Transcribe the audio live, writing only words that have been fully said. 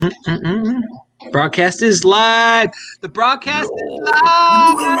Mm-mm-mm. Broadcast is live. The broadcast is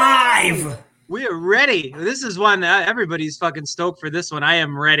live. We are ready. This is one everybody's fucking stoked for this one. I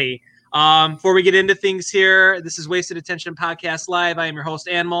am ready. Before we get into things here, this is Wasted Attention Podcast Live. I am your host,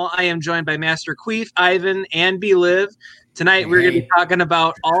 Animal. I am joined by Master Queef, Ivan, and B-Liv. Tonight, we're going to be talking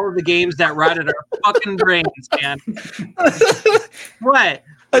about all of the games that rotted our fucking brains, man. What?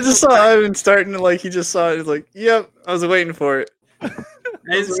 I just saw Ivan starting to, he just saw it. He's like, yep, I was waiting for it.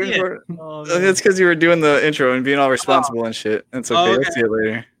 I didn't see it. Oh, it's because you were doing the intro and being all responsible and shit. It's okay. I'll see it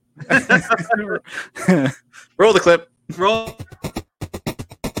later. Roll the clip. Roll.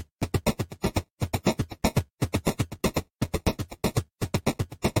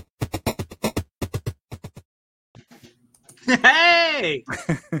 Hey!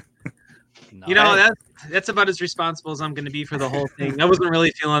 No. You know, that's about as responsible as I'm going to be for the whole thing. I wasn't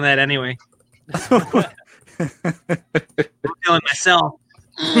really feeling that anyway. I'm feeling myself.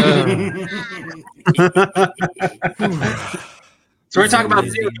 So we're going to talk about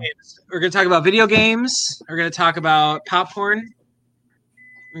video games. We're going to talk about video games. We're going to talk about popcorn.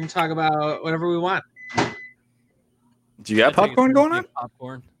 We're going to talk about whatever we want. Do you got popcorn going on?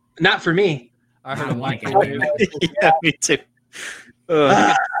 Popcorn. Not for me. I heard it. Yeah, me too.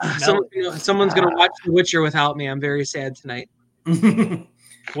 Someone's going to watch The Witcher without me. I'm very sad tonight.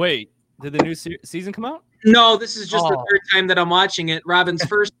 Wait, did the new season come out? No, this is just the third time that I'm watching it. Robin's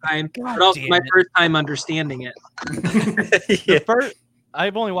first time, but also my first time understanding it.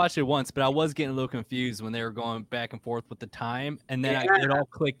 I've only watched it once, but I was getting a little confused when they were going back and forth with the time, and then it all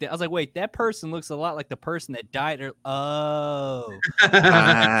clicked. I was like, wait, that person looks a lot like the person that died. Oh.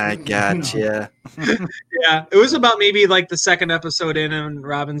 I gotcha. Yeah, it was about maybe like the second episode in, and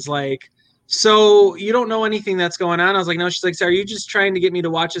Robin's like, so you don't know anything that's going on? I was like, no. She's like, so are you just trying to get me to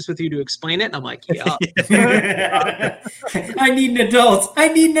watch this with you to explain it? And I'm like, yeah. I need an adult. I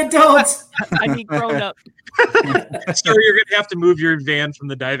need grown up. So you're going to have to move your van from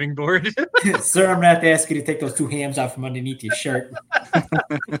the diving board. Sir, I'm going to have to ask you to take those two hams out from underneath your shirt.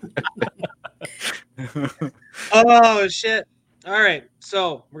 Oh, shit. All right,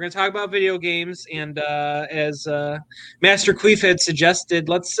 so we're going to talk about video games, and as Master Queef had suggested,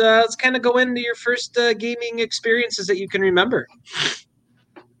 let's kind of go into your first gaming experiences that you can remember.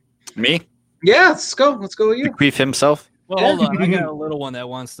 Me? Yeah, let's go. Let's go with you. Queef himself? Well, hold on. I got a little one that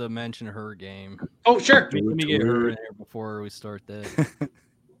wants to mention her game. Oh, sure. Let me get her in there before we start that.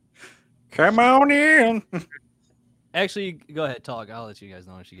 Come on in. Actually, go ahead, talk. I'll let you guys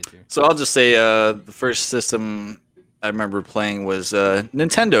know when she gets here. So I'll just say the first system I remember playing was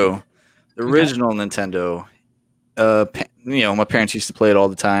Nintendo, the original Nintendo. My parents used to play it all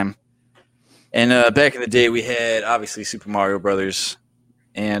the time. And back in the day, we had, obviously, Super Mario Brothers.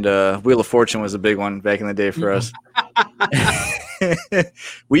 And Wheel of Fortune was a big one back in the day for us.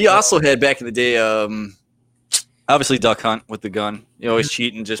 We also had, back in the day, obviously Duck Hunt with the gun. You always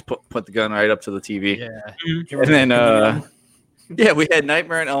cheat and just put the gun right up to the TV. Yeah. And then... yeah, we had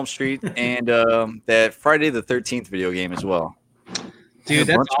Nightmare on Elm Street and that Friday the 13th video game as well. Dude,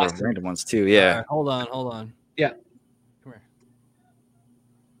 that's awesome. Random ones too. Yeah. Right, hold on. Yeah. Come here.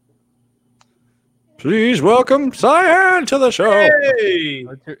 Please welcome Cyan to the show. Hey!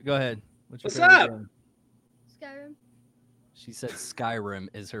 Go ahead. What's up? Game? Skyrim. She said Skyrim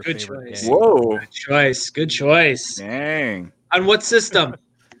is her Good favorite choice. game. Whoa. Good choice. Dang. On what system?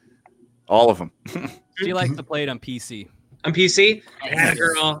 All of them. She likes to play it on PC. On PC? Yeah,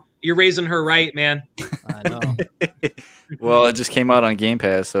 girl. You're raising her right, man. I know. Well, it just came out on Game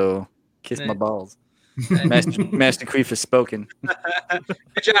Pass, so kiss my balls. Master Queef has spoken.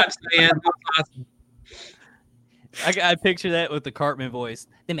 Good job, Cyan. Awesome. I picture that with the Cartman voice.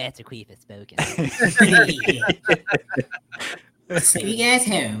 The Master Queef has spoken. See you guys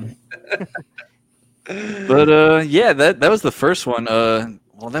home. But yeah, that was the first one.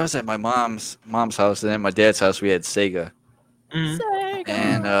 Well, that was at my mom's house, and then my dad's house we had Sega. Mm-hmm.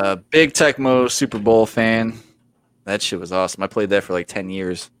 And big Tecmo Super Bowl fan. That shit was awesome. I played that for like 10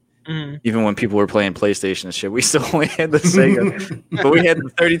 years. Mm-hmm. Even when people were playing PlayStation and shit, we still only had the Sega. But we had the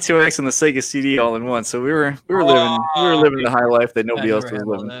 32X and the Sega CD all in one. So we were living the high life that nobody else was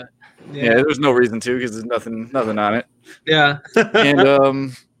living. Yeah, there was no reason to because there's nothing on it. Yeah.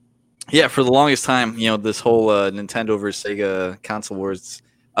 And yeah, for the longest time, this whole Nintendo versus Sega console wars,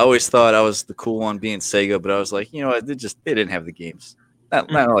 I always thought I was the cool one being Sega, but I was like, they didn't have the games.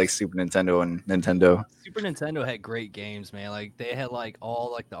 Not like Super Nintendo and Nintendo. Super Nintendo had great games, man. Like they had like all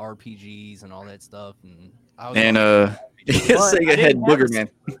like the RPGs and all that stuff. And Sega had Booger Man.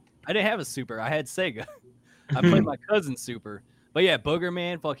 I didn't have a Super. I had Sega. I played my cousin's Super. But yeah, Booger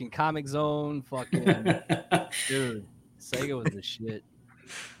Man, fucking Comic Zone, fucking dude. Sega was the shit.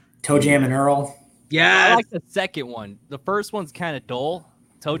 Toe Jam and Earl. Yeah, I like the second one. The first one's kind of dull.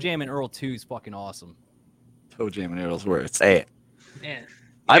 Toe Jam and Earl 2 is fucking awesome. Toe Jam and Earl's where it's at. man.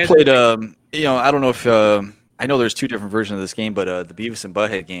 I played, you know, I don't know if, I know there's two different versions of this game, but the Beavis and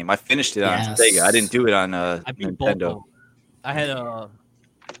Butthead game, I finished it on Sega. I didn't do it on I beat both of them. Nintendo. I had a.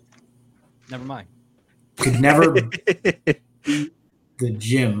 Never mind. Could never beat the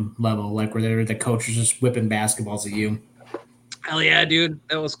gym level, like where the coach was just whipping basketballs at you. Hell yeah, dude,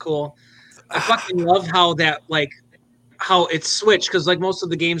 that was cool. I fucking love how that how it switched because like most of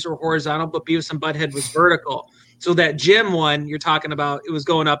the games were horizontal, but Beavis and Butthead was vertical. So that gym one you're talking about, it was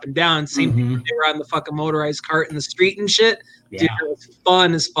going up and down. Same thing. They were on the fucking motorized cart in the street and shit. Yeah. Dude, it was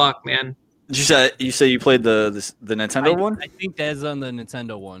fun as fuck, man. You say you played the Nintendo one? I think that's on the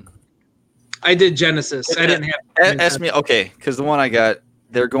Nintendo one. I did Genesis. I didn't have. Ask me, okay, because the one I got,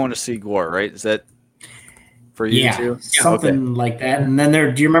 they're going to see Gore, right? Is that for you too? Something like that. And then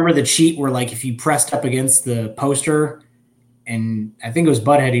do you remember the cheat where like if you pressed up against the poster, and I think it was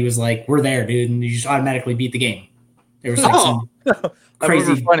Butthead, he was like, "We're there, dude," and you just automatically beat the game. There was like some crazy. I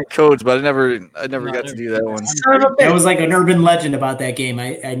remember finding codes, but I never got to do that one. That was like an urban legend about that game.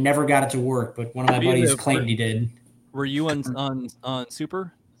 I never got it to work, but one of my buddies claimed he did. Were you on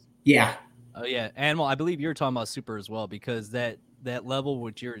Super? Yeah. Oh yeah, Animal. I believe you were talking about Super as well because that level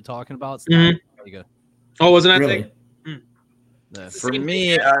which you're talking about. Oh, wasn't that Really? thing? Yeah. For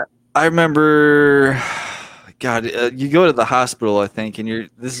me, I remember. God, you go to the hospital, I think, and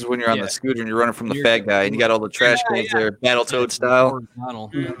this is when you're on the scooter and you're running from the fat guy, and you got all the trash cans there, Battletoad style.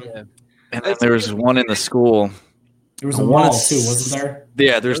 Yeah. And then there was one in the school. There was a mall too, wasn't there?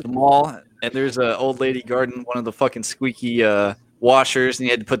 Yeah, there's the mall, and there's an old lady guarding one of the fucking squeaky washers, and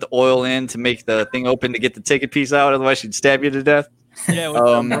you had to put the oil in to make the thing open to get the ticket piece out, otherwise she'd stab you to death. Yeah,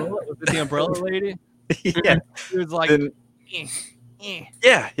 was it the umbrella lady? Yeah. She was like,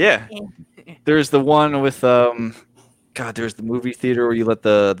 yeah. There's the one with God, there's the movie theater where you let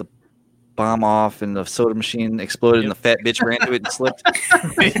the bomb off and the soda machine exploded and the fat bitch ran to it and slipped.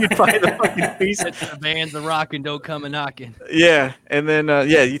 You find the fucking piece. The band's a rockin', don't come a knocking. Yeah, and then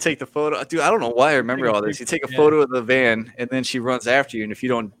you take the photo. Dude, I don't know why I remember all this. You take a photo of the van, and then she runs after you, and if you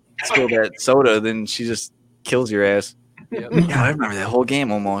don't spill that soda, then she just kills your ass. Yep. Yeah, I remember that whole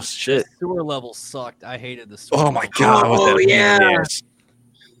game almost. Shit. The sewer level sucked. I hated the sewer. Oh my god. Oh yeah.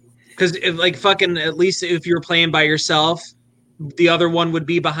 Because like fucking, at least if you were playing by yourself, the other one would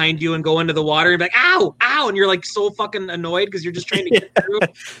be behind you and go into the water and be like, "Ow, ow!" and you're like so fucking annoyed because you're just trying to get through.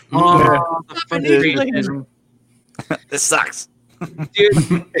 Oh, this sucks,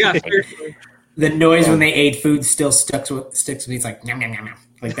 dude. Yeah, seriously. The noise when they ate food still sticks with me. It's like, nom, nom, nom, nom.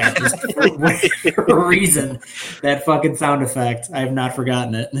 Like that, just for whatever reason. That fucking sound effect. I have not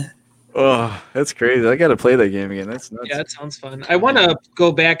forgotten it. Oh, that's crazy. I got to play that game again. That's nuts. Yeah, that sounds fun. I want to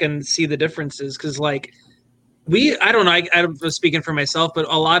go back and see the differences because, like, I don't know, I was speaking for myself,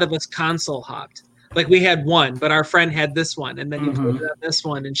 but a lot of us console hopped. Like, we had one, but our friend had this one, and then you played on this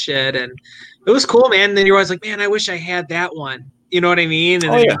one and shit, and it was cool, man. And then you're always like, man, I wish I had that one. You know what I mean?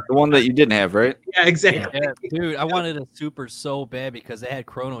 And the one that you didn't have, right? Yeah, exactly. Yeah, dude, I wanted a Super so bad because they had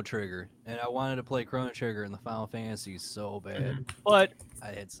Chrono Trigger, and I wanted to play Chrono Trigger in the Final Fantasy so bad, but I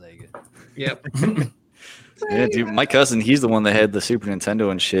had Sega. Yep. Yeah, dude, my cousin, he's the one that had the Super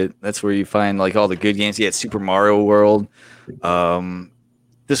Nintendo and shit. That's where you find like all the good games. He had Super Mario World.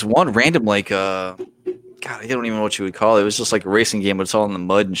 This one random like God, I don't even know what you would call it. It was just like a racing game, but it's all in the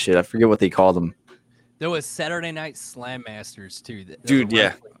mud and shit. I forget what they called them. There was Saturday Night Slam Masters too. Dude,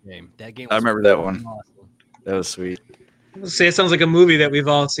 yeah. Game. That game. I remember that one. Awesome. That was sweet. Say it sounds like a movie that we've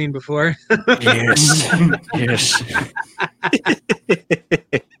all seen before. Yes.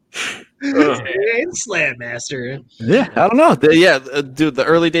 Slam Master. Yeah, I don't know. Dude, the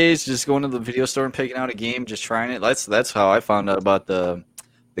early days, just going to the video store and picking out a game, just trying it. That's how I found out about the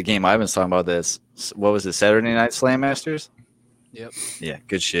game Ivan's talking about. This, what was it, Saturday Night Slam Masters? Yep. Yeah,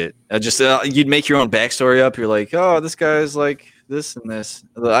 good shit. You'd make your own backstory up. You're like, oh, this guy's like this and this.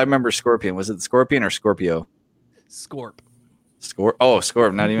 I remember Scorpion. Was it Scorpion or Scorpio? Scorp.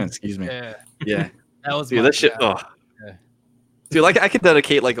 Scorp. Not even. Excuse me. Yeah. That was dude. That shit. Yeah. Oh. Yeah. Dude, like I could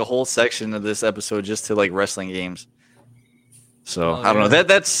dedicate like a whole section of this episode just to like wrestling games. So I don't know.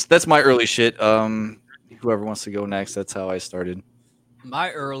 That's my early shit. Whoever wants to go next, that's how I started.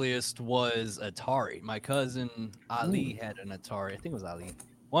 My earliest was Atari. My cousin Ali had an Atari. I think it was Ali.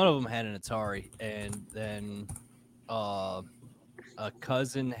 One of them had an Atari, and then a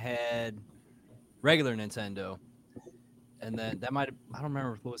cousin had regular Nintendo. And then I don't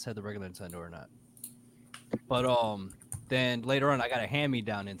remember if Lewis had the regular Nintendo or not. But then later on I got a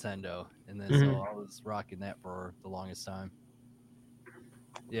hand-me-down Nintendo, and then so I was rocking that for the longest time.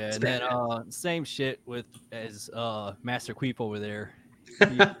 Yeah, and then same shit with as Master Queep over there.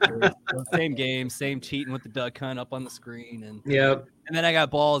 Same game, same cheating with the duck hunt up on the screen, and Yep. And then I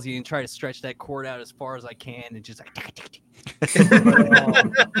got ballsy and try to stretch that cord out as far as I can, and just like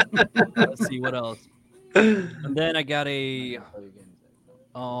let's see what else. And then I got a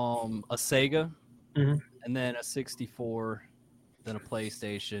Sega, Mhm. and then a 64, then a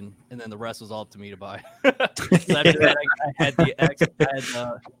PlayStation, and then the rest was all up to me to buy. So after that, I had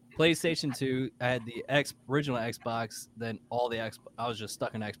the PlayStation 2, I had the original Xbox, then all the I was just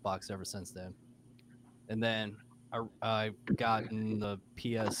stuck in Xbox ever since then. And then I gotten the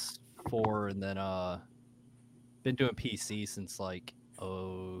PS4, and then been doing PC since like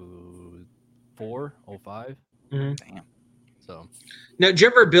 04, 05. Mhm. Damn. So Now, did you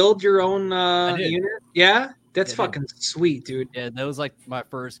ever build your own did. unit? Yeah, that's Yeah, I fucking sweet, dude. yeah, that was like my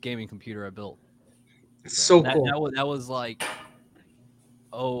first gaming computer I built. So that, cool. that was like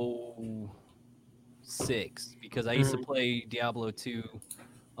 06, because I used to play Diablo 2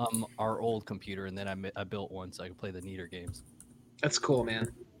 on our old computer, and then I built one so I could play the neater games. That's cool,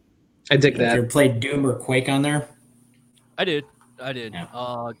 man. I dig Have you that. ever played Doom or Quake on there? I did.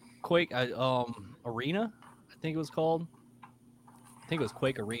 Yeah. Quake, Arena, I think it was called. I think it was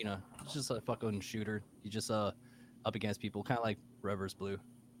Quake Arena. It's just a fucking shooter. You just up against people, kind of like Reverse Blue.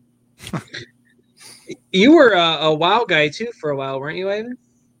 You were a WoW guy too for a while, weren't you, Ivan?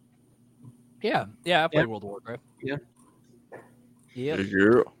 Yeah, I played World of Warcraft. Yeah. Yep.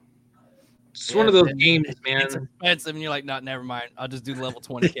 Yeah. It's one of those games, It's man. expensive, and you're like, not, never mind. I'll just do the level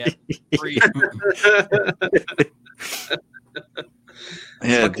 20 cap free.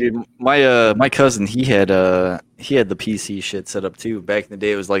 Yeah, dude. My cousin, he had the PC shit set up too. Back in the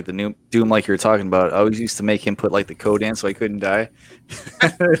day, it was like the new Doom, like you were talking about. I always used to make him put like the code in so I couldn't die.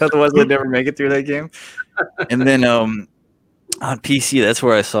 Otherwise, I'd never make it through that game. And then on PC, that's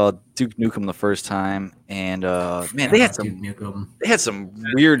where I saw Duke Nukem the first time. And man, they had some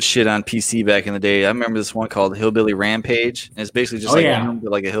weird shit on PC back in the day. I remember this one called Hillbilly Rampage, and it's basically just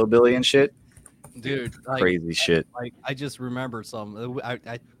like a hillbilly and shit. Dude, like, Crazy shit. Like, I just remembered some.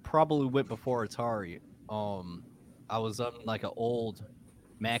 I probably went before Atari. I was on like an old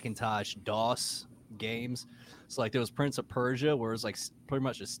Macintosh DOS games. So like there was Prince of Persia, where it was like pretty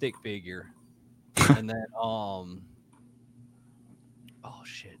much a stick figure, and then oh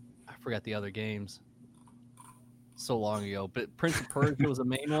shit, I forgot the other games. So long ago, but Prince of Persia was the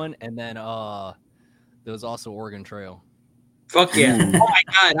main one, and then there was also Oregon Trail. Fuck yeah. Oh my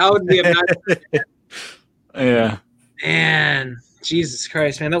god, how would we have not? Yeah. Man, Jesus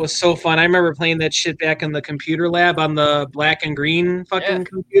Christ, man, that was so fun. I remember playing that shit back in the computer lab on the black and green fucking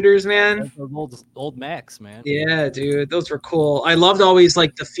computers, man. Those old Macs, man. Yeah, dude, those were cool. I loved always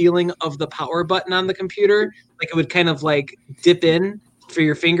like the feeling of the power button on the computer. Like it would kind of like dip in for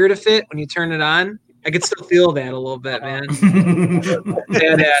your finger to fit when you turn it on. I could still feel that a little bit, man.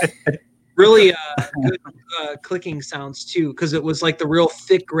 Yeah. Really good clicking sounds too, because it was like the real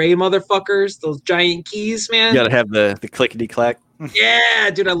thick gray motherfuckers, those giant keys, man. You gotta have the clickety clack. Yeah,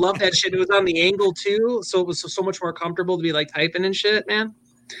 dude, I love that shit. It was on the angle too, so it was so much more comfortable to be like typing and shit, man.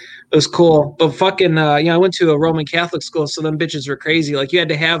 It was cool. But fucking I went to a Roman Catholic school, so them bitches were crazy. Like you had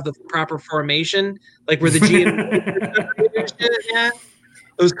to have the proper formation, like where the G and shit, yeah.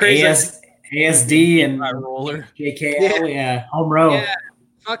 It was crazy. ASD and roller. JKL, home row. Yeah.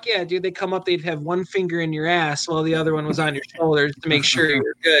 Fuck yeah, dude. They come up, they'd have one finger in your ass while the other one was on your shoulders to make sure you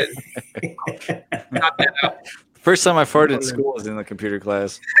were good. Pop that out. First time I farted in school was in the computer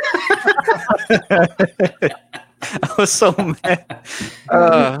class. I was so mad.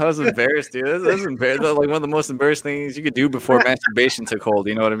 I was embarrassed, dude. That was embarrassing. Like one of the most embarrassing things you could do before masturbation took hold.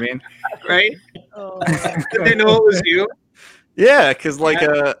 You know what I mean? Right? Did they know it was you? Yeah, because like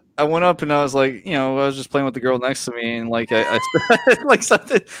I went up and I was like, I was just playing with the girl next to me, and like I like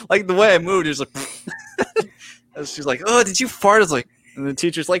something like the way I moved, it was like she's like, "Oh, did you fart?" I was like, and the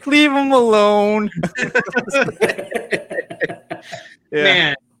teacher's like, "Leave him alone." Yeah,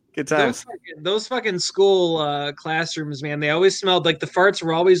 man, good times. Those fucking school classrooms, man. They always smelled like the farts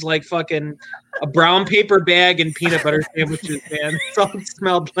were always like fucking a brown paper bag and peanut butter sandwiches, man. That's all it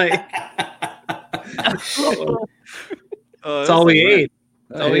smelled like. That's all we ate.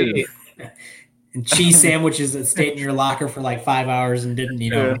 That's all we ate. And cheese sandwiches that stayed in your locker for like 5 hours and didn't,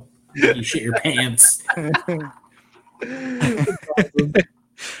 you shit your pants. You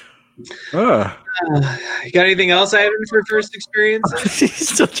got anything else, Ivan, for first experience? He's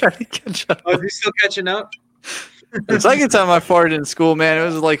still trying to catch up. Oh, is he still catching up? The second time I farted in school, man, it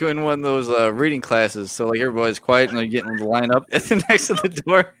was like in one of those reading classes. So like everybody's quiet and they're getting to line up next to the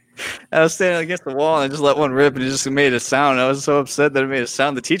door. I was standing against the wall and I just let one rip and it just made a sound. I was so upset that it made a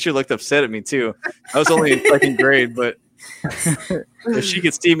sound. The teacher looked upset at me too. I was only in second grade, but if she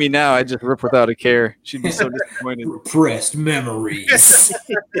could see me now, I'd just rip without a care. She'd be so disappointed. Repressed memories.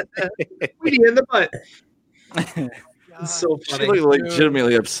 Weedy in the butt. It's so funny. She looked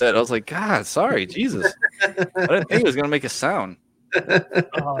legitimately upset. I was like, God, sorry, Jesus. I didn't think it was gonna make a sound.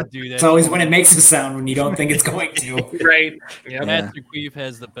 Oh, dude, It's always when it makes a sound when you don't think it's going to. Right. Yeah. Master Queef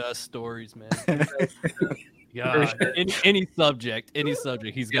has the best stories, man. God, any subject,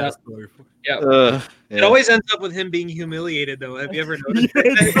 he's got a story for. Yeah. It always ends up with him being humiliated, though. Have you ever noticed?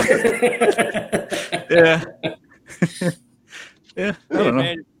 Yeah. Yeah. I don't know.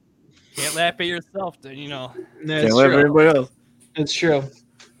 Man, can't laugh at yourself, then That's Can't laugh at true. anybody else. That's true.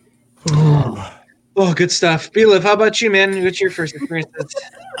 Oh, good stuff. B-Liv, how about you, man? What's your first experiences?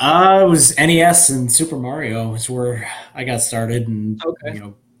 It was NES and Super Mario is where I got started, and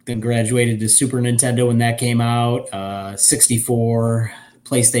then graduated to Super Nintendo when that came out. 64,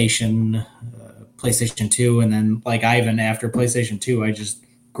 PlayStation 2, and then like Ivan after PlayStation 2, I just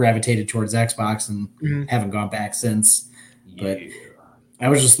gravitated towards Xbox and haven't gone back since. But I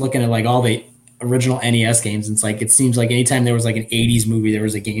was just looking at like all the original NES games, and it's like it seems like anytime there was like an 80s movie, there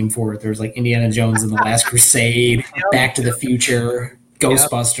was a game for it. There was like Indiana Jones and the Last Crusade, Back to the Future,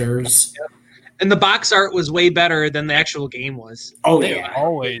 Ghostbusters. Yep. And the box art was way better than the actual game was. Oh They're yeah,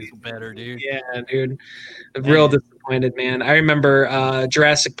 always better, dude. Yeah, dude. I'm real disappointed, man. I remember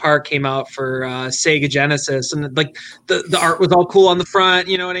Jurassic Park came out for Sega Genesis, and like the art was all cool on the front,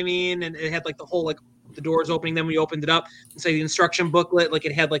 you know what I mean? And it had like the whole like the doors opening. Then we opened it up and say the instruction booklet, like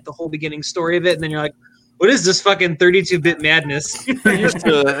it had like the whole beginning story of it, and then you're like, what is this fucking 32-bit madness? I used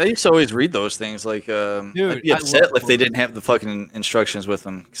to always read those things. Like, I'd be upset if they didn't have the fucking instructions with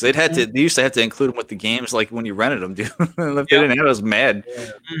them, because they used to have to include them with the games, like when you rented them, dude. If they didn't have it, I was mad.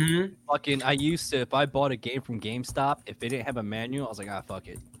 Yeah. Fucking, I used to, if I bought a game from GameStop, if they didn't have a manual, I was like, fuck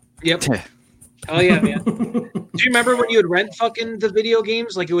it. Yep. Oh yeah, man. Do you remember when you would rent fucking the video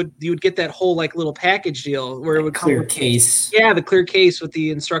games? Like you would get that whole like little package deal where it would clear come case. Yeah, the clear case with the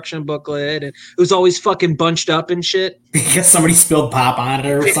instruction booklet, and it was always fucking bunched up and shit. Because somebody spilled pop on it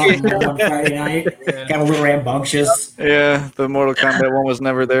or something on Friday night. Got a little rambunctious. Yeah, the Mortal Kombat one was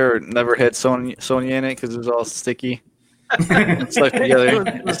never there. It never had Sonya in it because it was all sticky. It stuck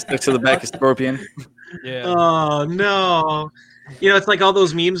together. Stuck to the back of Scorpion. Yeah. Oh no. You know, it's like all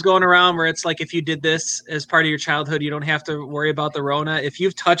those memes going around where it's like if you did this as part of your childhood, you don't have to worry about the Rona. If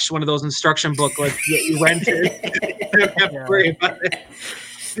you've touched one of those instruction booklets that you rented, you don't have to worry about it.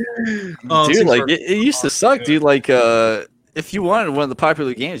 Dude, like it used to suck, dude. Like if you wanted one of the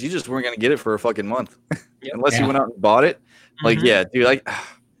popular games, you just weren't gonna get it for a fucking month. Unless you went out and bought it. Like, yeah, dude, I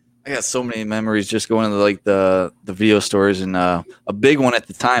got so many memories just going to like the video stores, and a big one at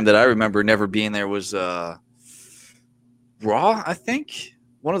the time that I remember never being there was Raw, I think.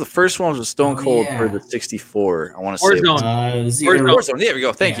 One of the first ones was Stone Cold for the 64. I want to say. Warzone. There we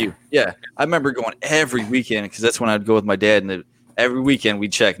go. Thank you. Yeah, I remember going every weekend because that's when I'd go with my dad, and every weekend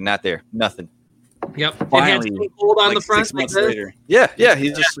we'd check. Not there. Nothing. Yep. Finally, it had Stone Cold on like the front. 6 months later. Yeah.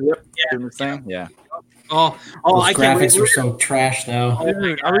 He's just doing the thing. Yeah. Those graphics were so trash, though.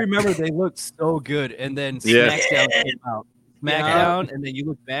 Dude, I remember they looked so good, and then SmackDown came out. SmackDown, and then you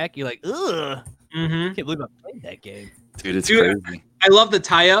look back, you're like, ugh. I can't believe I played that game. Dude, it's crazy. I love the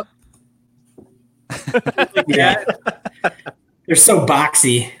tie-up. Yeah. They're so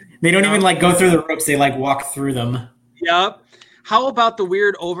boxy. They don't even like go through the ropes. They like walk through them. Yep. How about the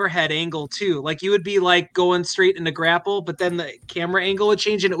weird overhead angle too? Like you would be like going straight into grapple, but then the camera angle would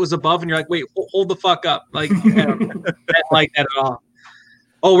change and it was above, and you're like, wait, hold the fuck up. Like I don't like that at all.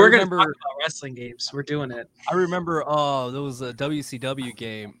 Oh, we're going to talk about wrestling games. We're doing it. I remember there was a WCW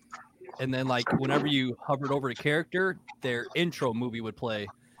game, and then like whenever you hovered over the character, their intro movie would play.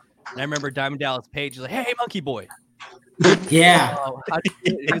 And I remember Diamond Dallas Page was like, hey, Monkey Boy. Yeah.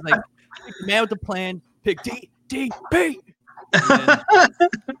 He was like, man with the plan, pick DDP.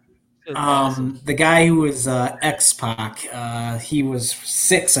 The guy who was X-Pac, he was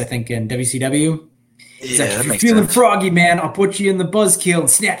 6, I think, in WCW. He's like, if you're feeling froggy, man, I'll put you in the buzzkill and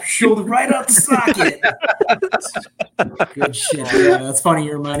snap your shoulder right out the socket. Good shit. Yeah, that's funny.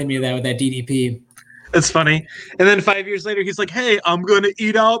 You reminded me of that with that DDP. That's funny. And then 5 years later, he's like, hey, I'm going to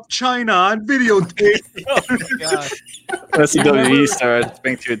eat out China on videotape. Oh, my God. That's the WWE star. I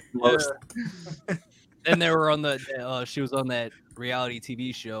think to it most. Then they were on she was on that reality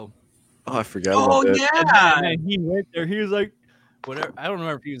TV show. Oh, I forgot about that. Yeah. And he went there. He was like, whatever. I don't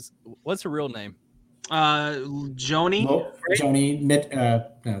remember if he was, what's her real name? Joni. Well, right? Joni.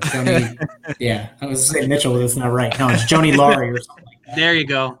 Yeah, I was saying Mitchell, but that's not right. No, it's Joni Laurie or something like that. There you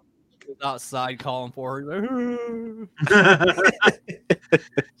go. outside calling for her.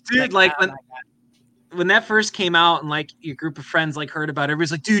 Dude, like when that first came out and like your group of friends like heard about it,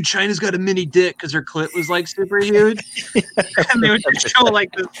 everybody's like, dude, China's got a mini dick because her clit was like super huge. And they would just show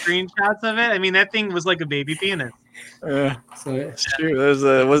like the screenshots of it. I mean, that thing was like a baby penis. Sure. There's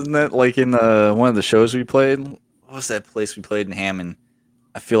wasn't that like in one of the shows we played? What was that place we played in Hammond?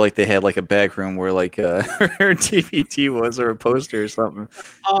 I feel like they had like a back room where like her TPT was, or a poster or something.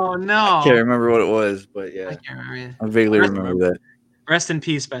 Oh no! I can't remember what it was, but yeah, I can't remember. I vaguely remember that. Rest in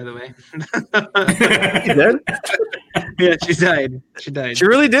peace, by the way. She did? Yeah, she died. She died. She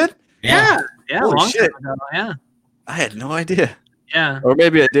really did? Yeah. Holy long shit. time ago. Yeah. I had no idea. Yeah. Or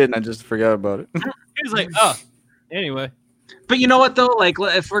maybe I did and I just forgot about it. He was like, oh, anyway. But you know what though? Like,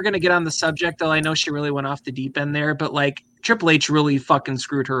 if we're gonna get on the subject, though, I know she really went off the deep end there, but like Triple H really fucking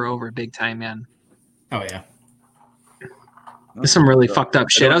screwed her over big time, man. Oh yeah. There's some really fucked up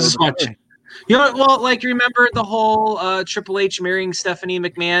shit. I was just watching. You know, well, like, remember the whole Triple H marrying Stephanie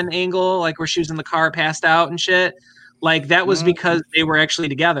McMahon angle, like where she was in the car, passed out and shit. Like that was because they were actually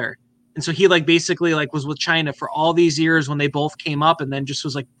together, and so he like basically like was with China for all these years when they both came up, and then just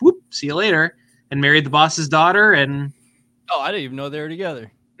was like, whoop, see you later, and married the boss's daughter, and I didn't even know they were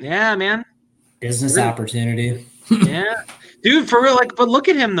together. yeah, man, Business opportunity. yeah. Dude, for real, like, but look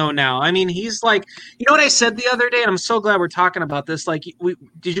at him though now. I mean, he's like, you know what I said the other day, and I'm so glad we're talking about this. Like,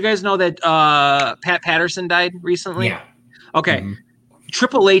 did you guys know that Pat Patterson died recently? Yeah. Okay. Mm-hmm.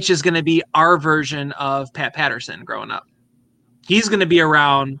 Triple H is going to be our version of Pat Patterson growing up. He's going to be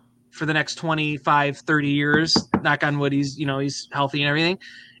around for the next 25, 30 years. Knock on wood, he's healthy and everything.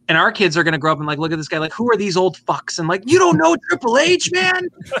 And our kids are going to grow up and like, look at this guy, like, who are these old fucks? And like, you don't know Triple H, man?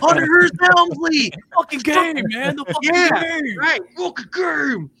 Hunter Hearst Helmsley. Fucking game, man. The fucking game. Right. Fucking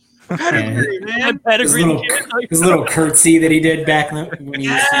game. Pedigree, man. Pedigree. His little curtsy that he did back when he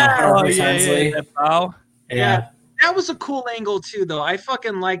was Helmsley. Yeah. That was a cool angle too, though. I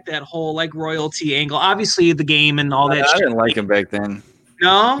fucking like that whole like royalty angle. Obviously, the game and all that. I didn't like him back then.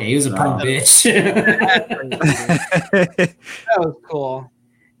 No, yeah, he was a punk bitch. That was cool.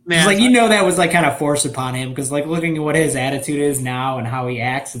 Man, like, that was like kind of forced upon him, because like looking at what his attitude is now and how he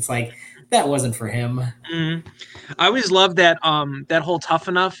acts, it's like that wasn't for him. Mm-hmm. I always loved that that whole Tough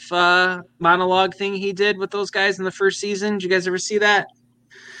Enough monologue thing he did with those guys in the first season. Did you guys ever see that?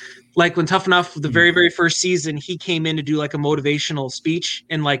 Like when Tough Enough, the very, very first season, he came in to do like a motivational speech,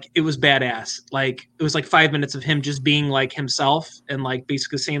 and like it was badass. Like it was like 5 minutes of him just being like himself and like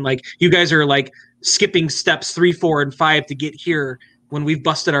basically saying like, you guys are like skipping steps 3, 4, and 5 to get here, when we've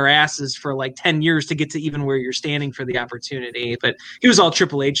busted our asses for like 10 years to get to even where you're standing for the opportunity. But he was all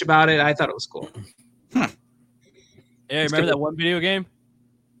Triple H about it. I thought it was cool. Yeah, remember that one video game?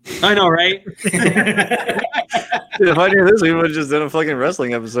 I know, right? Dude, if I knew this, we would have just done a fucking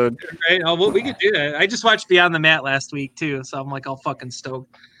wrestling episode. Right? Oh, well, we could do that. I just watched Beyond the Mat last week too, so I'm like all fucking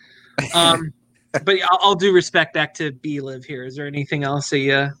stoked. But I'll do respect back to B-Live here. Is there anything else that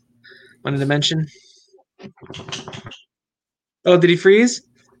you wanted to mention? Oh, did he freeze?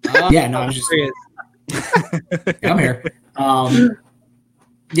 Yeah, no, I'm just. I'm here.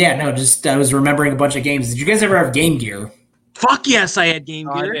 Yeah, no, just I was remembering a bunch of games. Did you guys ever have Game Gear? Fuck yes, I had Game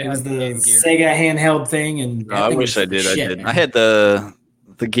Gear. It was the Sega handheld thing, and I wish I did. I did. I had the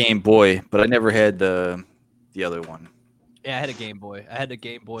Game Boy, but I never had the other one. Yeah, I had a Game Boy. I had the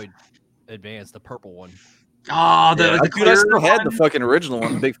Game Boy Advance, the purple one. Oh, dude, I still had the fucking original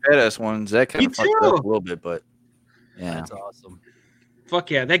one, the big fat ass ones. That kind of fucked up a little bit, but yeah, that's awesome. Fuck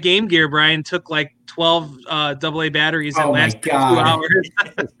yeah, that Game Gear, Brian, took like 12 AA batteries that lasted 2 hours.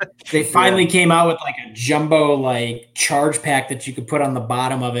 They finally came out with like a jumbo like charge pack that you could put on the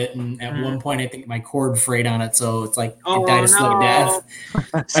bottom of it, and at one point I think my cord frayed on it, so it's like it died a slow death.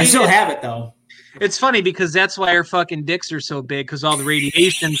 I still have it though. It's funny because that's why our fucking dicks are so big, because all the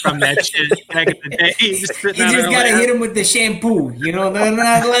radiation from that shit back in the day. You just gotta hit them with the shampoo. You know, they're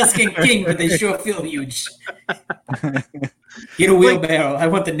not Alaskan King, but they sure feel huge. Get a wheelbarrow. I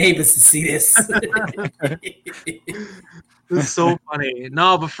want the neighbors to see this. It's so funny.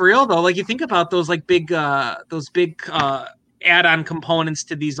 No, but for real though, like you think about those like big add-on components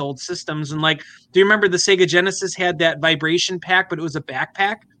to these old systems, and like, do you remember the Sega Genesis had that vibration pack, but it was a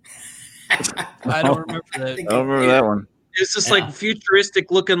backpack? I don't remember that. I don't remember that one. It's just like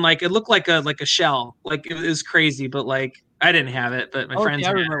futuristic looking, like it looked like a shell. Like it was crazy, but like I didn't have it, but my friends.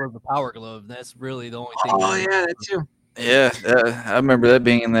 I remember the Power Glove. That's really the only thing. Oh yeah, that too. Yeah, I remember that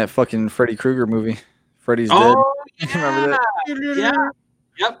being in that fucking Freddy Krueger movie. Freddy's Dead. Yeah. Remember that? Yeah.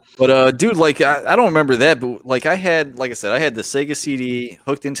 Yep. But dude, like I don't remember that, but like I had the Sega CD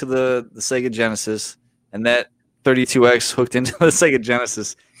hooked into the Sega Genesis, and that 32X hooked into the Sega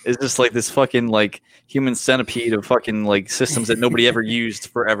Genesis, It's just like this fucking like human centipede of fucking like systems that nobody ever used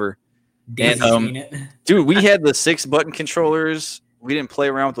forever. And dude, we had the 6-button controllers. We didn't play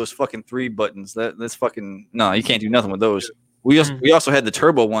around with those fucking 3 buttons. That's fucking no, you can't do nothing with those. We also had the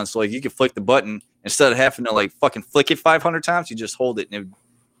turbo ones, so like you could flick the button instead of having to like fucking flick it 500 times. You just hold it and it would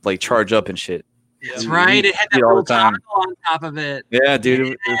like charge up and shit. That's right. It had that little toggle on top of it. Yeah,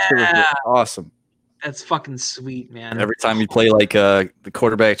 dude, it was awesome. That's fucking sweet, man. Every time you play like the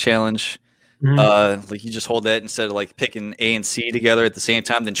quarterback challenge, like you just hold that instead of like picking A and C together at the same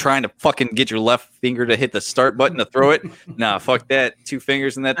time, then trying to fucking get your left finger to hit the start button to throw it. Nah, fuck that. 2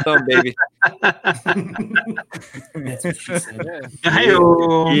 fingers in that thumb, baby. That's what she said.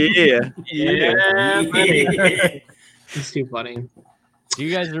 Yeah. It's too funny. Do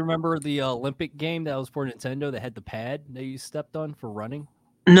you guys remember the Olympic game that was for Nintendo that had the pad that you stepped on for running?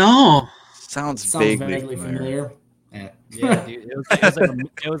 No. Sounds vaguely familiar. Yeah, dude,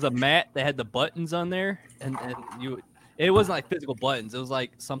 it was a mat that had the buttons on there, and it wasn't like physical buttons. It was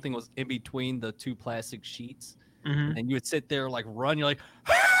like something was in between the 2 plastic sheets, and you would sit there like run. You're like,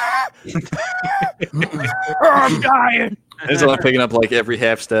 I'm dying. It's only picking up like every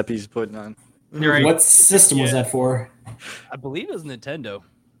half step he's putting on. Right. What system was that for? I believe it was Nintendo.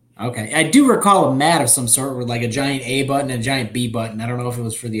 Okay, I do recall a mat of some sort with like a giant A button and a giant B button. I don't know if it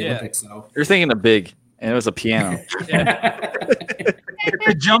was for the Olympics though. You're thinking of big, and it was a piano. It's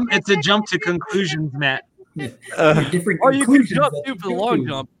a jump to conclusions, Matt. Or you could jump too for the long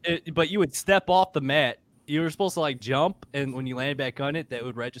jump, but you would step off the mat. You were supposed to like jump, and when you landed back on it, that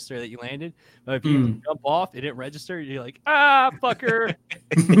would register that you landed. But if you jump off, it didn't register. You're like, fucker.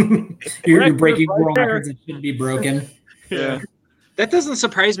 You're breaking world records that shouldn't be broken. Yeah. That doesn't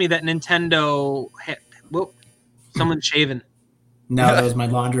surprise me that Nintendo someone's shaven. No, that was my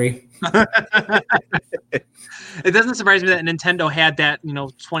laundry. It doesn't surprise me that Nintendo had that,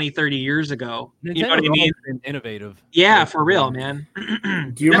 20, 30 years ago. Nintendo, you know what I mean? Been innovative. Yeah, for real, man.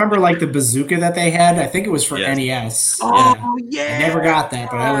 Do you remember like the bazooka that they had? I think it was for NES. Oh, yeah. I never got that,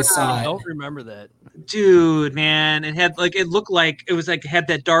 but I always saw I it. don't remember that. Dude, man, it looked like it was like had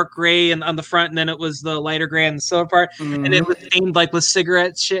that dark gray and on the front, and then it was the lighter gray on the silver part, and it was stained like with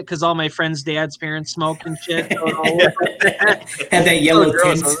cigarette shit because all my friends' dad's parents smoked and shit. Had that yellow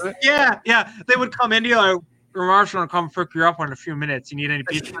tint. Yeah. They would come into you like, Ramar's gonna come pick you up in a few minutes. You need any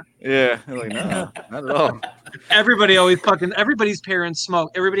pizza? Yeah, like no, not at all. Everybody's parents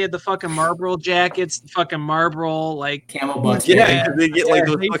smoked. Everybody had the fucking Marlboro jackets, the fucking Marlboro like camel butts. Yeah, they get like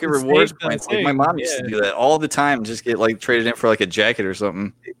those fucking rewards points. Like my mom used to do that all the time. Just get like traded in for like a jacket or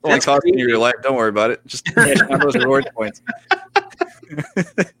something. It only costing you your life. Don't worry about it. Just cash out those rewards points.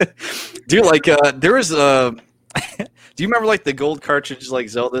 Dude, like there was do you remember like the gold cartridges like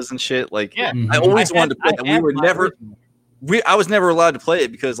Zeldas and shit? Like I always wanted to play it. I was never allowed to play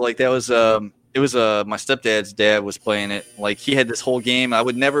it because like that was it was my stepdad's dad was playing it. Like he had this whole game. I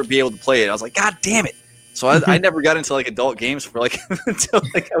would never be able to play it. I was like, God damn it. So I never got into like adult games for like until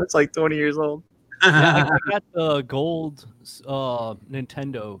like I was like 20 years old. I got the gold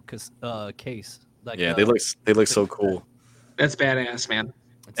Nintendo case. Like, they look so cool. That's badass, man.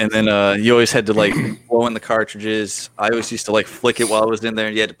 And then you always had to like blow in the cartridges. I always used to like flick it while I was in there,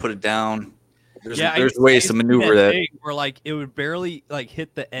 and you had to put it down. There's ways to maneuver that. Where like it would barely like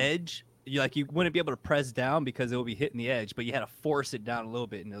hit the edge. You wouldn't be able to press down because it would be hitting the edge, but you had to force it down a little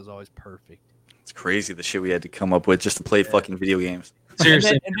bit, and it was always perfect. It's crazy the shit we had to come up with just to play fucking video games.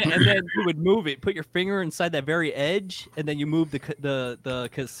 Seriously. And then you would move it, put your finger inside that very edge, and then you move the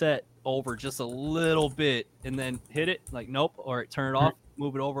cassette over just a little bit, and then hit it. Like nope, or turn it off.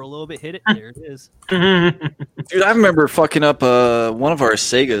 Move it over a little bit, hit it. There it is. Dude, I remember fucking up one of our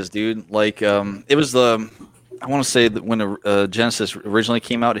Segas, dude. Like it was I want to say that when the Genesis originally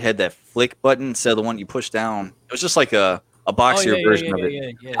came out, it had that flick button instead of the one you push down. It was just like a boxier version of it.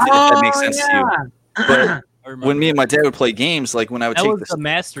 Yeah. If that makes sense to you. But when me and my dad would play games, like when I would that take was the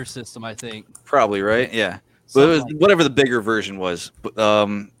Master System, I think. Probably, right? Yeah. But it was whatever the bigger version was. But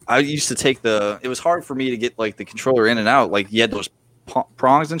I used to take it was hard for me to get like the controller in and out. Like you had those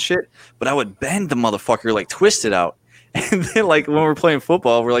prongs and shit, but I would bend the motherfucker, like twist it out. And then like when we're playing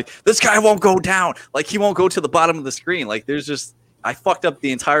football, we're like, this guy won't go down. Like he won't go to the bottom of the screen. Like I fucked up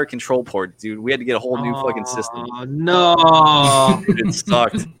the entire control port, dude. We had to get a whole new fucking system. Oh no. It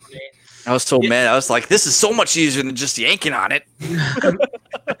sucked. I was so mad. I was like, this is so much easier than just yanking on it.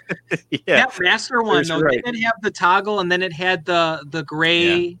 That Master one though, right. It did have the toggle, and then it had the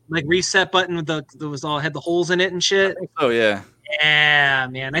gray like reset button with had the holes in it and shit. Oh yeah. Yeah,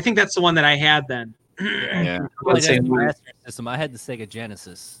 man. I think that's the one that I had then. Yeah. Master System. I had the Sega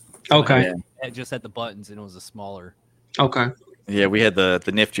Genesis. Okay. It just had the buttons, and it was a smaller. Okay. Yeah, we had the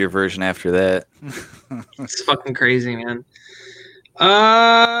niftier version after that. It's fucking crazy, man.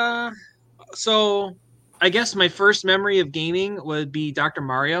 So I guess my first memory of gaming would be Dr.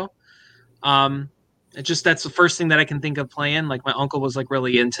 Mario. That's the first thing that I can think of playing. Like my uncle was like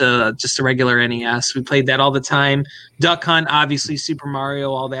really into just a regular NES. We played that all the time. Duck Hunt, obviously, Super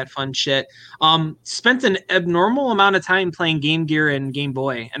Mario, all that fun shit. Spent an abnormal amount of time playing Game Gear and Game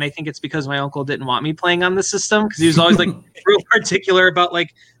Boy, and I think it's because my uncle didn't want me playing on the system because he was always like real particular about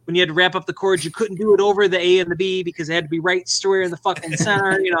like when you had to wrap up the chords, you couldn't do it over the A and the B because it had to be right square in the fucking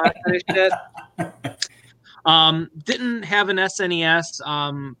center, that kind of shit. Didn't have an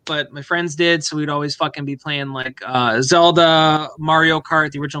SNES, but my friends did, so we'd always fucking be playing like Zelda, Mario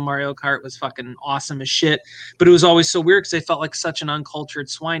Kart. The original Mario Kart was fucking awesome as shit, but it was always so weird because I felt like such an uncultured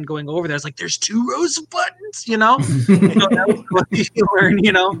swine going over there. I was like, there's 2 rows of buttons, that was what you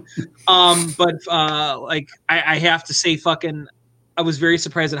learn, but I have to say fucking I was very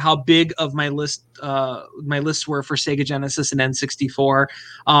surprised at how big of my lists were for Sega Genesis and N64.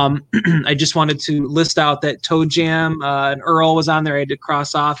 I just wanted to list out that Toe Jam and Earl was on there. I had to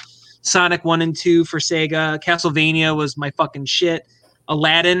cross off Sonic 1 and 2 for Sega. Castlevania was my fucking shit.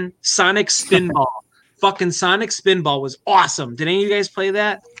 Aladdin, Sonic Spinball. Fucking Sonic Spinball was awesome. Did any of you guys play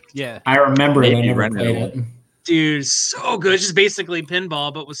that? Yeah. I remember it. I never played it. Dude, so good. It's just basically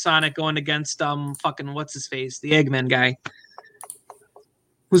pinball, but with Sonic going against fucking what's his face? The Eggman guy.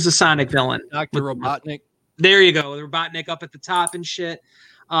 Who's the Sonic villain? Dr. Robotnik. There you go. The Robotnik up at the top and shit.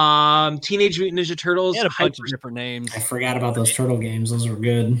 Teenage Mutant Ninja Turtles. He had a bunch of different names. I forgot about those turtle games. Those were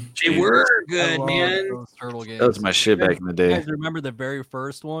good. They were good, man. Those turtle games. That was my shit back in the day. You guys remember the very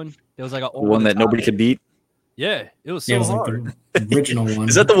first one? It was like one that nobody could beat. Yeah, it was so hard. Like the original one.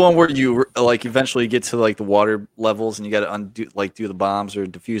 Is that the one where you like eventually get to like the water levels and you got to do the bombs or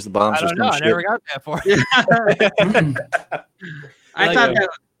defuse the bombs? I don't know. I never got that far. I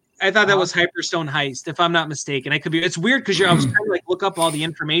thought that was Hyperstone Heist, if I'm not mistaken. I could be. It's weird because I was trying to like look up all the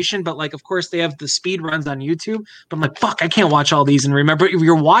information, but like, of course, they have the speed runs on YouTube. But I'm like, fuck, I can't watch all these and remember. If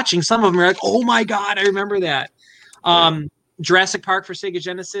you're watching some of them, you're like, oh my god, I remember that. Jurassic Park for Sega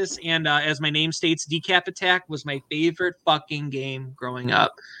Genesis, and as my name states, Decap Attack was my favorite fucking game growing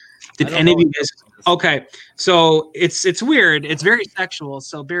up. Did any of you guys? Okay, so it's weird. It's very sexual,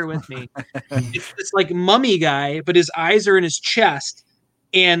 so bear with me. It's like mummy guy, but his eyes are in his chest.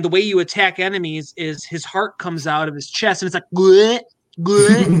 And the way you attack enemies is his heart comes out of his chest, and it's like bleh,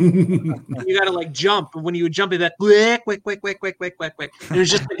 bleh. You gotta like jump. And when you would jump, it's like bleh, quick. And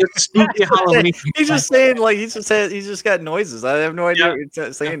it's just like a spooky Halloween. He's just saying like he's just got noises. I have no idea what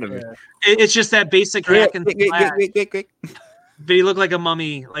you're saying to me. It's just that basic hack and slash. But he looked like a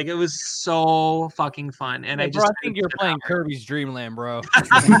mummy. Like it was so fucking fun. And I think you're playing Kirby's Dream Land, bro.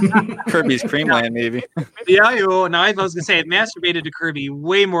 Kirby's Creamland, maybe. Yeah, now I was gonna say I masturbated to Kirby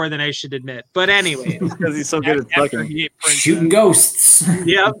way more than I should admit. But anyway, because he's so good at fucking shooting ghosts.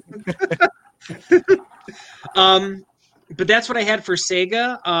 Yeah. But that's what I had for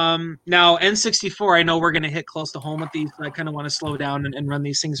Sega. Now N64, I know we're gonna hit close to home with these, so I kind of want to slow down and run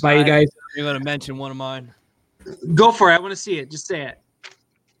these things by you guys. You're gonna mention one of mine. Go for it. I want to see it. Just say it.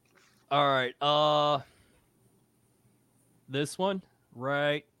 All right. This one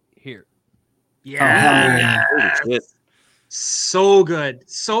right here. Yeah. Oh, so good.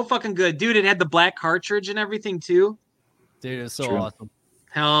 So fucking good. Dude, it had the black cartridge and everything too. Dude, it's so awesome.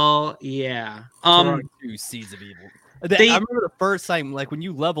 Hell yeah. Two Seeds of Evil. I remember the first time, like when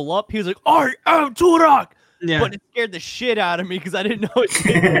you level up, he was like, I am Turok. Yeah. But it scared the shit out of me because I didn't know it.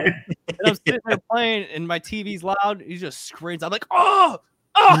 And I'm sitting there playing, and my TV's loud. He just screams. I'm like, oh!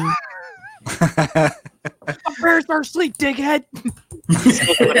 My parents are asleep, dickhead.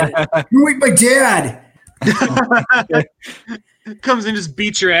 You wake my dad. Comes and just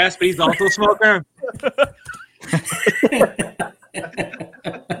beats your ass, but he's also smoking.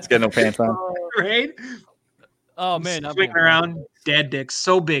 He's got no pants on. Right? Oh man, swinging around, dad dicks,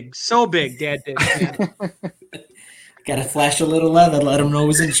 so big, dad dicks. Gotta flash a little leather, let him know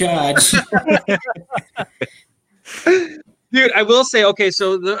who's in charge. Dude, I will say, okay,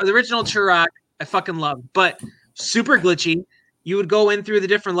 so the original Turok, I fucking love, but super glitchy. You would go in through the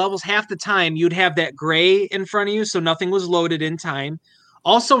different levels. Half the time, you'd have that gray in front of you, so nothing was loaded in time.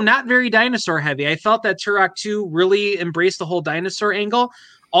 Also, not very dinosaur heavy. I felt that Turok 2 really embraced the whole dinosaur angle.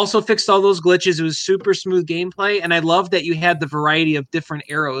 Also fixed all those glitches. It was super smooth gameplay, and I love that you had the variety of different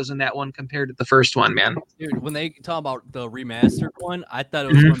arrows in that one compared to the first one, man. Dude, when they talk about the remastered one, I thought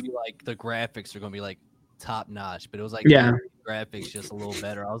it was going to be like the graphics are going to be like top notch, but it was like graphics just a little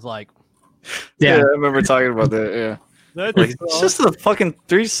better. I was like, yeah, I remember talking about that. Yeah, Like, it's just the fucking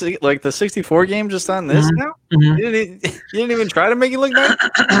the 64 game just on this now. Mm-hmm. You didn't even try to make it look nice.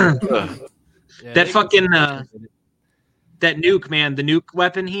 Yeah, That fucking that nuke, man, the nuke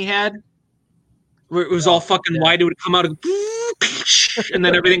weapon he had, where it was all fucking white. It would come out and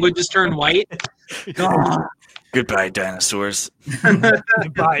then everything would just turn white. Goodbye, dinosaurs.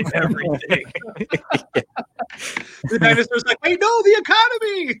 Goodbye, everything. The dinosaurs like, wait, no, the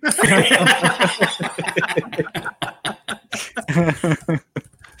economy.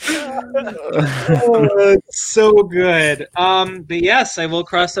 It's so good. But yes, I will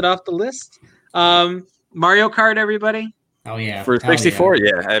cross it off the list. Mario Kart, everybody. Oh yeah, for 64,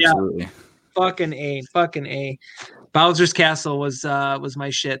 yeah, absolutely. Fucking A. Bowser's Castle was my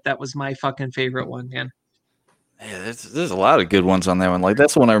shit. That was my fucking favorite one, man. Yeah, there's a lot of good ones on that one. Like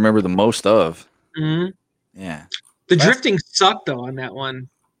that's the one I remember the most of. Mm-hmm. Yeah. The drifting sucked though on that one.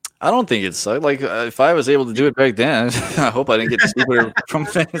 I don't think it sucked. Like if I was able to do it back then, I hope I didn't get stupider from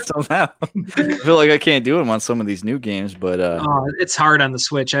then until now. I feel like I can't do them on some of these new games, but it's hard on the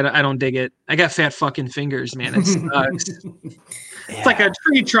Switch. I don't dig it. I got fat fucking fingers, man. It sucks. It's like a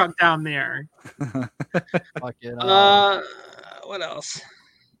tree trunk down there. Fuck it. What else?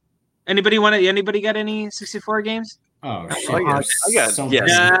 Anybody got any 64 games? Oh shit! I got so yes.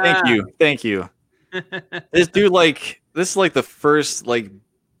 many. Thank you. This is like the first like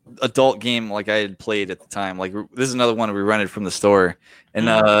adult game like I had played at the time. Like this is another one we rented from the store, and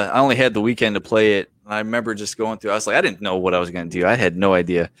I only had the weekend to play it. And I remember just going through. I was like, I didn't know what I was going to do. I had no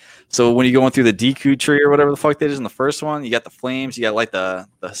idea. So when you're going through the Deku tree or whatever the fuck that is in the first one, you got the flames, you got like the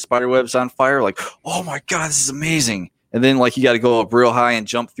spider webs on fire. Like, oh my god, this is amazing. And then like you got to go up real high and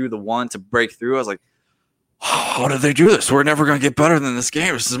jump through the one to break through. I was like, oh, how did they do this? We're never going to get better than this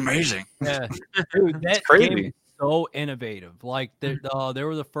game. This is amazing. Yeah, dude, that crazy. game is so innovative. Like they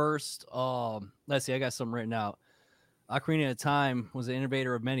were the first. Let's see, I got some written out. Ocarina of Time was the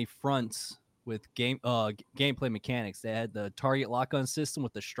innovator of many fronts with gameplay mechanics. They had the target lock-on system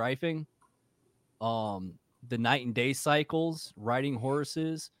with the strafing, the night and day cycles, riding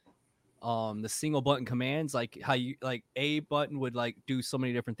horses. The single button commands, like how you like a button would like do so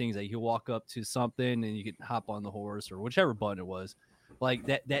many different things. Like you walk up to something and you can hop on the horse or whichever button it was. Like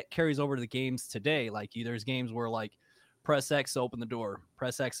that carries over to the games today. Like there's games where like press X to open the door,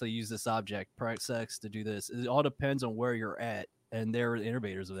 press X to use this object, press X to do this. It all depends on where you're at, and they're the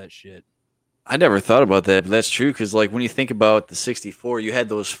innovators of that shit. I never thought about that, but that's true because like when you think about the 64, you had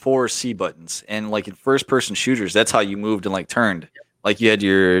those 4 C buttons, and like in first-person shooters, that's how you moved and like turned. Like you had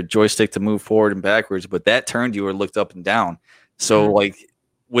your joystick to move forward and backwards, but that turned you or looked up and down. So like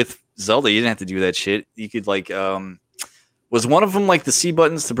with Zelda, you didn't have to do that shit. You could like was one of them like the C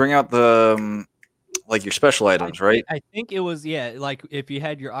buttons to bring out the like your special items, right? I think it was like if you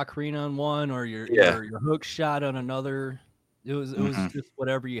had your Ocarina on one or your hook shot on another, it was just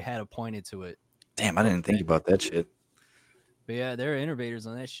whatever you had appointed to it. Damn, I didn't think about that shit. But yeah, they're innovators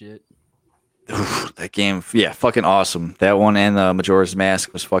on that shit. Oof, that game, yeah, fucking awesome. That one and Majora's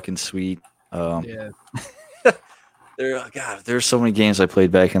Mask was fucking sweet. Yeah. There's so many games I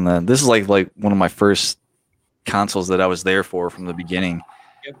played back in the. This is like one of my first consoles that I was there for from the beginning.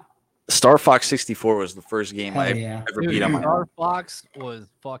 Yep. Star Fox 64 was the first game I ever Dude, beat on my Star own. Fox was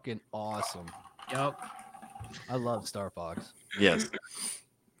fucking awesome. Yep. I love Star Fox. Yes.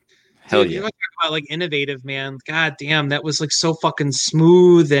 Hell Dude, yeah. you want to talk about like innovative, man. God damn, that was like so fucking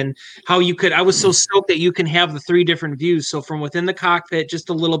smooth, and how you could. I was so stoked that you can have the 3 different views. So from within the cockpit, just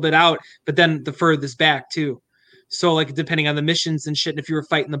a little bit out, but then the furthest back too. So like depending on the missions and shit, and if you were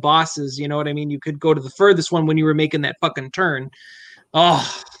fighting the bosses, you know what I mean. You could go to the furthest one when you were making that fucking turn.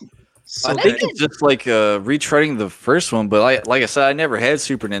 Oh, so I think it's just like retreading the first one, but like I said, I never had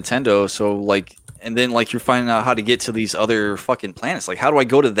Super Nintendo, so like. And then, like, you're finding out how to get to these other fucking planets. Like, how do I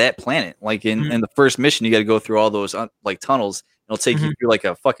go to that planet? Like, in the first mission, you got to go through all those, like, tunnels. It'll take you through, like,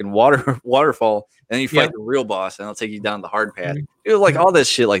 a fucking waterfall. And then you fight the real boss, and it'll take you down the hard path. It was, like, all this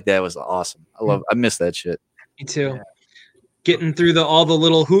shit like that was awesome. I miss that shit. Me too. Yeah. Getting through all the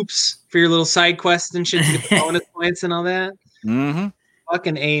little hoops for your little side quests and shit to get the bonus points and all that. Mm-hmm.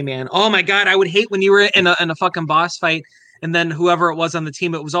 Fucking A, man. Oh, my God. I would hate when you were in a fucking boss fight. And then whoever it was on the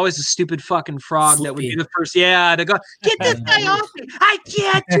team, it was always a stupid fucking frog that would be the first. Yeah, to go get this guy off me. I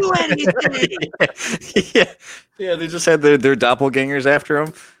can't do anything. Yeah. They just had their doppelgangers after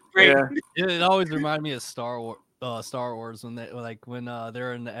them. Right. Yeah. It always reminded me of Star Wars when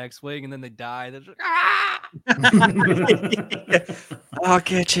they're in the X-wing and then they die. They're just, I'll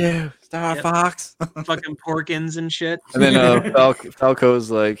get you, Star Fox. Fucking Porkins and shit. And then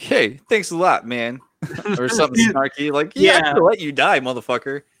Falco's like, "Hey, thanks a lot, man." Or something snarky, like, "Yeah, I'm gonna let you die,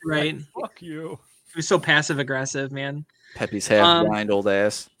 motherfucker." Right. Fuck you. He was so passive aggressive, man. Pepe's half blind old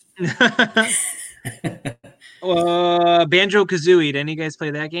ass. Banjo Kazooie. Did any of you guys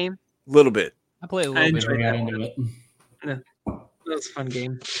play that game? A little bit. I played a little bit. I got into it. That was a fun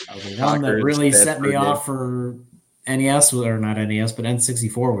game. The one that really set me off for NES, or not NES, but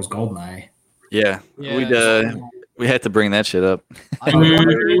N64 was GoldenEye. Yeah. We had to bring that shit up. I And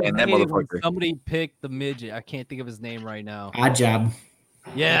hated that when motherfucker. somebody picked the midget. I can't think of his name right now. Odd Job.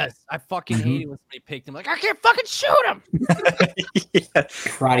 Yes, I fucking hate it when somebody picked him. Like, I can't fucking shoot him.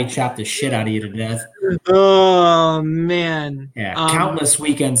 Karate chopped the shit out of you to death. Oh man. Yeah, countless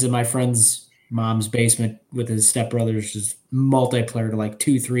weekends in my friend's mom's basement with his stepbrothers, just multiplayer to like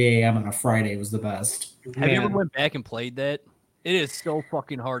 2-3 a.m. on a Friday was the best. Have you ever went back and played that? It is so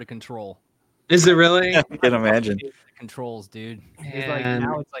fucking hard to control. Is it really? I can imagine. The controls, dude. It's like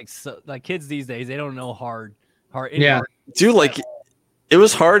now it's like like kids these days, they don't know hard. Dude, like it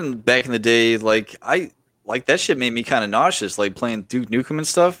was hard back in the day. Like that shit made me kind of nauseous. Like playing Duke Nukem and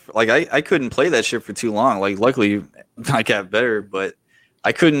stuff. Like I couldn't play that shit for too long. Like luckily I got better, but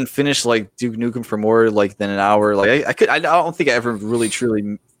I couldn't finish like Duke Nukem for more like than an hour. Like I don't think I ever really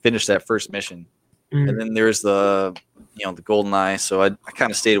truly finished that first mission. And then there's the the GoldenEye. So I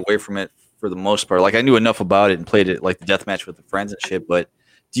kind of stayed away from it for the most part. Like I knew enough about it and played it like the deathmatch with the friends and shit. But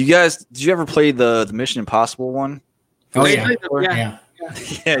did you ever play the Mission Impossible one? Oh yeah.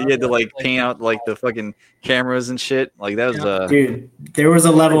 Yeah, you had to like paint out like the fucking cameras and shit. Like that was dude. There was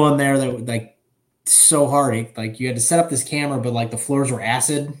a level in there that was like so hard. Like you had to set up this camera, but like the floors were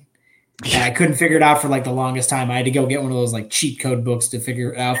acid. And I couldn't figure it out for like the longest time. I had to go get one of those like cheat code books to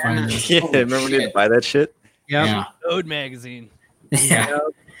figure it out. Remember when you had to buy that shit? Yeah. Code magazine. Yeah.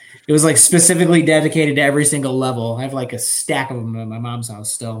 It was like specifically dedicated to every single level. I have like a stack of them at my mom's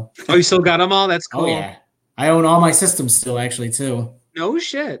house still. Oh, you still got them all? That's cool. Oh yeah. I own all my systems still actually too. No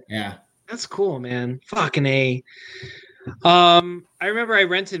shit. Yeah. That's cool, man. Fucking A. I remember I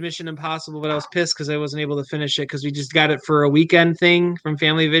rented Mission Impossible, but I was pissed because I wasn't able to finish it because we just got it for a weekend thing from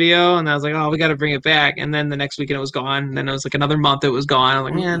Family Video, and I was like, oh, we got to bring it back. And then the next weekend it was gone. And then it was like another month it was gone. I'm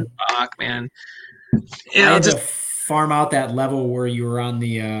like, man, fuck, man. I had to farm out that level where you were on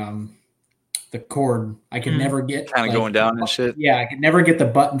the cord. I could never get kind of going down and shit. Yeah, I could never get the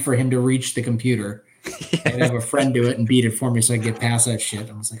button for him to reach the computer. I'd have a friend do it and beat it for me so I could get past that shit.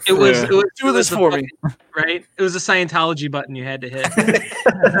 I was like, it was do this for me, right? It was a Scientology button you had to hit.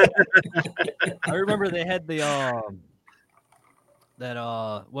 I remember they had the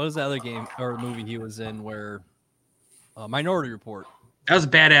what was the other game or movie he was in where Minority Report. That was a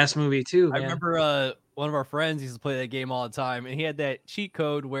badass movie too. Man. I remember one of our friends used to play that game all the time, and he had that cheat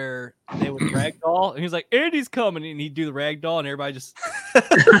code where they would ragdoll, and he was like, "Andy's coming," and he'd do the ragdoll, and everybody just.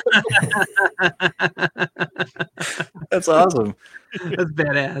 That's awesome. That's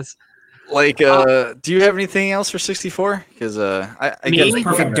badass. Like, do you have anything else for 64? Because I guess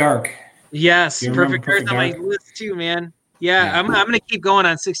Perfect Dark. Yes, Perfect Dark on my list too, man. Yeah, I'm gonna keep going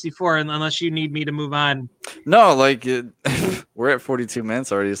on 64 unless you need me to move on. No, like we're at 42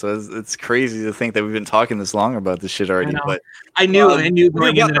 minutes already, so it's crazy to think that we've been talking this long about this shit already. But I knew going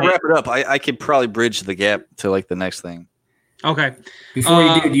into to wrap it up. I could probably bridge the gap to like the next thing. Okay. Before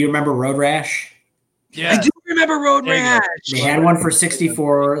you do you remember Road Rash? Yeah, I do remember Road Rash. They had one for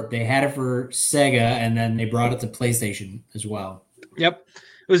 64. They had it for Sega, and then they brought it to PlayStation as well. Yep.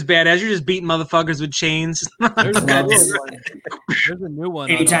 It was badass. You're just beating motherfuckers with chains. There's a new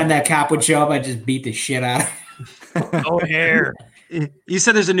one. Anytime that cop would show up, I just beat the shit out of him. Oh, hair. You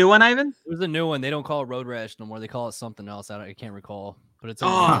said there's a new one, Ivan? There's a new one. They don't call it Road Rash no more. They call it something else. I can't recall. But it's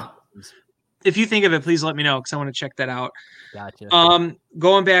if you think of it, please let me know because I want to check that out. Gotcha.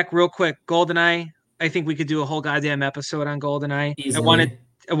 Going back real quick, GoldenEye. I think we could do a whole goddamn episode on GoldenEye. Easily.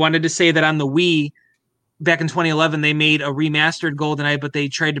 I wanted to say that on the Wii, back in 2011, they made a remastered GoldenEye, but they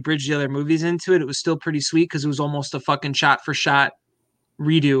tried to bridge the other movies into it. It was still pretty sweet because it was almost a fucking shot-for-shot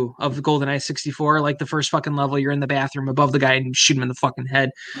redo of the GoldenEye 64. Like the first fucking level, you're in the bathroom above the guy and you shoot him in the fucking head.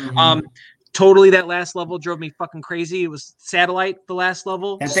 Mm-hmm. Totally, that last level drove me fucking crazy. It was Satellite, the last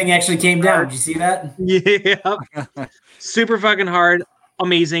level. That thing actually came down. Did you see that? Yeah. Super fucking hard.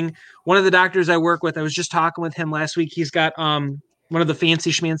 Amazing. One of the doctors I work with, I was just talking with him last week. He's got one of the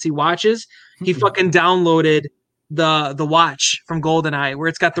fancy schmancy watches. He fucking downloaded the watch from GoldenEye where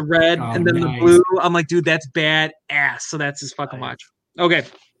it's got the red and then the blue. I'm like, dude, that's bad ass. So that's his fucking watch. Okay.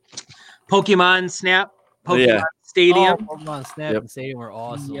 Pokemon Snap. Pokemon Stadium. Oh, Pokemon Snap and Stadium were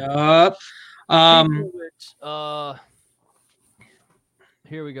awesome. Yup.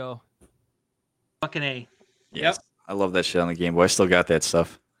 Here we go. Fucking A. Yes. Yep. I love that shit on the Game Boy. I still got that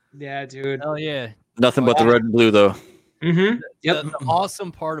stuff. Yeah, dude. Hell yeah. Nothing but the red and blue, though. Mm-hmm. Yep. The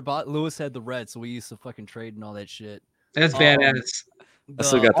awesome part about Lewis had the red, so we used to fucking trade and all that shit. That's badass. I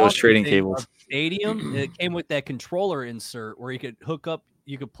still got those trading thing cables. of Stadium, it came with that controller insert where you could hook up,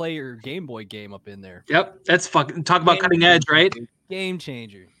 you could play your Game Boy game up in there. Yep. That's fucking talk about cutting edge, right? Game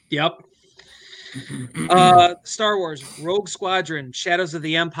changer. Yep. Star Wars, Rogue Squadron, Shadows of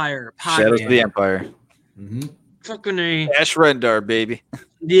the Empire, Shadows of the Empire. Mm-hmm. Fucking A. Ash Rendar, baby.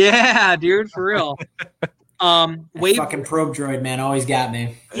 Yeah, dude, for real. Wave Fucking probe droid, man, always got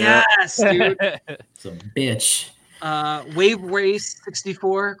me. Yes, dude. It's a bitch. Wave Race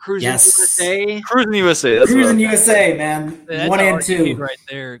 64, Cruising USA. Cruising USA. That's Cruising USA, man. That's 1 and arcade 2. right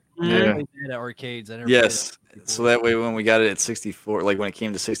there. Yeah. Played that at arcades. I never Yes. played it So that way, when we got it at 64, like when it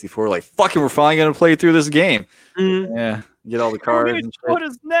came to 64, like fucking, we're finally gonna play through this game. Mhm. Yeah, get all the cards. And What shit.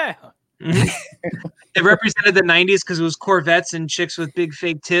 is now? It represented the 90s because it was Corvettes and chicks with big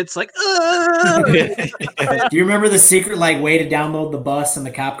fake tits. Like, Do you remember the secret way to download the bus and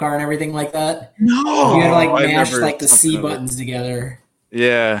the cop car and everything like that? no. You had to I mash remember the something C of it. buttons together.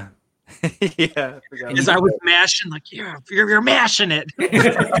 Yeah, yeah. As I was mashing, like, yeah, you're mashing it.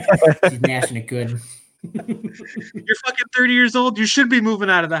 He's mashing it good. You're fucking 30 years old. You should be moving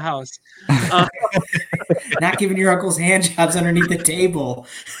out of the house. Not giving your uncle's hand jobs underneath the table.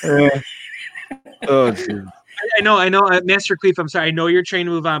 Oh, dude. I know, Master Queef. I'm sorry. I know you're trying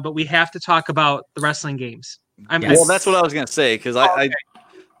to move on, but we have to talk about the wrestling games. Yes. Well, that's what I was gonna say because I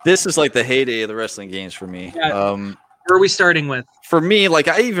this is like the heyday of the wrestling games for me. Yeah. Where are we starting with? For me, like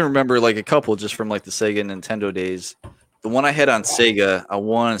I even remember like a couple just from like the Sega and Nintendo days. The one I had on Sega, I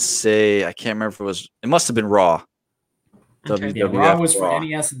want to say I can't remember if it must have been Raw. Okay. Yeah, WWF Raw was for Raw.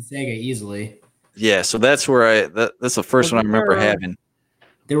 NES and Sega easily. Yeah, so that's where that's the first one I remember having.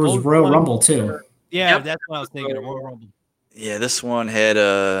 There was Royal Rumble too. Yeah, Yep. that's what I was thinking of. Royal Rumble. Yeah, this one had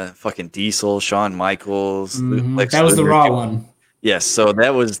fucking Diesel, Shawn Michaels. Mhm. Lex That was the Luger. Raw one. Yes, so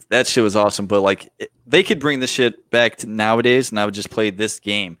that shit was awesome. But like, they could bring this shit back to nowadays, and I would just play this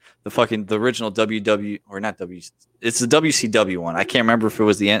game, the original WW or not W. It's the WCW one. I can't remember if it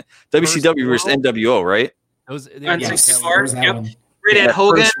was the WCW versus NWO, right? It was On Yes, 64? there was that Yep. one. Red Yeah, Ed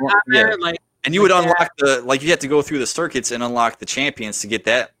Hogan first one, on there, yeah. like, And you would Like unlock you had to go through the circuits and unlock the champions to get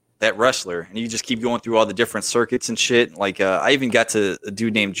that wrestler, and you just keep going through all the different circuits and shit. Like I even got to a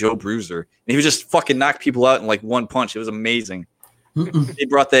dude named Joe Bruiser, and he would just fucking knock people out in like one punch. It was amazing. Mm-mm. They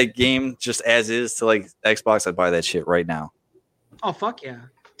brought that game just as is to like Xbox. I'd buy that shit right now. oh fuck yeah,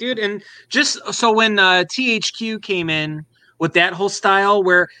 dude! And just so when THQ came in with that whole style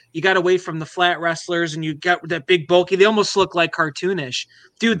where you got away from the flat wrestlers and you got that big bulky, they almost look like cartoonish.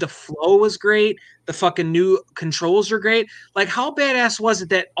 Dude, the flow was great. The fucking new controls are great. Like, how badass was it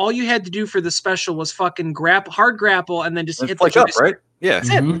that all you had to do for the special was fucking hard grapple, and then just hit Like the up, joystick? right? Yeah.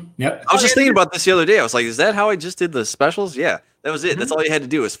 Mhm. Yep. I was just thinking about this the other day. I was like, is that how I just did the specials? Yeah, that was it. That's all you had to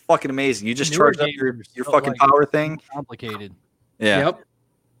do. It was fucking amazing. You just Newer charged up games your are so, fucking like, power thing. Complicated. Yeah. Yep.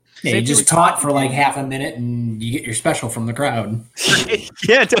 Yeah, you just taught for like half a minute and you get your special from the crowd.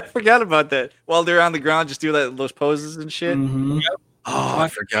 Yeah, I forgot about that. While they're on the ground, just do those poses and shit. Mhm. Oh, I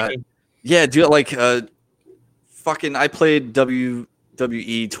forgot. Yeah, do it like fucking. I played WWE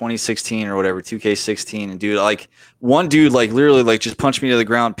 2016 or whatever, 2K16, and dude, like one dude, like literally, like just punched me to the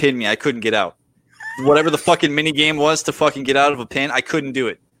ground, pinned me. I couldn't get out. Whatever the fucking mini game was to fucking get out of a pin, I couldn't do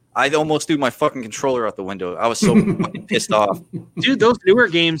it. I almost threw my fucking controller out the window. I was so fucking pissed off. Dude, those newer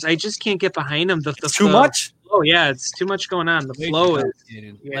games, I just can't get behind them. It's too much. Oh yeah, it's too much going on. The Way flow too is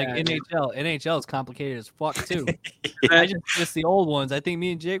complicated. yeah. Like NHL is complicated as fuck too. I just miss the old ones. I think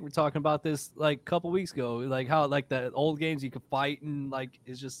me and Jake were talking about this like a couple weeks ago. Like how like the old games you could fight and like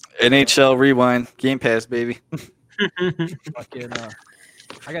it's just NHL Rewind, Game Pass, baby. fucking.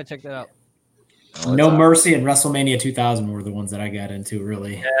 I gotta check that out. No Mercy and WrestleMania 2000 were the ones that I got into,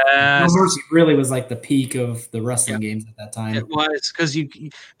 really. Yes. No Mercy really was like the peak of the wrestling games at that time. It was because you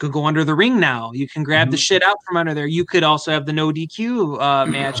could go under the ring now. You can grab the shit out from under there. You could also have the no DQ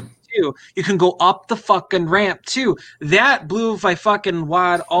match too. You can go up the fucking ramp too. That blew my fucking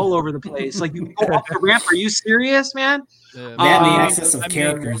wad all over the place. Like you can go up the ramp. Are you serious, man? Yeah, They had the Um, access of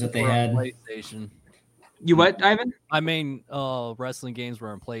characters that they were on had. PlayStation. You what, Ivan? My main wrestling games were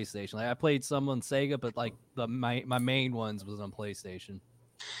on PlayStation. Like I played some on Sega, but like my main ones was on PlayStation.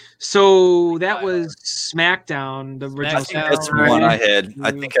 So that was SmackDown, the original. I think that's the one I had.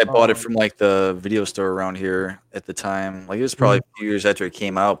 I think I bought it from like the video store around here at the time. Like it was probably a few years after it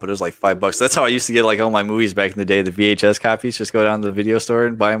came out, but it was like $5. That's how I used to get like all my movies back in the day. The VHS copies, just go down to the video store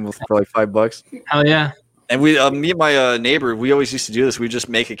and buy them for like $5. Hell yeah. And we, me and my neighbor, we always used to do this. We just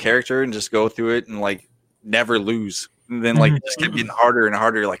make a character and just go through it and like never lose. And then like it just kept getting harder and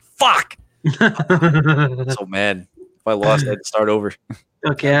harder. You're like, fuck. So mad. If I lost, I had to start over.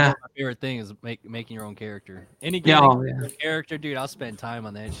 Okay, yeah. My favorite thing is making your own character. Any game, character, dude. I'll spend time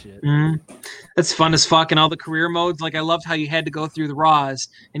on that shit. That's fun as fuck. And all the career modes. Like, I loved how you had to go through the Raws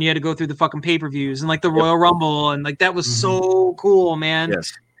and you had to go through the fucking pay-per-views and like the Royal Rumble, and like that was so cool, man.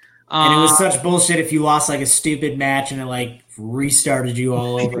 Yes. And it was such bullshit if you lost like a stupid match and it like restarted you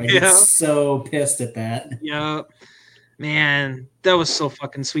all over. I get so pissed at that. Yeah. Man, that was so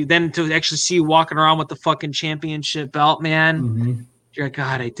fucking sweet. Then to actually see you walking around with the fucking championship belt, man. You're like,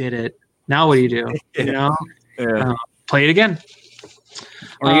 God, I did it. Now what do you do? You know? Play it again.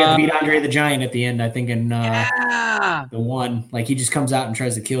 Or you have to beat Andre the Giant at the end, I think, in the one. Like, he just comes out and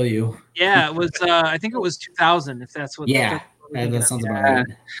tries to kill you. Yeah, it was, I think it was 2000, if that's what. Yeah, that sounds about right.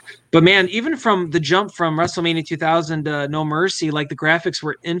 But, man, even from the jump from WrestleMania 2000 to No Mercy, like, the graphics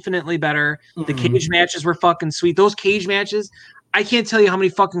were infinitely better. The cage matches were fucking sweet. Those cage matches, I can't tell you how many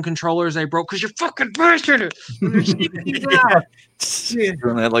fucking controllers I broke because you're fucking bullshit. Doing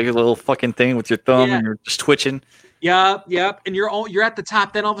that like a little fucking thing with your thumb and you're just twitching. Yep. And you're at the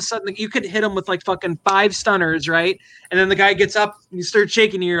top. Then all of a sudden you could hit him with like fucking 5 stunners, right? And then the guy gets up and you start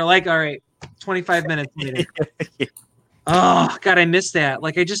shaking. And you're like, all right, 25 minutes later. Oh God, I missed that.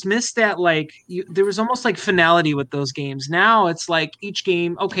 Like I just missed that. Like there was almost like finality with those games. Now it's like each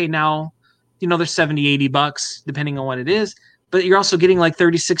game. Okay, now they're $70-$80 depending on what it is. But you're also getting like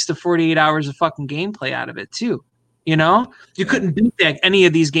 36 to 48 hours of fucking gameplay out of it too. You know, you couldn't beat that any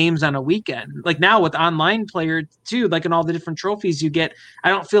of these games on a weekend. Like now with online player too, like in all the different trophies you get, I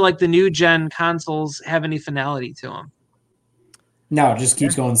don't feel like the new gen consoles have any finality to them. No, it just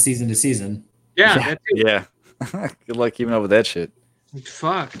keeps going season to season. Yeah. Good luck keeping up with that shit.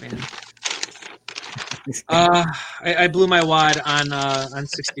 Fuck, man. I blew my wad on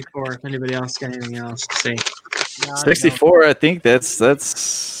 64. If anybody else got anything else to say. 64, I think that's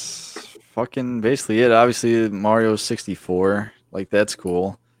fucking basically it. Obviously, Mario 64, like that's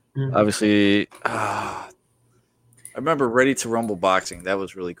cool. Obviously, I remember Ready to Rumble boxing. That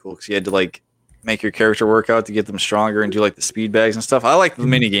was really cool because you had to like make your character work out to get them stronger and do like the speed bags and stuff. I liked the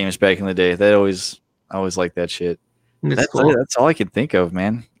mini games back in the day. I always liked that shit. That's cool. That's all I can think of,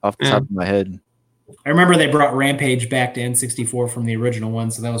 man, off the top of my head. I remember they brought Rampage back to N64 from the original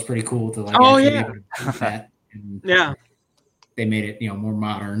one, so that was pretty cool to like. Oh be yeah. able to do that. And they made it, more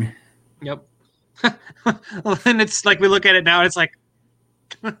modern. Yep. And it's like we look at it now, it's like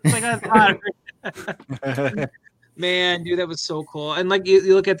that's modern. Man, dude, that was so cool. And like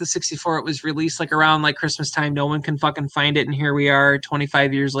you look at the 64, it was released like around like Christmas time. No one can fucking find it, and here we are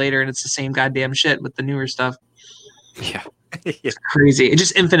 25 years later, and it's the same goddamn shit with the newer stuff. Yeah. It's crazy. It's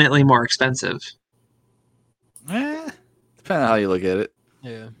just infinitely more expensive. Depending on how you look at it.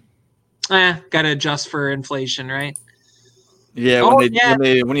 Yeah. Gotta adjust for inflation, right? Yeah,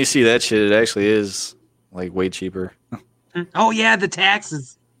 when you see that shit, it actually is like way cheaper. Oh yeah, the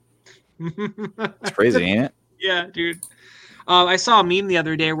taxes. It's crazy, ain't it? Yeah, dude. I saw a meme the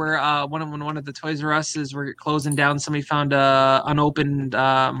other day where one of the Toys R Us's were closing down. Somebody found a unopened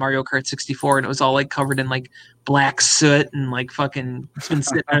Mario Kart 64, and it was all like covered in like black soot and like fucking it's been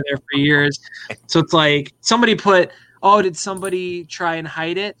sitting out there for years. So it's like somebody put, oh, did somebody try and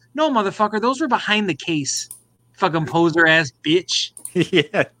hide it? No, motherfucker, those were behind the case. Fucking poser ass bitch.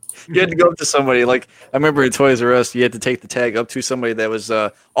 Yeah. You had to go up to somebody. Like I remember in Toys R Us, you had to take the tag up to somebody that was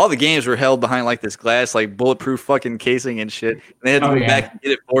all the games were held behind like this glass, like bulletproof fucking casing and shit. And they had to go back and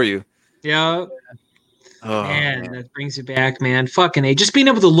get it for you. Yeah. Oh, man, that brings you back, man. Fucking A. Just being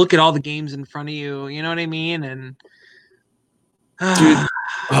able to look at all the games in front of you, you know what I mean? And dude,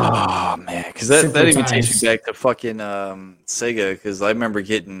 oh man, because that even takes you back to fucking Sega. Because I remember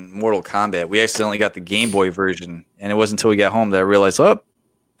getting Mortal Kombat. We accidentally got the Game Boy version, and it wasn't until we got home that I realized, oh,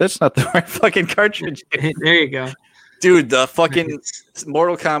 that's not the right fucking cartridge. There you go, dude. The fucking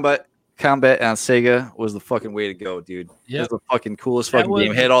Mortal Kombat on Sega was the fuking way to go, dude. It was the fucking coolest fucking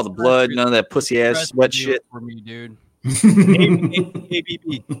game. It had all the blood, none of that pussy ass sweat shit for me, dude.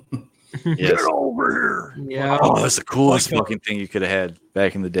 Get over here. Yeah. Oh, that's the coolest fucking thing you could have had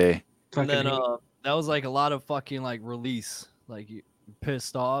back in the day. And then that was like a lot of fucking like release. Like you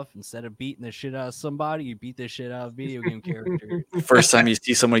pissed off, instead of beating the shit out of somebody, you beat the shit out of a video game character. First time you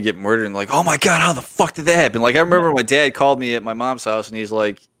see someone get murdered and like, oh my god, how the fuck did that happen? Like I remember my dad called me at my mom's house and he's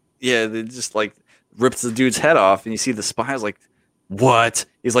like, yeah, they just like rips the dude's head off and you see the spine. I was like, what?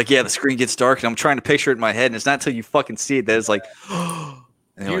 He's like, yeah, the screen gets dark and I'm trying to picture it in my head and it's not until you fucking see it that it's like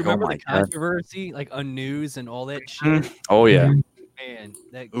and you remember the controversy, like on news and all that shit? Oh yeah. Man,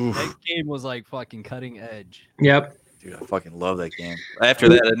 that game was like fucking cutting edge. Yep. Dude, I fucking love that game. After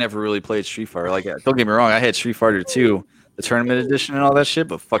that, I never really played Street Fighter. Like, don't get me wrong, I had Street Fighter 2, the tournament edition and all that shit,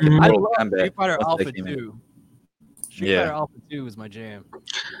 but fucking Mortal Kombat. Street Fighter Alpha 2. Street Fighter Alpha 2 was my jam.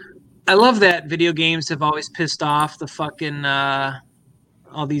 I love that video games have always pissed off the fucking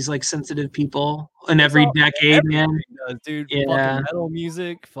all these like sensitive people in every decade, man. Does, dude. Yeah. Fucking metal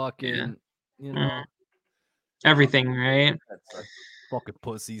music, fucking, you know, everything, right? Fucking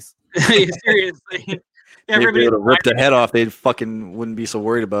pussies. Seriously. Everybody would rip their head off. They fucking wouldn't be so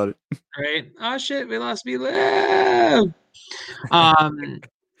worried about it. Right? Oh shit, we lost me.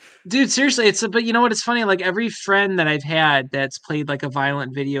 Dude, seriously, but you know what? It's funny. Like every friend that I've had that's played like a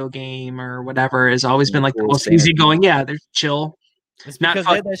violent video game or whatever has always been like the most easygoing. Yeah, they're chill. It's because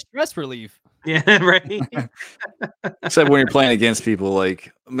they had that stress relief. Yeah, right. Except when you're playing against people,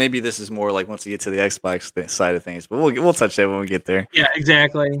 like maybe this is more like once you get to the Xbox side of things, but we'll touch that when we get there. Yeah,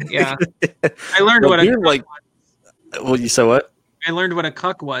 exactly. Yeah, I learned what a like. Well, you said what? I learned what a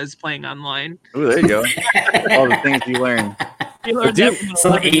cuck was playing online. Oh, there you go. All the things you learn.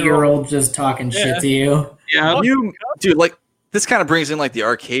 Some 8-year-old just talking shit to you. Yeah, dude. Like this kind of brings in like the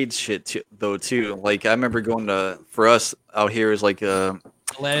arcade shit too. Like I remember going to for us out here is like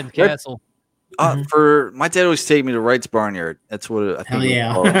Aladdin Castle. For my dad always take me to Wright's Barnyard. That's what I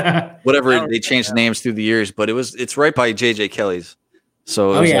think. Whatever they changed the names through the years, but it's right by JJ Kelly's.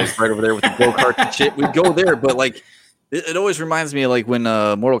 So it was like right over there with the go-kart and shit. We'd go there, but like it always reminds me of like when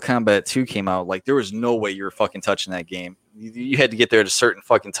Mortal Kombat 2 came out. Like there was no way you were fucking touching that game. You had to get there at a certain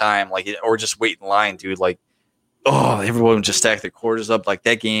fucking time, like or just wait in line, dude. Like everyone would just stack their quarters up. Like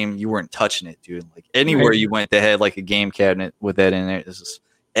that game, you weren't touching it, dude. Like anywhere you went, they had like a game cabinet with that in it. It's just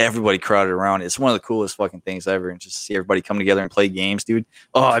everybody crowded around. It's one of the coolest fucking things ever, and just see everybody come together and play games, dude.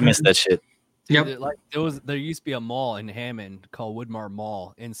 Oh, I miss that shit. Yep. Like there used to be a mall in Hammond called Woodmar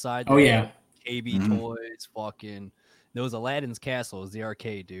Mall. Inside KB Toys, fucking there was Aladdin's Castle. It was the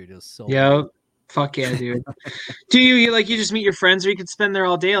arcade, dude. It was so fuck yeah, dude. Do you just meet your friends, or you could spend there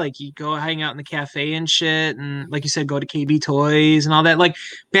all day? Like you go hang out in the cafe and shit, and like you said, go to KB Toys and all that. Like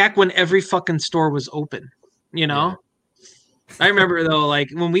back when every fucking store was open, you know. Yeah. I remember though, like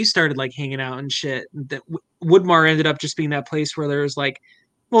when we started like hanging out and shit, that Woodmar ended up just being that place where there was like,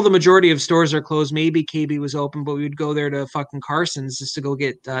 well, the majority of stores are closed. Maybe KB was open, but we would go there to fucking Carson's just to go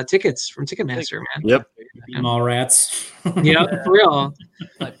get tickets from Ticketmaster, man. Yep. Mall rats. Yeah, for real.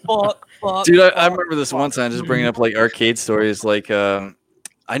 Like, fuck. Dude, I remember this one time just bringing up like arcade stories. Like, I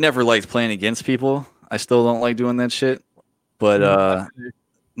never liked playing against people. I still don't like doing that shit. But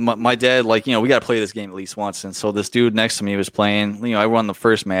my dad, like, we got to play this game at least once. And so this dude next to me was playing. I won the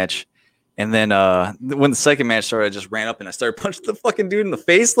first match. And then when the second match started, I just ran up and I started punching the fucking dude in the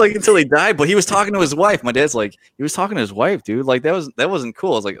face like until he died. But he was talking to his wife. My dad's like, he was talking to his wife, dude. Like that wasn't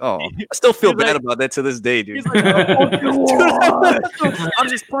cool. I was like, oh, I still feel bad about that to this day, dude. Like, I'm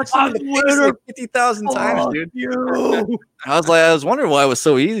just punching him in the face like 50,000 times, dude. I was wondering why it was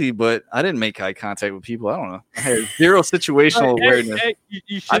so easy, but I didn't make eye contact with people. I don't know. I had zero situational awareness.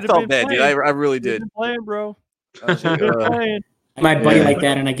 I felt bad, dude. I really did. Playing, bro. Playing. My buddy like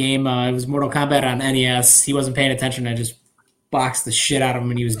that in a game. It was Mortal Kombat on NES. He wasn't paying attention. I just boxed the shit out of him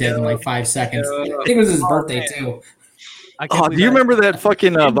and he was dead in like 5 seconds. I think it was his birthday too. Oh, do you remember that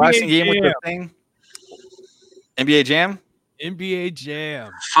fucking boxing game with the thing? NBA Jam? NBA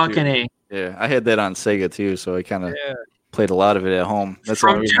Jam. Fucking A. Yeah, I had that on Sega too, so I kind of played a lot of it at home. That's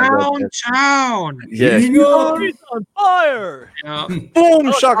from town. Yeah. He's on fire. Yeah.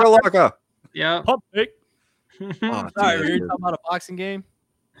 Boom, shakalaka. Yeah. Pump pick. Oh, sorry, you're talking about a boxing game?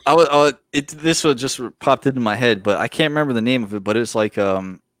 This one just popped into my head, but I can't remember the name of it. But it's like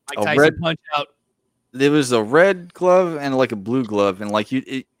a red Punch Out. There was a red glove and like a blue glove, and like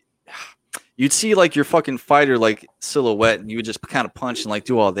you'd see like your fucking fighter like silhouette, and you would just kind of punch and like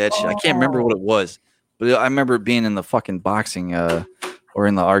do all that shit. I can't remember what it was, but I remember it being in the fucking boxing or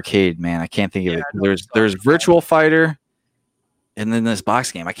in the arcade. Man, I can't think of it. There's Virtual Fighter. And then this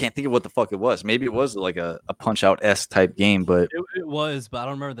box game, I can't think of what the fuck it was. Maybe it was like a Punch-Out-esque type game, but it was, but I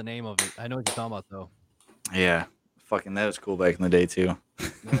don't remember the name of it. I know what you're talking about, though. Yeah, fucking that was cool back in the day too.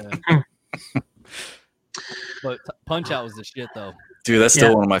 Yeah. But Punch-Out was the shit, though. Dude, that's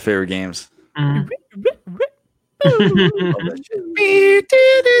still one of my favorite games.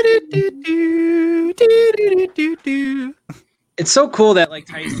 It's so cool that like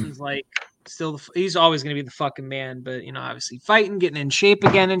Tyson's like still he's always going to be the fucking man, but obviously fighting, getting in shape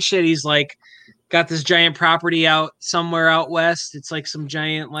again and shit. He's like got this giant property out somewhere out west. It's like some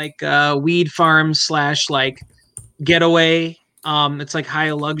giant like weed farm / like getaway. It's like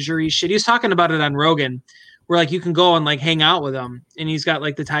high luxury shit. He was talking about it on Rogan where like you can go and like hang out with him, and he's got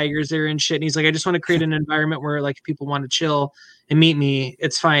like the tigers there and shit. And he's like, I just want to create an environment where like people want to chill and meet me.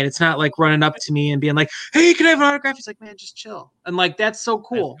 It's fine. It's not like running up to me and being like, hey, can I have an autograph? He's like, man, just chill. And like, that's so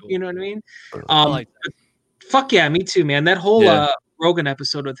cool. You know what I mean? Fuck yeah, me too, man. That whole Rogan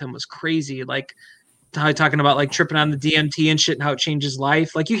episode with him was crazy. Like talking about like tripping on the DMT and shit and how it changes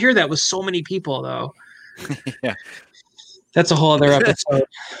life. Like you hear that with so many people though. Yeah. That's a whole other episode.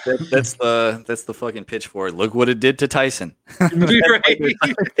 That's the fucking pitch for it. Look what it did to Tyson. Right.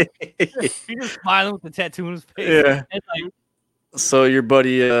 He just smiling with the tattoo on his face. Yeah. It's like, So your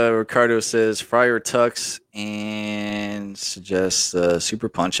buddy Ricardo says Friar Tux and suggests Super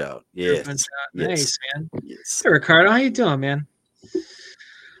Punch Out. Yes. Nice, man. Yes. Hey, Ricardo, how you doing, man?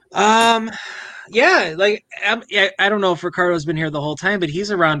 Yeah, like I don't know if Ricardo's been here the whole time, but he's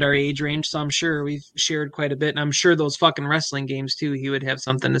around our age range, so I'm sure we've shared quite a bit, and I'm sure those fucking wrestling games too. He would have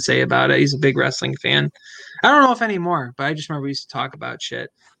something to say about it. He's a big wrestling fan. I don't know if anymore, but I just remember we used to talk about shit.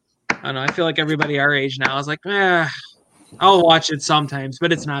 I don't know. I feel like everybody our age now is like, I'll watch it sometimes,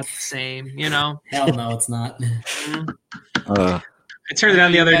 but it's not the same, you know. Hell no, it's not. I turned it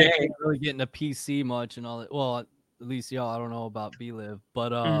on the other day. Really getting a PC much and all that. Well, at least y'all, I don't know about BLiv,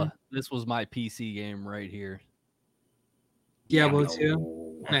 but this was my PC game right here. Diablo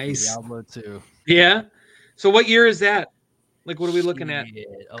 2. Nice. Diablo 2. Yeah. So what year is that? Like, what are we looking at?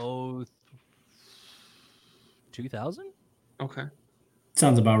 2000? Okay.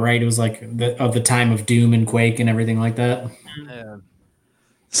 Sounds about right. It was like the time of Doom and Quake and everything like that. Yeah.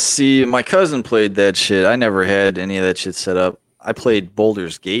 See, my cousin played that shit. I never had any of that shit set up. I played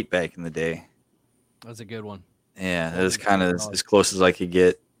Baldur's Gate back in the day. That's a good one. Yeah, it was kind of as close as I could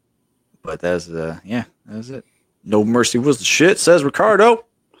get. But that's that was it. No Mercy was the shit, says Ricardo.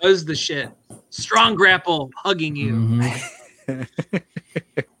 Was the shit. Strong grapple hugging you. Mm-hmm.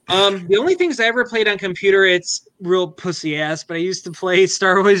 The only things I ever played on computer, it's real pussy ass, but I used to play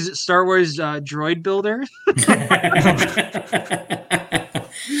Star Wars Droid Builder.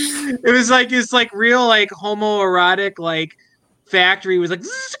 It's like real like homoerotic like factory was like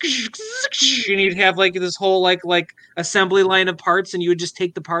and you'd have like this whole like assembly line of parts, and you would just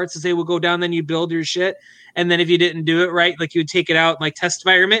take the parts as they would go down, then you build your shit, and then if you didn't do it right, like you would take it out like test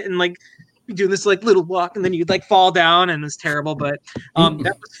environment and like you do this like little walk and then you'd like fall down, and it's terrible, but that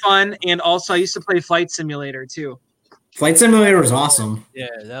was fun. And also I used to play Flight Simulator too. Flight Simulator was awesome. Yeah,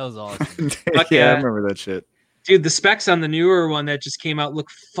 that was awesome. Yeah, I remember that shit. Dude, the specs on the newer one that just came out look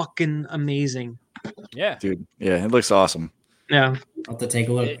fucking amazing. Yeah, dude. Yeah, it looks awesome. Yeah, I'll have to take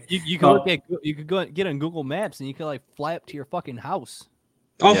a look. You can look at, you could go get on Google Maps and you could like fly up to your fucking house.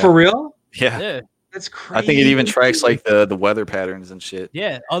 Oh, Yeah. for real? Yeah. That's crazy. I think it even tracks like the weather patterns and shit.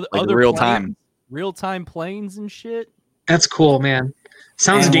 Yeah, Like other real planes, time. real-time planes and shit. That's cool, man.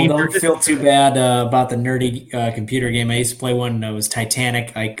 Sounds And dangerous. don't feel too bad about the nerdy computer game. I used to play one that was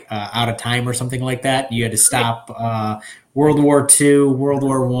Titanic, like Out of Time or something like that. You had to stop World War II, World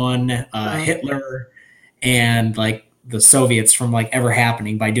War I, Hitler, and like the Soviets from like ever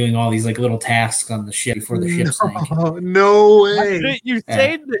happening by doing all these like little tasks on the ship before the ship sank. No way. You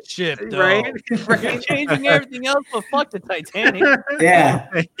saved the ship, though. Right? You're changing everything else, but fuck the Titanic. Yeah,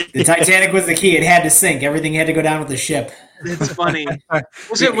 the Titanic was the key. It had to sink. Everything had to go down with the ship. It's funny.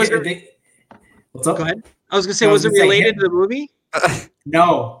 Was it What's up? Go ahead. I was gonna say, I was was it gonna say, related to the movie?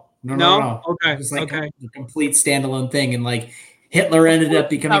 No. Okay. It was like Okay. a complete standalone thing, and like Hitler ended up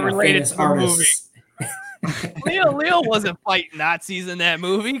becoming a related famous to the movie. artist. Leo wasn't fighting Nazis in that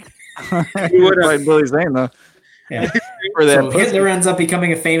movie. You would have Billy Zane though. Yeah. For that So pussy. Hitler ends up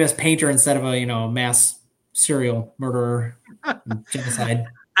becoming a famous painter instead of a mass serial murderer, and genocide.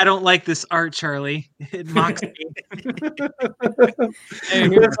 I don't like this art, Charlie. It mocks me. Hey,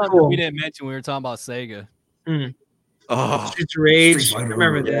 here's something we didn't mention. We were talking about Sega. Oh, Streets of Rage. Street Fighter.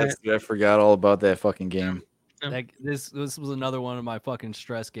 Remember that? yes, dude, I forgot all about that fucking game. Like this was another one of my fucking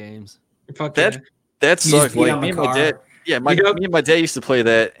stress games. Fuck That yeah. That You just sucked. beat Like on the me and my car. dad. Yeah, me and my dad used to play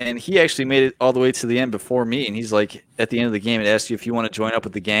that, and he actually made it all the way to the end before me. And he's like, at the end of the game, it asked you if you want to join up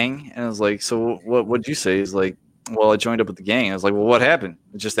with the gang, and I was like, so what'd you say? He's like, well, I joined up with the gang. I was like, well, what happened?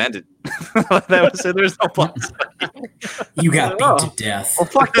 It just ended. That was it. There's no plots. You got Oh. beat to death. Well,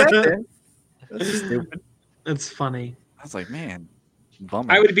 fuck that. Then. That's stupid. That's funny. I was like, man,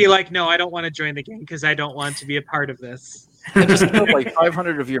 bummer. I would be like, no, I don't want to join the gang because I don't want to be a part of this. I just killed like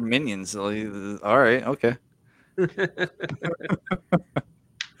 500 of your minions. Like, all right, okay.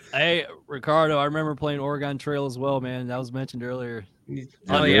 Hey, Ricardo, I remember playing Oregon Trail as well, man. That was mentioned earlier.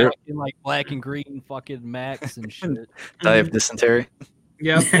 Oh yeah. In like black and green fucking Max and shit. Die of dysentery.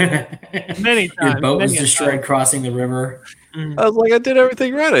 Yep. Many times. Your boat was many a destroyed time. crossing the river. I was like, I did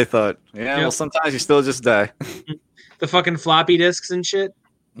everything right. I thought. Yeah. Well, Yep. sometimes you still just die. The fucking floppy disks and shit.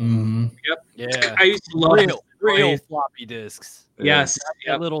 Mm-hmm. Yeah. I used to love Real it. floppy disks. Yes. That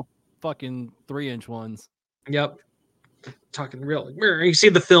Yep. little fucking 3-inch ones. Yep. talking real. You see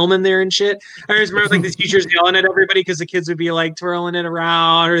the film in there and shit. I always remember like the teachers yelling at everybody because the kids would be like twirling it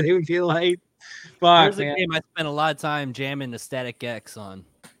around, or they would be like, "Fuck, There's a game I spent a lot of time jamming the Static X on.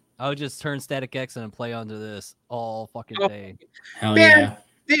 I would just turn Static X and play under this all fucking day. Hell man,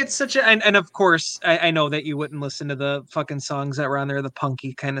 yeah. it's such a and of course I know that you wouldn't listen to the fucking songs that were on there, the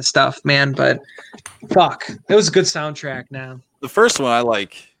punky kind of stuff, man. But fuck, it was a good soundtrack. Now The first one I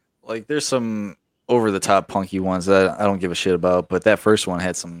like there's some over the top punky ones that I don't give a shit about, but that first one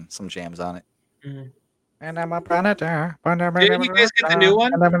had some jams on it. Mhm. And I'm a predator. Didn't you guys get the new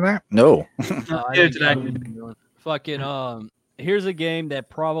one? No. Fucking here's a game that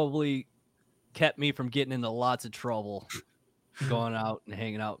probably kept me from getting into lots of trouble going out and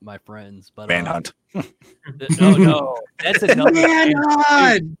hanging out with my friends. But Manhunt. no, that's another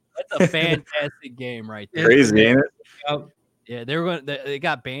Manhunt! that's a fantastic game right there. Crazy, ain't it? Yep. Yeah, they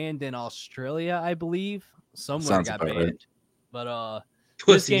got banned in Australia, I believe. Somewhere Sounds got about banned. right. But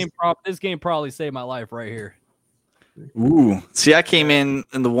this Pussies. game probably saved my life right here. Ooh. See, I came in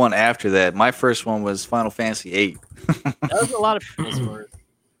the one after that. My first one was Final Fantasy VIII. That was a lot of people's first.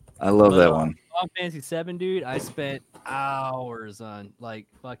 I love But, that one. Final Fantasy 7, dude, I spent hours on, like,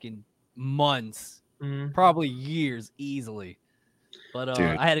 fucking months, Mhm. probably years easily. But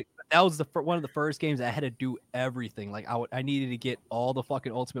Dude. that was one of the first games I had to do everything. Like I needed to get all the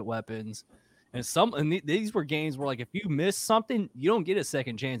fucking ultimate weapons, and these were games where like if you miss something, you don't get a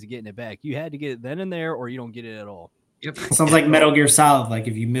second chance of getting it back. You had to get it then and there, or you don't get it at all. Yep. Sounds like Metal Gear Solid. Like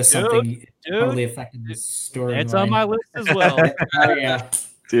if you miss something, it Dude, totally affected the story. it's on my list as well. Oh, yeah.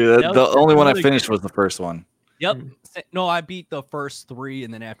 Dude, that the was only one I really finished was the first one. Yep. No, I beat the first 3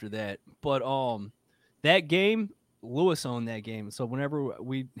 and then after that. But that game, Lewis owned that game. So whenever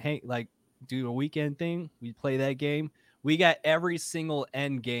we do a weekend thing, we play that game. We got every single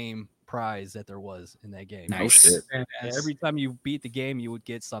end game prize that there was in that game. Nice. shit. Yeah, every time you beat the game, you would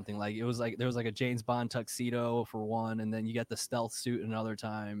get something. Like there was like a James Bond tuxedo for one, and then you got the stealth suit another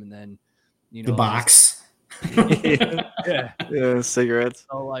time, and then The box. Yeah. Yeah, cigarettes.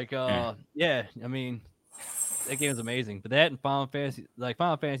 So like yeah, I mean that game is amazing. But that and Final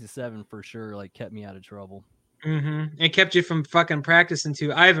Fantasy 7 for sure like kept me out of trouble. Mm-hmm. It kept you from fucking practicing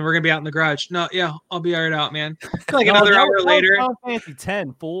too. Ivan, we're gonna be out in the garage. No, yeah, I'll be right out, man. Like another hour later. Final Fantasy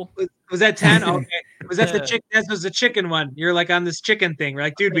 10, fool. Was that 10? Okay. Was that the Yeah. chick? That was the chicken one. You're like on this chicken thing. We're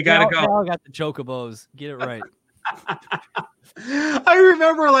like, dude, we gotta They go. all got the chocobos. Get it right. I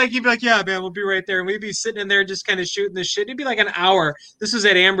remember like he'd be like, yeah, man, we'll be right there. And we'd be sitting in there just kind of shooting this shit. It'd be like an hour. This was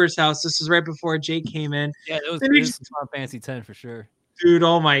at Amber's house. This was right before Jake came in. Yeah, it was Then we Final Fantasy 10 for sure. Dude,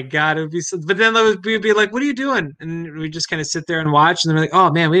 oh my god, it would be so, but then we'd be like, what are you doing? And we just kind of sit there and watch, and then we're like,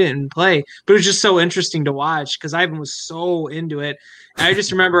 oh man, we didn't play. But it was just so interesting to watch because Ivan was so into it. And I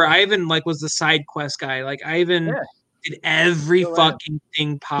just remember Ivan like was the side quest guy. Like Ivan did every fucking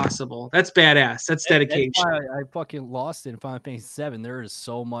thing possible. That's badass. That's dedication. That's why I fucking lost in Final Fantasy 7. There is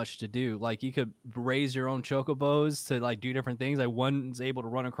so much to do. Like you could raise your own chocobos to like do different things. Like one's able to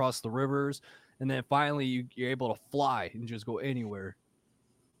run across the rivers, and then finally you're able to fly and just go anywhere.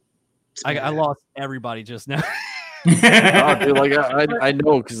 I lost everybody just now. Oh, dude, like I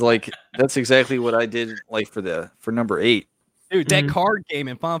know because like that's exactly what I did like for number 8. Dude, that card game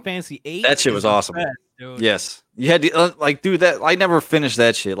in Final Fantasy 8. That shit was awesome. Best, dude. Yes, you had to like dude that I never finished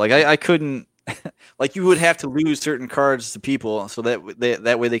that shit. Like I couldn't. Like you would have to lose certain cards to people so that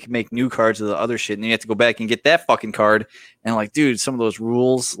way they can make new cards of the other shit, and you have to go back and get that fucking card. And like, dude, some of those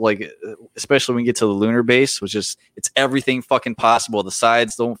rules, like especially when you get to the lunar base, was just it's everything fucking possible. The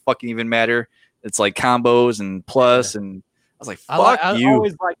sides don't fucking even matter. It's like combos and plus, and I was like, fuck I you.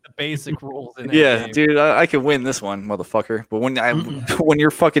 always like the basic rules in that Yeah, game. dude, I could win this one, motherfucker. But when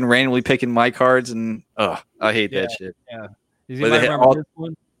you're fucking randomly picking my cards, and I hate that shit. Yeah. But You they had remember all- this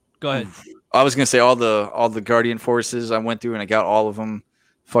one? Go ahead. I was gonna say all the Guardian forces I went through and I got all of them.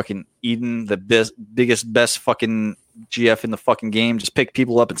 Fucking Eden, the best fucking GF in the fucking game. Just pick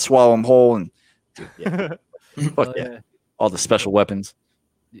people up and swallow them whole, and dude, yeah. Fuck Oh, yeah. All the special weapons.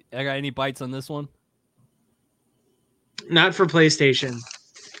 I got any bites on this one? Not for PlayStation.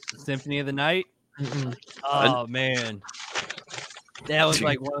 Symphony of the Night. Mm-mm. Oh man, that was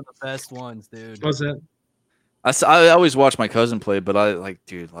like one of the best ones, dude. Was it? I always watch my cousin play, but I like,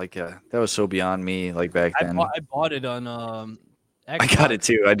 dude, like that was so beyond me. Like back then, I bought it on I got it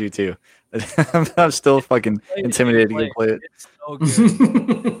too. I do too. I'm still fucking intimidated to go play it. It's so good. So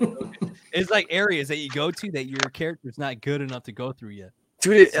good. It's like areas that you go to that your character's not good enough to go through yet.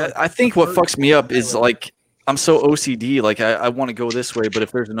 Dude, I think what fucks me up is like I'm so OCD. Like I want to go this way, but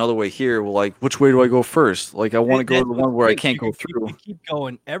if there's another way here, well, like which way do I go first? Like I want to go to the one where I can't go through. You keep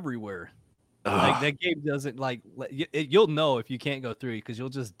going everywhere. Like that game doesn't you'll know if you can't go through because you'll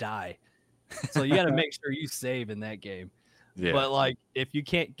just die. So you got to make sure you save in that game. Yeah. But like if you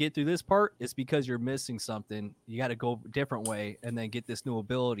can't get through this part, it's because you're missing something. You got to go a different way and then get this new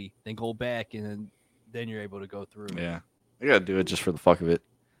ability, then go back and then you're able to go through. Yeah. I gotta do it just for the fuck of it.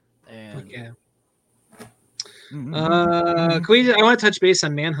 And Okay. Can we? I want to touch base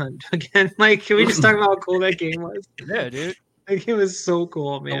on Manhunt again. Like, can we just talk about how cool that game was? yeah, dude. That game was so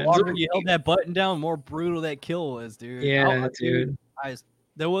cool, man. The longer you held that button down, the more brutal that kill was, dude. Yeah, dude.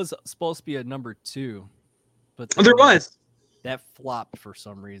 There was supposed to be a number 2, but There was. That flopped for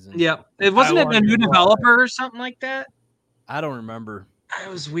some reason. Yeah, it wasn't it a new developer or something like that. I don't remember. It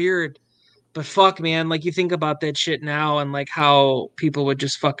was weird. But fuck, man, like you think about that shit now and like how people would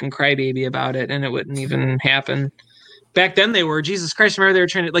just fucking crybaby about it and it wouldn't even happen. Back then they were, Jesus Christ, remember they were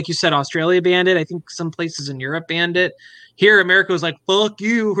trying to, like you said, Australia banned it. I think some places in Europe banned it. Here, America was like, fuck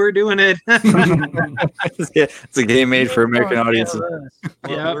you, we're doing it. It's a game made for American audiences.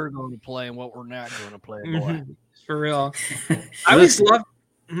 What we're going to play and what we're not going to play, boy. For real. I always loved...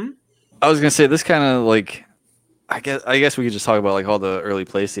 I was going to say, this kind of like... I guess we could just talk about like all the early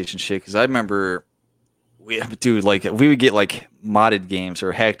PlayStation shit because I remember, we would get like modded games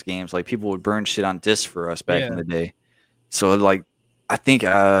or hacked games. Like people would burn shit on discs for us back in the day. So like, I think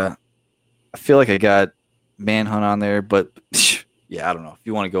I feel like I got Manhunt on there, but yeah, I don't know. If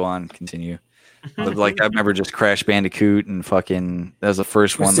you want to go on, continue. But like I remember just Crash Bandicoot and fucking that was the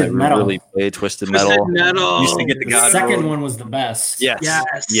first Twisted one that we really played. Twisted Metal. Used to get the second one was the best.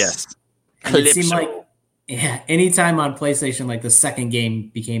 Yes. And it seemed like anytime on PlayStation, like the second game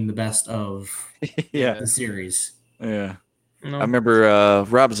became the best of the series. Yeah. No. I remember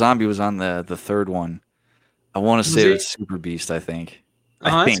Rob Zombie was on the third one. I want to say it was Super Beast, I think.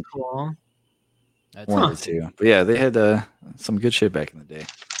 I think. That's cool. One or two. But yeah, they had some good shit back in the day.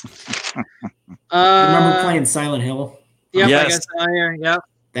 Remember playing Silent Hill? Yeah, yes. Yep.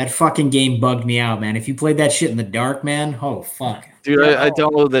 That fucking game bugged me out, man. If you played that shit in the dark, man, oh fuck. Dude, I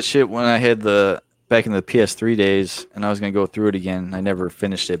downloaded that shit when I had back in the PS3 days, and I was gonna go through it again. I never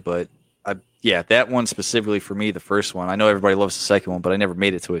finished it, but that one specifically for me, the first one. I know everybody loves the second one, but I never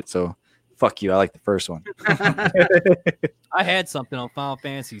made it to it. So, fuck you. I like the first one. I had something on Final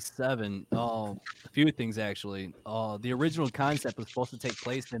Fantasy VII. A few things actually. The original concept was supposed to take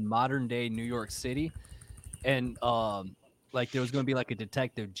place in modern day New York City, and like there was going to be like a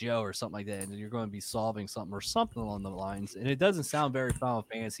Detective Joe or something like that, and you're going to be solving something or something along the lines. And it doesn't sound very Final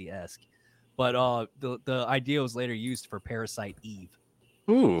Fantasy-esque. But the idea was later used for Parasite Eve.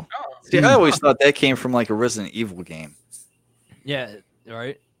 Ooh. See, I always thought that came from like a Resident Evil game. Yeah,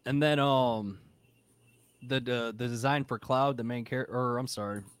 right. And then the design for Cloud, the main character, or I'm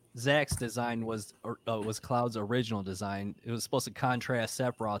sorry, Zack's design was Cloud's original design. It was supposed to contrast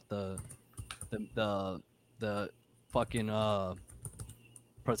Sephiroth, the fucking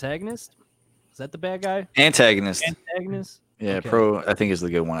protagonist. Is that the bad guy? Antagonist. Yeah, okay. Pro I think is the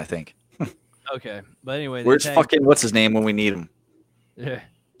good one, I think. Okay, but anyway, where's fucking what's his name when we need him? Yeah,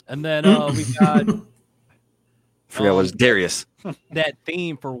 and then we got forgot what was Darius. That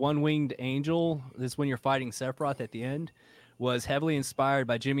theme for One Winged Angel. This when you're fighting Sephiroth at the end was heavily inspired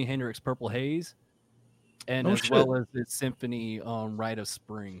by Jimi Hendrix' Purple Haze, and well as the symphony on Rite of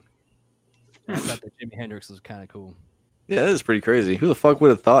Spring. I thought that Jimi Hendrix was kind of cool. Yeah, that is pretty crazy. Who the fuck would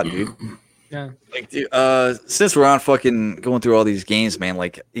have thought, dude? Yeah. Like, dude, since we're on fucking going through all these games, man,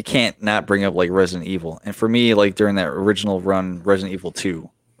 like you can't not bring up like Resident Evil. And for me, like during that original run, Resident Evil 2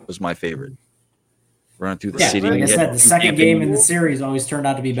 was my favorite. Running through the city. Like I said, the second game in the series always turned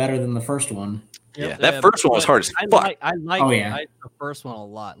out to be better than the first one. Yeah, that first one was hard as fuck. I like the first one a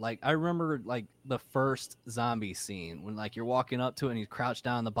lot. Like I remember like the first zombie scene when like you're walking up to it and he's crouched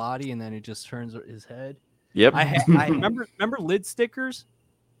down the body and then he just turns his head. Yep. I remember lid stickers.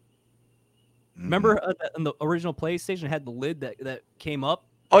 Remember in the original PlayStation had the lid that came up?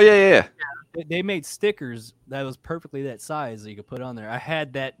 Oh yeah. They made stickers that was perfectly that size that you could put on there. I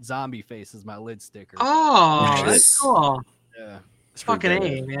had that zombie face as my lid sticker. Oh, that's cool. Yeah. It's fucking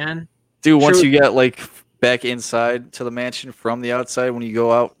A, man. Dude, once you get like back inside to the mansion from the outside when you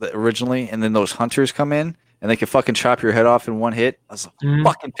go out originally, and then those hunters come in and they can fucking chop your head off in one hit, I was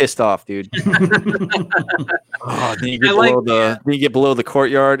fucking pissed off, dude. Then you get below the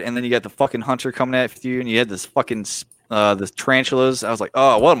courtyard, and then you got the fucking hunter coming at you, and you had this fucking the tarantulas. I was like,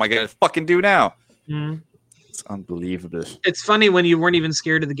 oh, what am I gonna fucking do now? It's unbelievable. It's funny when you weren't even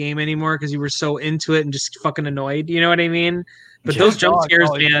scared of the game anymore because you were so into it and just fucking annoyed. You know what I mean? But those jump scares,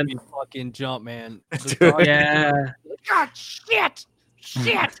 man. Fucking jump, man. Yeah. God, shit.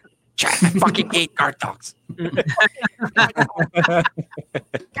 I fucking hate guard dogs.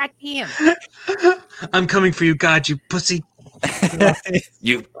 Goddamn. I'm coming for you, God, you pussy.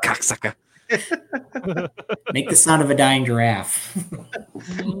 You cocksucker. Make the sound of a dying giraffe.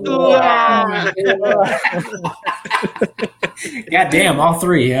 God damn, all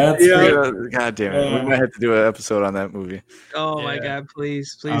three. Yeah, that's great. God damn it. We might have to do an episode on that movie. Oh my God,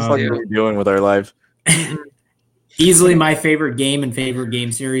 please What are do. we doing with our lives? Easily my favorite game and favorite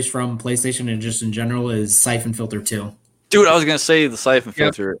game series from PlayStation and just in general is Siphon Filter 2. Dude, I was going to say the Siphon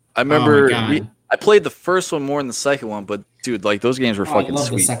Filter. I remember I played the first one more than the second one, but dude, like those games were fucking I love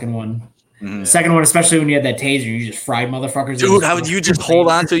sweet. the second one. Mm-hmm. The second one, especially when you had that taser, you just fried motherfuckers. Dude, how would you just hold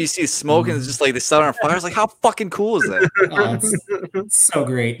on until you see smoke and it's just like they set on fire? It's like, how fucking cool is that? It's so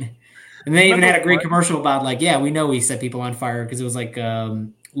great. And they even had a great commercial about like, yeah, we know we set people on fire because it was like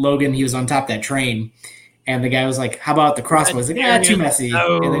Logan, he was on top of that train. And the guy was like, how about the crossbows? Like, yeah, too messy.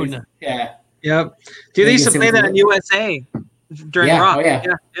 Yeah. Yep. Dude, they used to play that on USA during Raw. Oh, yeah.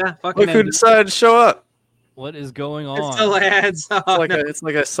 Yeah. Look who decided to show up. What is going on? It's the lads. It's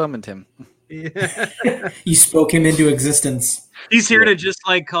like I summoned him. Yeah. You spoke him into existence. He's here to just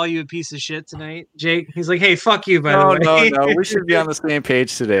like call you a piece of shit tonight, Jake. He's like, hey, fuck you, by the way. No. We should be on the same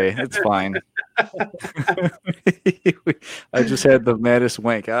page today. It's fine. I just had the maddest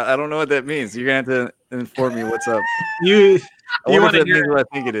wank. I don't know what that means. You're going to have to inform me what's up. You want to hear what I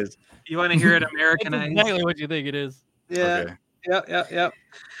think it is. You want to hear it Americanized? Exactly what you think it is. Yeah. Okay. Yep.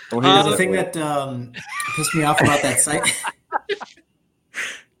 The thing that pissed me off about that site.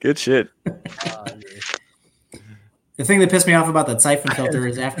 Good shit. The thing that pissed me off about that Siphon Filter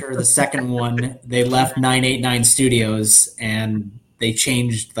is after the second one, they left 989 Studios and they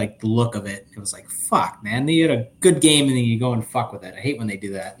changed like the look of it. It was like, fuck, man. They had a good game and then you go and fuck with it. I hate when they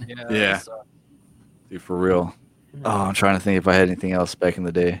do that. Yeah. Dude, for real. Oh, I'm trying to think if I had anything else back in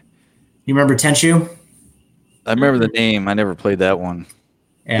the day. You remember Tenchu? I remember the name. I never played that one.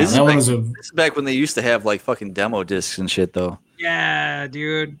 Yeah, this that one is was this is back when they used to have like fucking demo discs and shit, though. Yeah,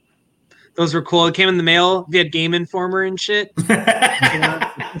 dude. Those were cool. It came in the mail. We had Game Informer and shit. Hell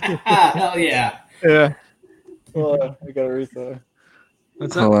yeah. Yeah. Well, I gotta read that.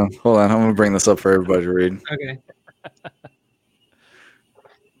 What's up? Hold on. I'm gonna bring this up for everybody to read. Okay.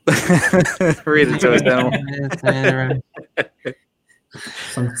 Read it to us, Daniel.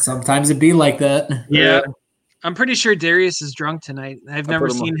 Sometimes it be like that. Yeah. I'm pretty sure Darius is drunk tonight. I've never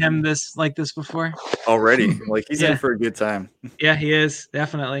seen him this before. Already. Like he's in for a good time. Yeah, he is.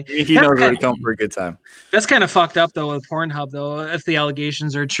 Definitely. He knows where to come for a good time. That's kind of fucked up though with Pornhub though. If the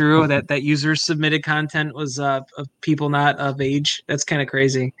allegations are true that users submitted content was of people not of age, that's kind of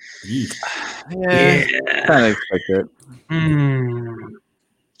crazy. Yeah. Kind of expect it.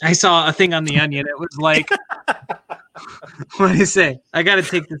 I saw a thing on The Onion. It was like, what do you say? I got to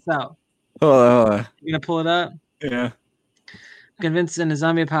take this out. Hold on. You gonna pull it up? Yeah. Convinced in a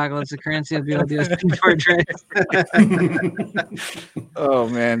zombie apocalypse, the currency will be able to do Oh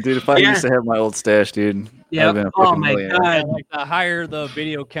man, dude! If I used to have my old stash, dude. Yeah. Oh my god! Like the higher the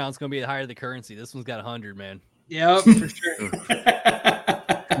video count's gonna be, the higher the currency. This one's got 100, man. Yep, for sure.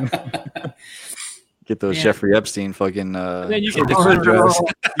 Get those Jeffrey Epstein fucking. Then you get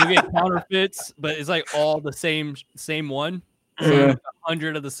counterfeits, but it's like all the same one. So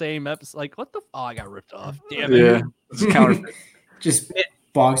 100 of the same episode. Like what the? Oh, I got ripped off. Damn it! Yeah, it's counterfeit. Just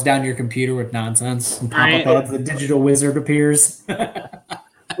bogs down your computer with nonsense and pop-up ads. The digital wizard appears.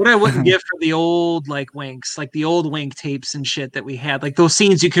 What I wouldn't give for the old like winks, like the old wink tapes and shit that we had, like those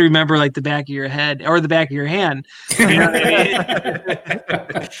scenes you could remember like the back of your head or the back of your hand. You know what I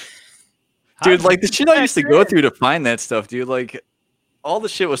mean? Dude, like the shit I used to go through to find that stuff, dude. Like all the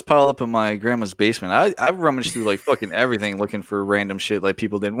shit was piled up in my grandma's basement. I rummaged through like fucking everything looking for random shit like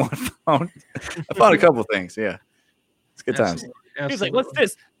people didn't want found. I found a couple things. Yeah, it's good times. He was like, "What's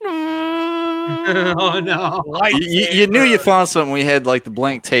this?" Oh no! You knew you found something. We had like the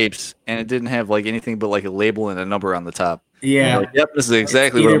blank tapes, and it didn't have like anything but like a label and a number on the top. Yeah. Like, yep, this is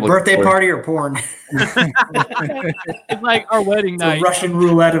exactly either what I'm birthday looking for. party or porn. It's like our wedding It's night. a Russian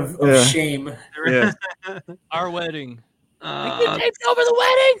roulette of shame. Yeah. Our wedding. You taped over the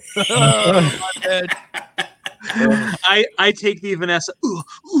wedding. Oh, my bad. I take the Vanessa.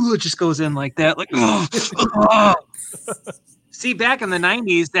 Ooh, it just goes in like that. Like, See, back in the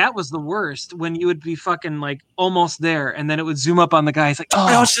 90s, that was the worst when you would be fucking like almost there and then it would zoom up on the guy. He's like,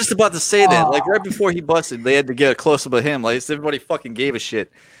 I was just about to say that. Like right before he busted, they had to get a close up of him. Like everybody fucking gave a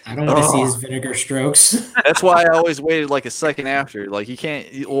shit. I don't want to see his vinegar strokes. That's why I always waited like a second after. Like you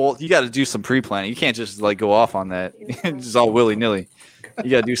can't. Well, you got to do some pre-planning. You can't just like go off on that. Just all willy nilly. You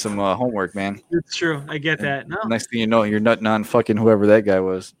got to do some homework, man. It's true. I get that. No. Next thing you know, you're nutting on fucking whoever that guy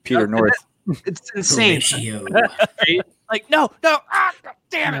was, Peter North. It's insane. Right? Like, no, God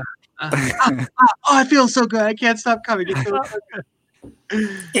damn it. I feel so good. I can't stop coming. It feels so good.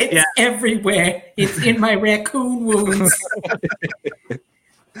 It's everywhere. It's in my raccoon wounds.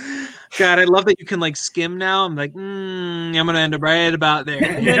 God, I love that you can like skim now. I'm like, I'm gonna end up right about there.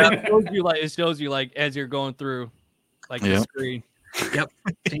 It shows you like as you're going through like the screen. Yep.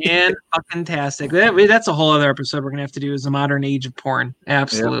 And fucking tastic. That's a whole other episode we're gonna have to do is the modern age of porn.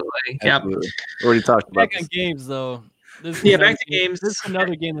 Absolutely. Yep. We already talked about back on games though. Back to games. This is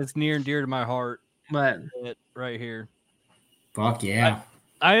another game that's near and dear to my heart. But right here. Fuck yeah.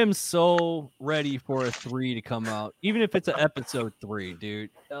 I am so ready for a 3 to come out, even if it's an episode 3, dude.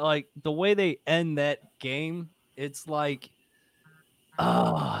 Like the way they end that game, it's like,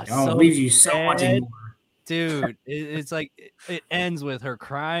 it leaves you so much anymore. Dude. It's like it ends with her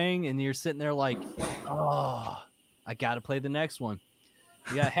crying, and you're sitting there like, I gotta play the next one.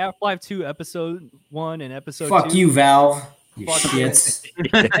 You got Half-Life 2 episode 1 and episode 2. Fuck you, Valve. You shits.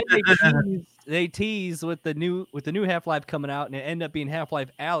 They tease with the new Half-Life coming out, and it ended up being Half-Life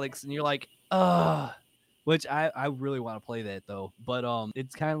Alyx, and you're like, which I really want to play that though. But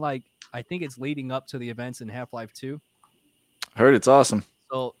it's kind of like I think it's leading up to the events in Half-Life 2. Heard it's awesome.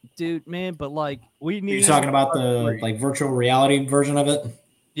 So, dude, man, but like we need. You're talking about the like virtual reality version of it?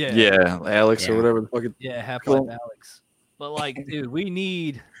 Yeah, Alex or whatever the fuck. Half-Life Alyx. But like,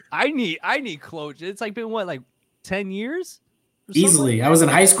 dude, I need closure. It's like been what, like 10 years? Easily. Like I was in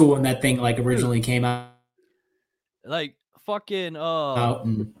high school when that thing like originally came out. Like fucking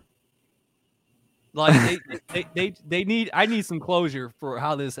like they need I need some closure for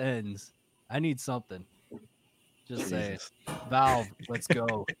how this ends. I need something. Just say it. Valve, let's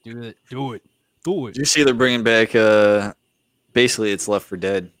go. Do it. Did you see they're bringing back basically it's Left 4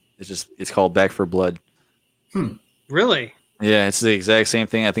 Dead. It's called Back 4 Blood. Really? Yeah, it's the exact same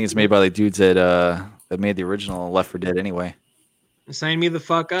thing. I think it's made by the dudes that made the original Left 4 Dead anyway. Sign me the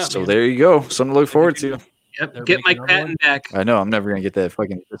fuck up. So man. there you go. Something to look forward to. Yep. They're get Mike Patton back. I know. I'm never gonna get that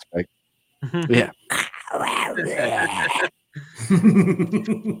fucking respect. Yeah.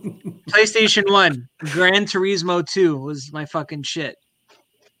 PlayStation 1, Gran Turismo 2 was my fucking shit.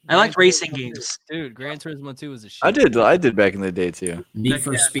 I liked racing games. Dude, Gran Turismo 2 was a shit. I did back in the day too. Need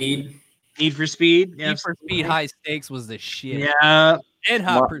for Speed. Need for Speed. Need for Speed High Stakes was the shit. Yeah. And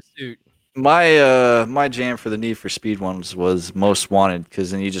Hot Pursuit. My jam for the Need for Speed ones was Most Wanted,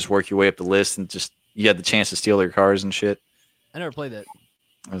 because then you just work your way up the list and just you had the chance to steal their cars and shit. I never played that.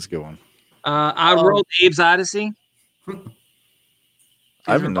 That was a good one. Oddworld, Abe's Odyssey. I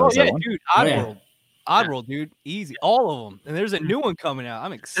haven't known that one. Dude, Oddworld. Oddworld, dude. Easy. All of them. And there's a new one coming out.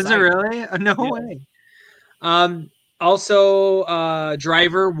 I'm excited. Is it really? No way. Also,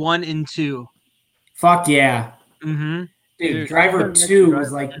 Driver 1 and 2. Fuck yeah. Mm-hmm. Dude, Driver 2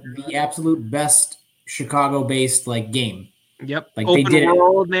 was like the absolute best Chicago-based like game. Yep. Like open they did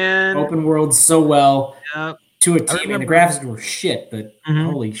world, man. Open world so well. Yep. To a team, and the graphics were shit, but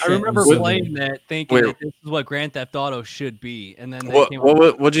holy shit. I remember playing that thinking that this is what Grand Theft Auto should be. And then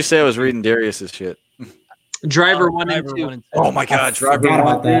what'd you say? I was reading Darius's shit. Driver 1 and 2. Oh my god, Driver 1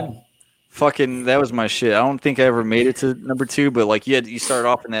 about that. Fucking that was my shit. I don't think I ever made it to number 2, but like you started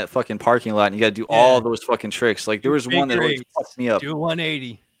off in that fucking parking lot and you got to do all those fucking tricks. Like there was one that always fucked me up. Do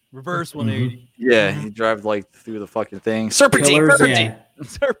 180, reverse 180. Yeah, you drive like through the fucking thing. Serpentine.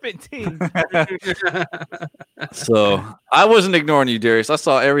 So I wasn't ignoring you, Darius. I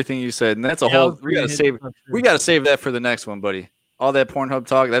saw everything you said, and that's a whole. We gotta save that for the next one, buddy. All that Pornhub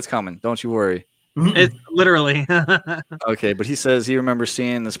talk, that's coming. Don't you worry. It's literally. Okay, but he says he remembers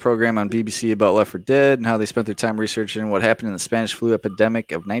seeing this program on BBC about Left 4 Dead and how they spent their time researching what happened in the Spanish flu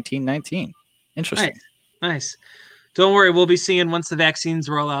epidemic of 1919. Interesting. Nice. Don't worry, we'll be seeing once the vaccines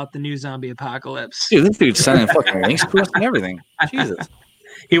roll out the new zombie apocalypse. Dude, this dude's sending fucking links to us and everything. Jesus.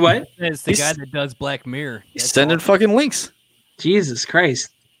 He what? It's the guy that does Black Mirror. He's sending fucking links. Jesus Christ.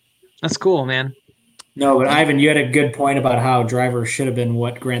 That's cool, man. No, but Ivan, you had a good point about how Driver should have been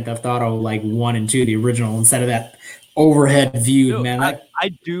what Grand Theft Auto like 1 and 2, the original, instead of that overhead view, Dude, man. I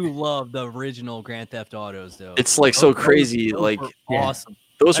do love the original Grand Theft Autos, though. It's like so crazy. Like awesome.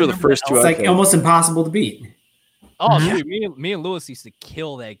 Those were the first two. It's like almost impossible to beat. Oh, dude, me and Lewis used to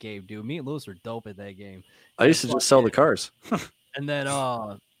kill that game, dude. Me and Lewis were dope at that game. I used to just sell the cars. And then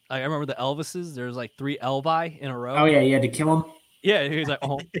I remember the Elvises. There's like 3 Elvi in a row. Oh yeah, you had to kill him. Yeah, he was like,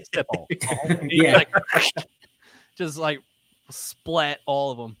 oh, step on. Yeah. Like, just like splat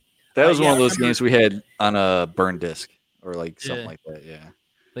all of them. That was one of I those remember- games we had on a burn disc or like something Yeah. like that. Yeah.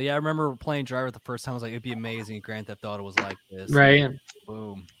 But yeah, I remember playing Driver the first time. I was like, it'd be amazing. if Grand Theft Auto was like this. Right.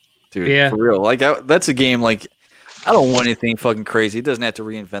 Boom. Dude, Yeah. for real. Like that's a game like I don't want anything fucking crazy. It doesn't have to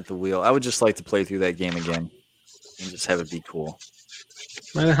reinvent the wheel. I would just like to play through that game again and just have it be cool.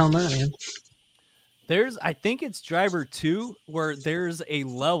 Why the hell not, man? I think it's Driver 2 where there's a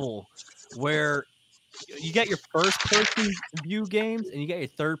level where you got your first person view games and you got your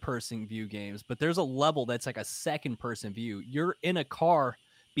third person view games, but there's a level that's like a second person view. You're in a car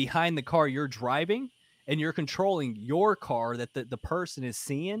behind the car you're driving and you're controlling your car that the person is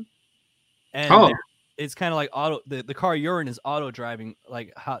seeing. And it's kind of like the car you're in is auto driving,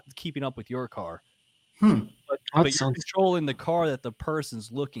 like keeping up with your car. But you're controlling the car that the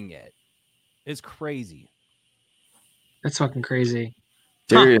person's looking at. It's crazy. That's fucking crazy.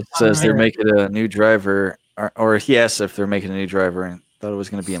 Darius says they're making a new driver, or he asked if they're making a new driver and thought it was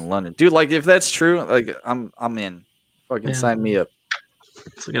going to be in London. Dude, like if that's true, like I'm in. Fucking sign me up.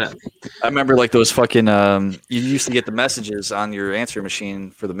 Let's look it up. I remember like those fucking you used to get the messages on your answer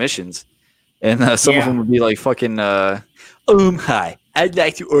machine for the missions, and some of them would be like fucking hi, I'd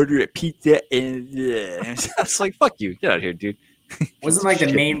like to order a pizza and it's like fuck you, get out of here, dude. Wasn't like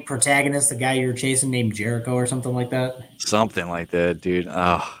the main protagonist the guy you were chasing named Jericho or something like that? Something like that, dude.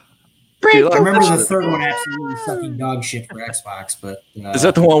 Oh. Dude, I remember the third one absolutely sucking dog shit for Xbox, but is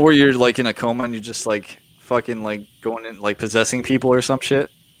that the one where you're like in a coma and you're just like fucking like going in like possessing people or some shit?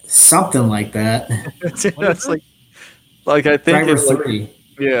 Something like that. That's like I think Driver it's like, 3.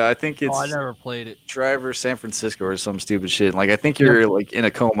 yeah, I think it's I never played it. Driver San Francisco or some stupid shit. Like I think you're like in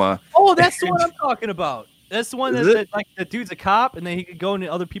a coma. Oh, that's the one I'm talking about. That's the one that like the dude's a cop and then he could go into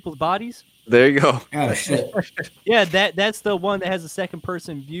other people's bodies. There you go. Oh shit. Yeah, that's the one that has a second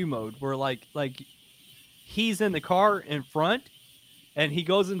person view mode where like he's in the car in front and he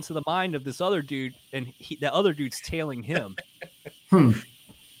goes into the mind of this other dude and the other dude's tailing him.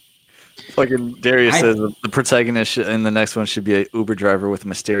 Fucking Darius says the protagonist in the next one should be an Uber driver with a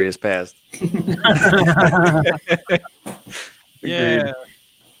mysterious past. Yeah.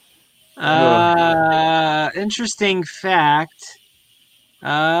 Interesting fact.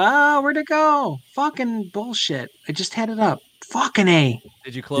 Where'd it go? Fucking bullshit. I just had it up. Fucking A.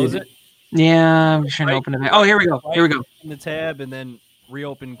 Did you close it? Yeah, I'm trying to open it. Oh, here we go. Here we go. In the tab and then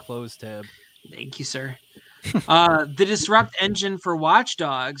reopen close tab. Thank you, sir. The Disrupt engine for Watch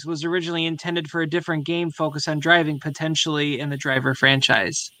Dogs was originally intended for a different game focused on driving, potentially in the Driver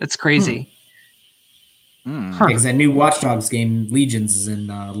franchise. That's crazy. Because that new Watch Dogs game, Legions, is in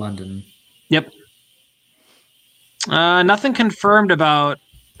London. Yep. Nothing confirmed about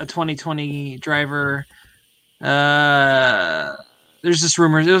a 2020 Driver. There's just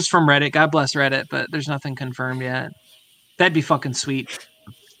rumors. It was from Reddit. God bless Reddit, but there's nothing confirmed yet. That'd be fucking sweet.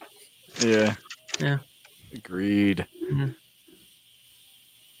 Yeah. Yeah. Agreed. Mm-hmm.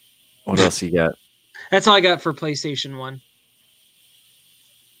 What else you got? That's all I got for PlayStation 1.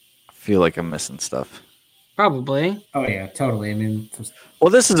 I feel like I'm missing stuff. Probably. Oh yeah, totally. I mean, well,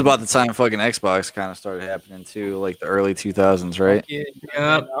 this is about the time fucking Xbox kind of started happening too, like the early 2000s, right? Yeah.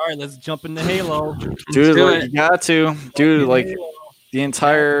 All right, let's jump into Halo. Dude, like, you got to. Dude, like the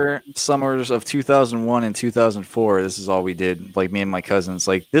entire summers of 2001 and 2004, this is all we did. Like me and my cousins.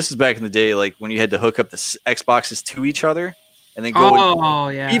 Like this is back in the day, like when you had to hook up the Xboxes to each other and then go. Oh,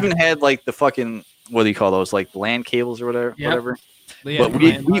 yeah. Even had like the fucking, what do you call those? Like LAN cables or whatever. Yep. Whatever. Yeah,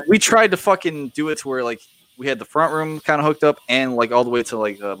 But we tried to fucking do it to where like we had the front room kind of hooked up and like all the way to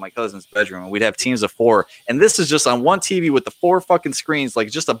like my cousin's bedroom, and we'd have teams of 4. And this is just on one TV with the 4 fucking screens,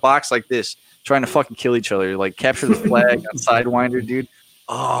 like just a box like this, trying to fucking kill each other, like capture the flag on Sidewinder, dude.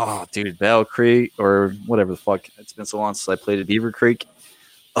 Oh, dude, Battle Creek or whatever the fuck. It's been so long since I played at Beaver Creek.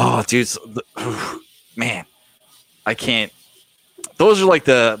 Oh, dude, man, I can't. Those are like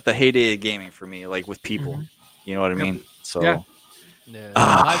the heyday of gaming for me, like with people. Mm-hmm. You know what I mean? So, yeah.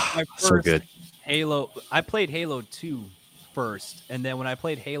 My so first good. Halo. I played Halo 2 first, and then when I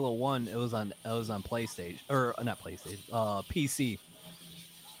played Halo 1, it was on PlayStation or not PlayStation, PC.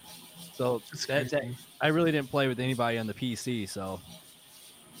 So that I really didn't play with anybody on the PC. So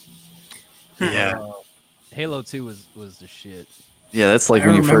Yeah. Halo 2 was the shit. Yeah, that's like I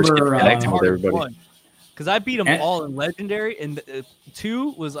when you first get remember, connected with everybody. Because I beat them And- all in Legendary, and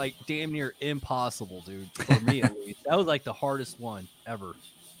 2 was like damn near impossible, dude. For me, at least, that was like the hardest one ever.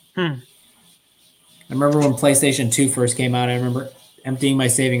 I remember when PlayStation 2 first came out. I remember emptying my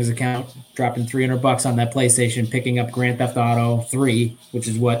savings account, dropping $300 on that PlayStation, picking up Grand Theft Auto 3, which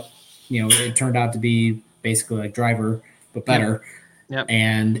is what it turned out to be, basically like Driver but better. Yep.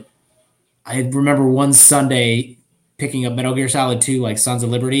 And I remember one Sunday picking up Metal Gear Solid 2, like Sons of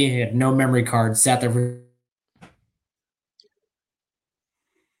Liberty. It had no memory card, sat there for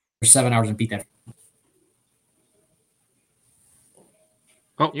 7 hours and beat that.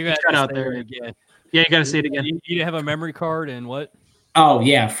 Oh, You got cut to out say there. it again. Yeah, you got to say it again. You have a memory card and what? Oh,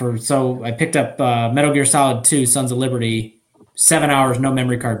 yeah. So I picked up Metal Gear Solid 2, Sons of Liberty, 7 hours, no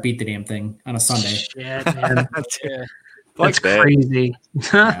memory card, beat the damn thing on a Sunday. Shit, man. Yeah. That's crazy.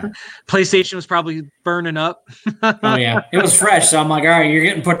 PlayStation was probably burning up. Oh, yeah. It was fresh. So I'm like, all right, you're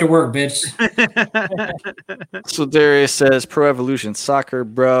getting put to work, bitch. So Darius says Pro Evolution Soccer,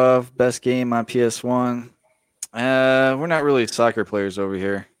 bruv. Best game on PS1. We're not really soccer players over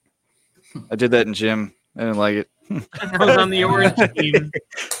here. I did that in gym. I didn't like it. I was on the orange team.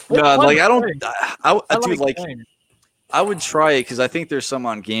 God, like I don't. I would try it because I think there's some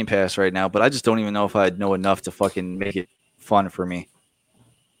on Game Pass right now, but I just don't even know if I'd know enough to fucking make it fun for me.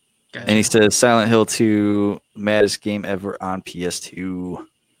 Gotcha. And he says Silent Hill 2, maddest game ever on PS2.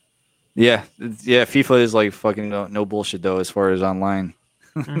 Yeah, FIFA is like fucking no bullshit though as far as online.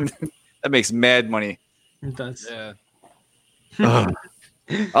 That makes mad money. It does. Yeah.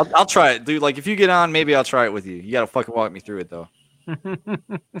 I'll try it, dude. Like if you get on, maybe I'll try it with you. You gotta fucking walk me through it though.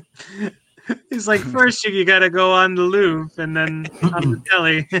 He's like, first you gotta go on the Louvre and then on the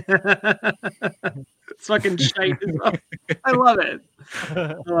telly. It's fucking shite. I love it.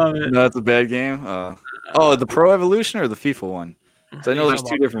 No, that's a bad game. The Pro Evolution or the FIFA one? So I know there's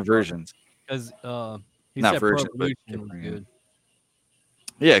two different versions. Because Not version, but was different. good.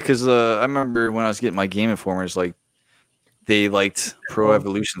 Yeah, because I remember when I was getting my Game Informers, like they liked Pro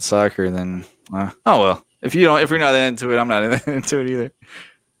Evolution Soccer, and then oh well. If you're not into it, I'm not into it either.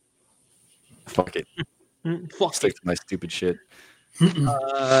 Fuck it. Stick to my stupid shit.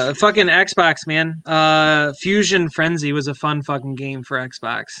 Fucking Xbox, man. Fusion Frenzy was a fun fucking game for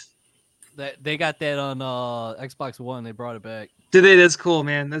Xbox. They got that on Xbox One. They brought it back. Did they? That's cool,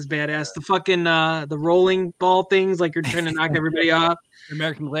 man. That's badass. The fucking the rolling ball things, like you're trying to knock everybody off.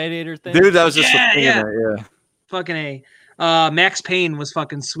 American Gladiator thing. Dude, that was just yeah. That, Fucking A. Max Payne was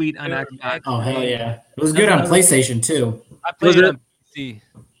fucking sweet on Xbox. Oh hell yeah! It was good on PlayStation too. I played it on PC.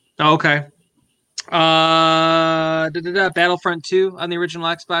 Oh, okay. Battlefront 2 on the original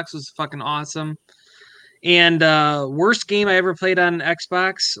Xbox was fucking awesome. And worst game I ever played on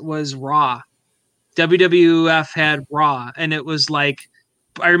Xbox was Raw. WWF had Raw, and it was like,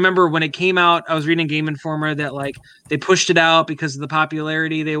 I remember when it came out, I was reading Game Informer that like they pushed it out because of the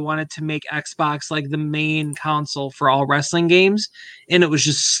popularity. They wanted to make Xbox like the main console for all wrestling games, and it was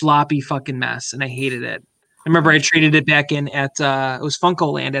just sloppy fucking mess, and I hated it. I remember I traded it back in at it was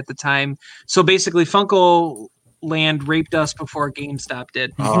Funko Land at the time. So basically, Funko Land raped us before GameStop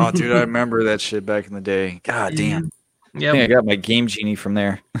did. Oh, dude, I remember that shit back in the day. God damn. Yeah. I got my Game Genie from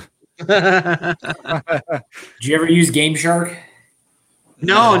there. Did you ever use Game Shark?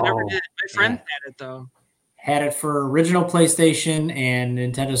 No, never did. My friend had it though. Had it for original PlayStation and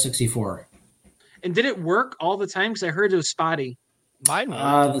Nintendo 64. And did it work all the time? Because I heard it was spotty. Mine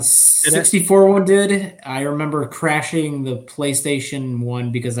The 64 one did. I remember crashing the PlayStation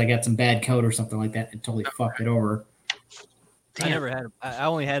one because I got some bad code or something like that and totally fucked it over. I never had. I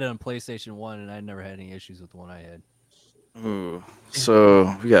only had it on PlayStation 1, and I never had any issues with the one I had. Ooh.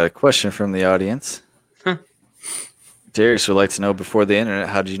 So we got a question from the audience. Darius would like to know, before the internet,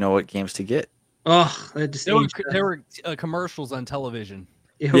 how did you know what games to get? Oh, There were commercials on television.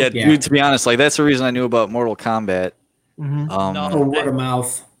 Yeah, dude, to be honest, like that's the reason I knew about Mortal Kombat. Mm-hmm. Or word of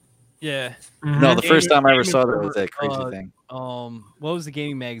mouth. Yeah. Mm-hmm. No, the first time I ever saw that was that crazy thing. What was the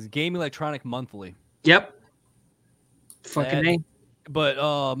gaming magazine? Game Electronic Monthly. Yep. Fucking A.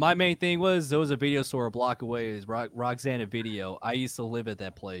 But my main thing was there was a video store a block away. Is Roxana Video. I used to live at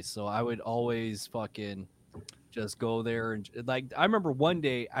that place, so I would always fucking just go there and like. I remember one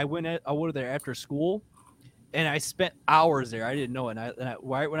day I went there after school, and I spent hours there. I didn't know it. And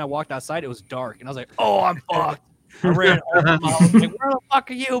right when I walked outside, it was dark, and I was like, "Oh, I'm fucked." I ran home. I was like, "Where the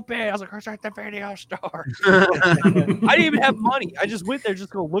fuck are you, man?" I was like, "I was at the video store." I didn't even have money. I just went there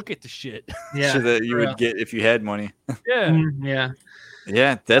just go look at the shit. Yeah. Shit that you would get if you had money. Yeah. Yeah.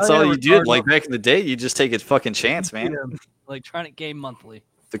 Yeah, that's all you did. Like back in the day, you just take a fucking chance, man. Electronic Game Monthly.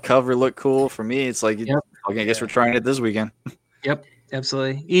 The cover looked cool. For me, it's like, okay, I guess we're trying it this weekend. Yep,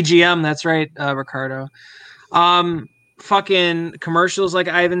 absolutely. EGM, that's right, Ricardo. fucking commercials, like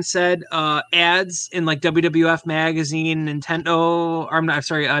Ivan said, ads in like WWF magazine, Nintendo, or I'm not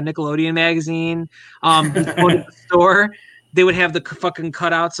sorry, Nickelodeon magazine. You go to the store, they would have the fucking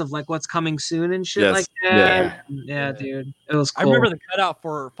cutouts of like what's coming soon and shit like that. Yeah, dude, it was cool. I remember the cutout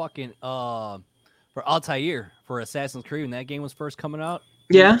for fucking for Altair for Assassin's Creed when that game was first coming out.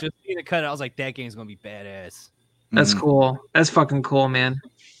 Yeah, just seeing the cutout, I was like, that game's gonna be badass. That's cool. That's fucking cool, man.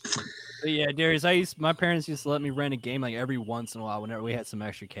 But yeah, Darius, my parents used to let me rent a game like every once in a while whenever we had some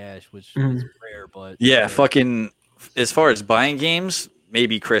extra cash, which was rare. But yeah, fucking. As far as buying games,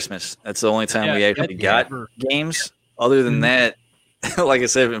 maybe Christmas. That's the only time we actually got games. Other than that, like I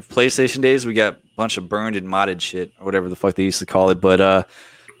said, in PlayStation days, we got a bunch of burned and modded shit or whatever the fuck they used to call it. But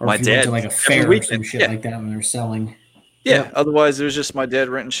my dad went to like a fair or some shit like that when they're selling. Yeah. Otherwise, it was just my dad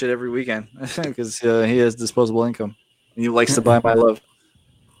renting shit every weekend because he has disposable income. He likes to buy my love.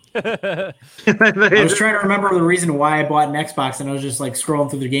 I was trying to remember the reason why I bought an Xbox, and I was just like scrolling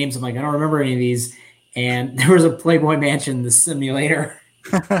through the games. I'm like, I don't remember any of these. And there was a Playboy Mansion, the simulator.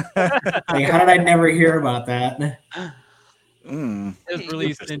 Like, how did I never hear about that? It was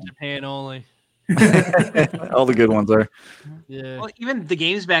released in Japan only. All the good ones are. Yeah. Well, even the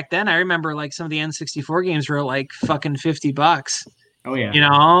games back then, I remember like some of the N64 games were like fucking $50. Oh yeah, you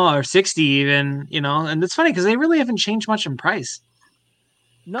know, or 60 even. You know, and it's funny because they really haven't changed much in price.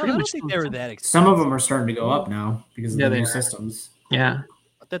 No, I don't think they were that expensive. Some of them are starting to go up now because of the new systems. Yeah.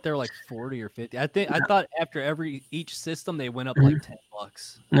 I thought they were like 40 or 50. I thought after each system they went up like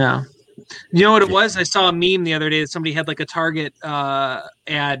 $10. No. You know what it was? I saw a meme the other day that somebody had like a Target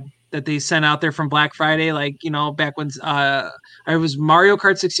ad that they sent out there from Black Friday, like, you know, back when it was Mario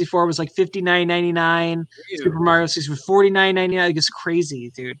Kart 64 was like $59.99. Super Mario 64 was $49.99. Like, it's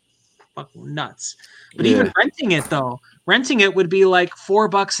crazy, dude. Fucking nuts. But even renting it would be like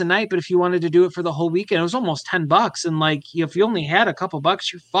 $4 a night. But if you wanted to do it for the whole weekend, it was almost $10. And like, if you only had a couple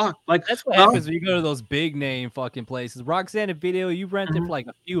bucks, you're fucked. Like, that's what happens when you go to those big name fucking places. Roxanne Video, you rent it for like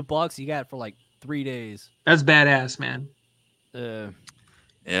a few bucks. You got it for like 3 days. That's badass, man.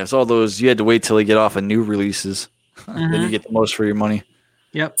 Yeah, it's all those. You had to wait till they get off of new releases. Then you get the most for your money.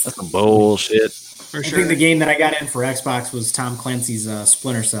 Yep, that's some bullshit. For sure. I think the game that I got in for Xbox was Tom Clancy's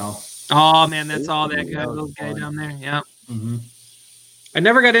Splinter Cell. Oh man, that's all that guy, little guy down there. Yeah. I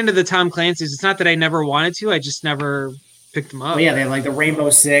never got into the Tom Clancy's. It's not that I never wanted to. I just never picked them up. Well, yeah, they had like the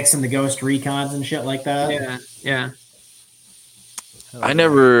Rainbow Six and the Ghost Recons and shit like that. Yeah. I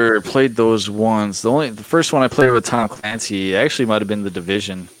never played those ones. The first one I played with Tom Clancy actually might have been The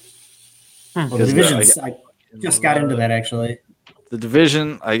Division. Well, The Division, I just got into that actually. The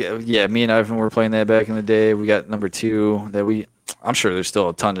Division, me and Ivan were playing that back in the day. We got number 2 that I'm sure there's still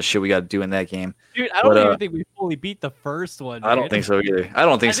a ton of shit we got to do in that game. Dude, I don't even think we fully beat the first one. I don't think so either. I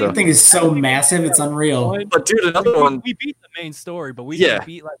don't think so. The thing is so massive, it's unreal. But dude, another one. We beat the main story, but we didn't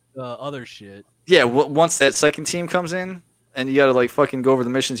beat like the other shit. Yeah, once that second team comes in, and you got to like fucking go over the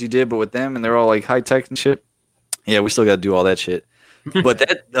missions you did, but with them, and they're all like high tech and shit. Yeah, we still got to do all that shit. But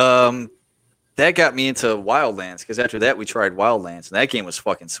that got me into Wildlands because after that we tried Wildlands, and that game was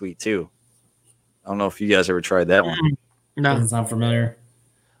fucking sweet too. I don't know if you guys ever tried that one. No, doesn't sound familiar.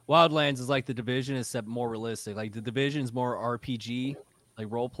 Wildlands is like The Division, except more realistic. Like The Division is more RPG, like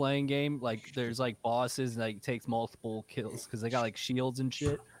role playing game. Like there's like bosses, and like it takes multiple kills because they got like shields and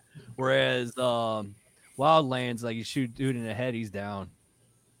shit. Whereas Wildlands, like you shoot dude in the head, he's down.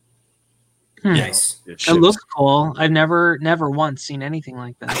 Nice. It looks cool. I've never once seen anything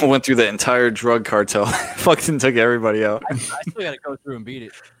like that. I went through the entire drug cartel. Fucking took everybody out. I still gotta go through and beat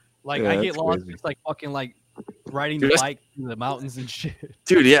it. Like I get lost, it's like fucking like riding the bike through the mountains and shit.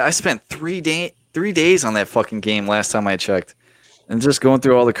 Dude, yeah, I spent 3 days on that fucking game last time I checked, and just going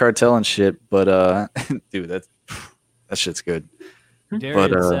through all the cartel and shit. But dude, that shit's good.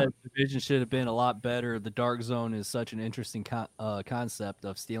 Darian said Division should have been a lot better. The Dark Zone is such an interesting concept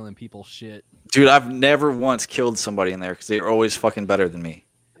of stealing people's shit. Dude, I've never once killed somebody in there because they're always fucking better than me.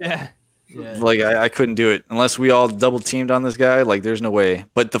 Yeah. Like I couldn't do it unless we all double teamed on this guy. Like there's no way.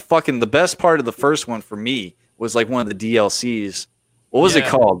 But the best part of the first one for me was like one of the DLCs. What was it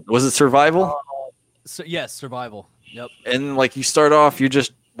called? Was it Survival? Yes, Survival. Yep. And like you start off, you're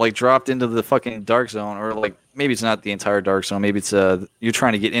just like dropped into the fucking Dark Zone, or like maybe it's not the entire Dark Zone. Maybe it's you're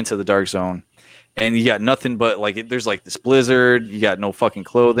trying to get into the Dark Zone, and you got nothing but like there's like this blizzard. You got no fucking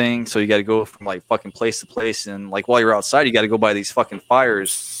clothing, so you got to go from like fucking place to place. And like while you're outside, you got to go by these fucking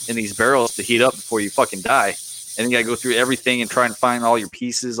fires in these barrels to heat up before you fucking die. And you got to go through everything and try and find all your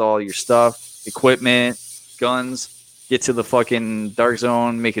pieces, all your stuff, equipment, guns. Get to the fucking Dark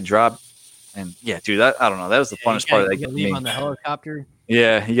Zone, make a drop. And yeah, dude, I don't know. That was the funnest part of that game. Leave on the helicopter.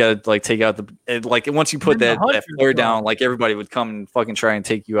 Yeah, you gotta like take out like once you put And then that the flare hunters, down, bro. like everybody would come and fucking try and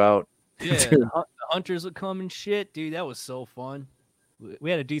take you out. Yeah, the hunters would come and shit, dude. That was so fun.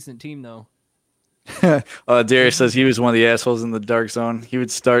 We had a decent team though. Darius says he was one of the assholes in the dark zone. He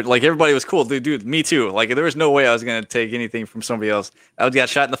would start like everybody was cool, dude. Me too. Like there was no way I was gonna take anything from somebody else. I would got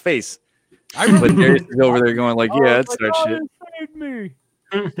shot in the face. I remember But Darius is over there going like, "Yeah, I'd start "Oh, shit." you saved me.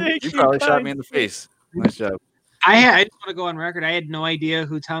 You probably shot me in the face. Nice job. I just want to go on record. I had no idea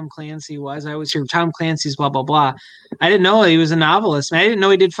who Tom Clancy was. I was here. Tom Clancy's blah blah blah. I didn't know he was a novelist. Man, I didn't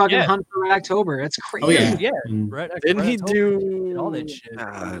know he did fucking Yeah. Hunt for Red October. That's crazy. Oh yeah, Yeah, Mm. right. Didn't he October, do all that shit?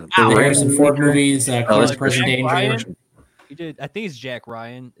 The Harrison Ford movies, Oh, Close that's Present Jack Danger. Ryan? He did. I think it's Jack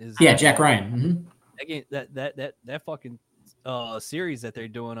Ryan. Is Yeah, Jack Ryan. Mhm. Again, that fucking series that they're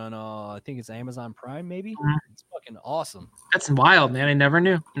doing on I think it's Amazon Prime, maybe. Mhm. It's fucking awesome. That's wild, man. I never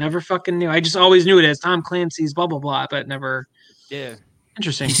knew. Never fucking knew. I just always knew it as Tom Clancy's blah blah blah, but never. Yeah.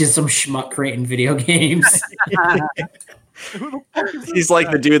 Interesting. He's just some schmuck creating video games. He's like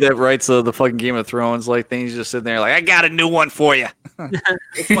the dude that writes the fucking Game of Thrones like thing. He's just sitting there like, I got a new one for you.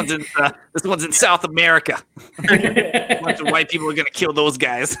 this one's in South America. A bunch of white people are gonna kill those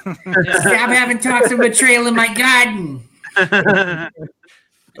guys. Stop having talks of betrayal in my garden.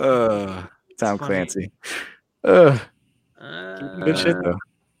 Tom funny. Clancy. Uh, Good shit though.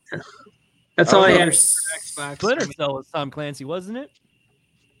 That's all I had. Splinter- For Xbox. Splinter Cell was Tom Clancy, wasn't it?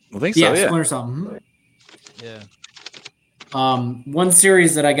 I think Yeah, so. Yeah. Splinter Cell. Mhm. Yeah. One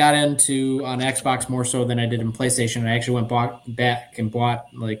series that I got into on Xbox more so than I did in PlayStation, I actually back and bought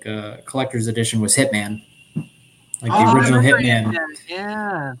like a collector's edition, was Hitman. Like the Oh, I original remember Hitman. that.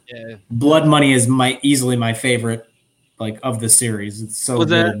 Yeah. Yeah. Blood Money is easily my favorite like of the series. It's so Was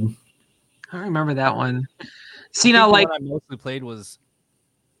that- good. I remember that one. See I now, think like the one I mostly played was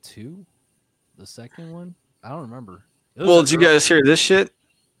 2. The second one, I don't remember. It was Well, a did you girl- guys hear this shit?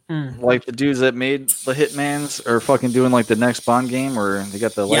 hmm. Like the dudes that made the Hitmans are fucking doing like the next Bond game, or they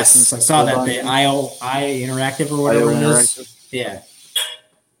got the license. Yes, I saw for that Bond the game? I Interactive or whatever IO it is. Interactive. Yeah.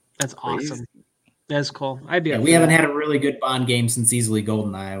 That's Crazy. awesome. That's cool. I'd be. Yeah, up we for haven't that. had a really good Bond game since easily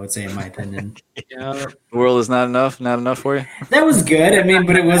GoldenEye, I would say, in my opinion. Yeah. The world is not enough for you. That was good. I mean,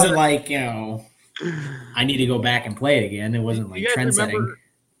 but it wasn't like, I need to go back and play it again. It wasn't like You guys trend setting. remember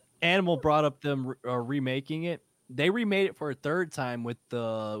Animal brought up them remaking it. They remade it for a third time with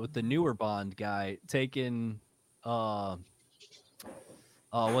the newer Bond guy taking what's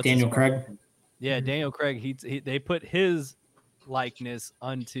Daniel his- Craig. Yeah, Daniel Craig. He they put his likeness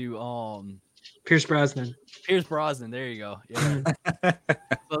onto Pierce Brosnan. Pierce Brosnan. There you go. Yeah.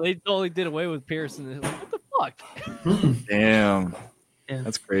 So they totally did away with Pierce, and they're like, what the fuck? Damn. Yeah.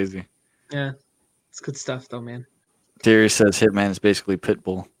 That's crazy. Yeah. It's good stuff, though, man. Darius says Hitman is basically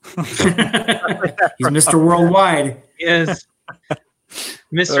Pitbull. He's Mr. Worldwide. Yes.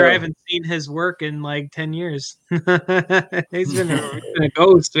 Mister, I haven't seen his work in like 10 years. He's been a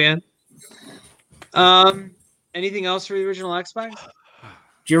ghost, man. Anything else for the original Xbox?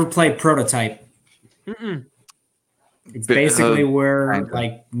 Did you ever play Prototype? Mm-mm. It's basically where kinda.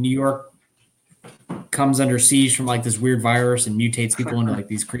 like New York comes under siege from like this weird virus and mutates people into like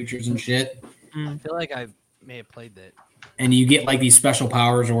these creatures and shit. I feel like I may have played that. And you get like these special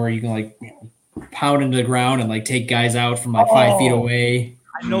powers where you can like pound into the ground and like take guys out from like 5 feet away.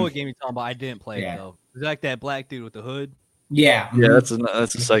 I know what game you're talking about. I didn't play Yeah. it though. Is it like that black dude with the hood? Yeah. Yeah, mhm.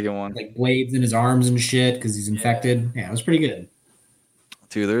 that's the second one. Like blades in his arms and shit because he's infected. Yeah, it was pretty good.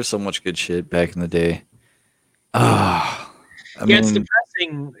 Dude, there's so much good shit back in the day. I Yeah, it's mean,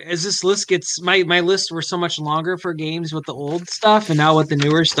 depressing. As this list gets, my lists were so much longer for games with the old stuff, and now with the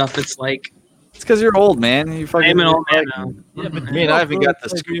newer stuff, it's like it's because you're old, man. You fucking. I'm an old man now. Yeah, but I mean, I haven't got the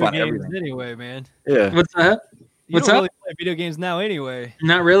play scoop video on games everything. anyway, man. Yeah. What's that? You What's don't up? really play video games now anyway.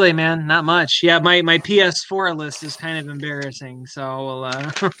 Not really, man. Not much. Yeah, my PS4 list is kind of embarrassing, so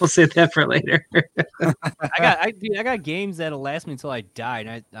we'll we'll save that for later. I got games that'll last me until I die,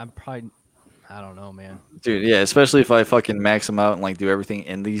 and I'm probably I don't know, man. Dude, yeah, especially if I fucking max them out and like do everything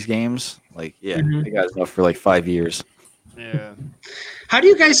in these games. Like, yeah, Mhm. I got enough for like 5 years. Yeah. How do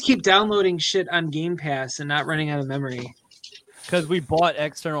you guys keep downloading shit on Game Pass and not running out of memory? Because we bought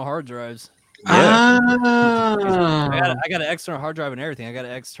external hard drives. Yeah. Ah, I got an external hard drive and everything. I got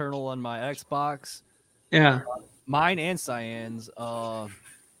an external on my Xbox, yeah. mine and Cyan's,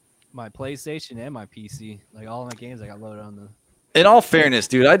 my PlayStation and my PC. Like all my games I got loaded on the. In all fairness,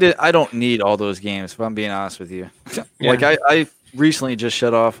 dude, I don't need all those games, if I'm being honest with you. Like I recently just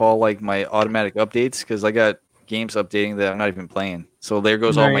shut off all like my automatic updates because I got games updating that I'm not even playing. So there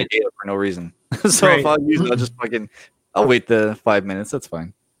goes all my Right. data for no reason. So Right. if I'll use it, I'll wait the 5 minutes. That's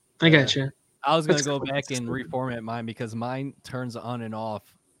fine. I got you. I was gonna go back and reformat mine because mine turns on and off,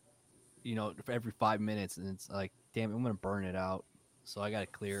 for every 5 minutes, and it's like, damn, I'm gonna burn it out. So I gotta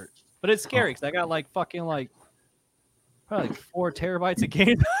clear it. But it's scary because I got like fucking like probably like 4 terabytes of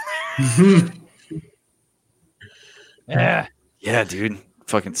games. Yeah, dude,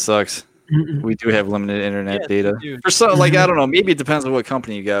 fucking sucks. We do have limited internet Yes, data. we do. For some, like I don't know, maybe it depends on what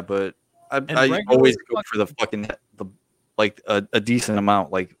company you got, but I regular always go fucking- for the fucking a decent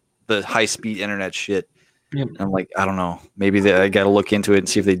amount, like the high speed internet shit. Yep. And I'm like, I don't know, maybe I got to look into it and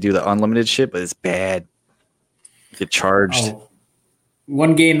see if they do the unlimited shit, but it's bad. Get charged. Oh,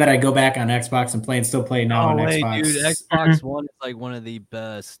 one game that I go back on Xbox and play and still play now on Xbox. dude, Xbox One is like one of the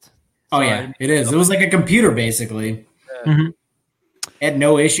best. Oh yeah, it is. It was like a computer basically. Mhm. Had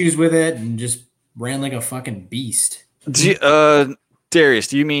no issues with it and just ran like a fucking beast. Darius,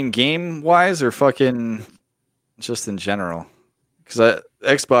 do you mean game wise or fucking just in general? Because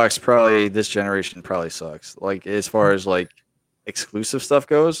Xbox probably this generation probably sucks. Like as far as like exclusive stuff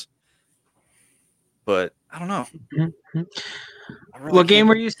goes, but I don't know. Mhm. I really What game can't-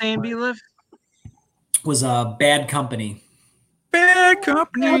 were you saying, B-Liv? Was a Bad Company. Bad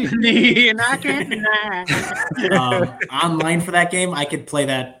company. And I can't deny. Online for that game, I could play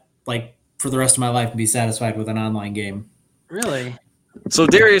that like for the rest of my life and be satisfied with an online game. Really? So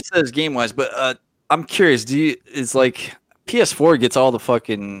Darius says game wise, but I'm curious. Is like PS4 gets all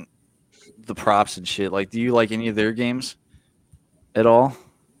the props and shit? Like, do you like any of their games at all?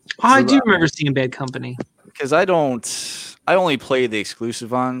 Oh, I do remember seeing Bad Company. Because I don't. I only play the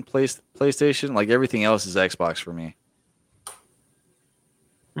exclusive on PlayStation. Like everything else is Xbox for me.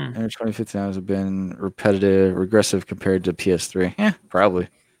 And 2015 has been repetitive, regressive compared to PS3. Yeah, probably.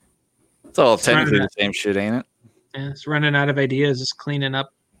 It's all technically the same shit, ain't it? Yeah, it's running out of ideas, just cleaning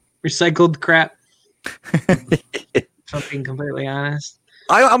up recycled crap. If I'm being completely honest.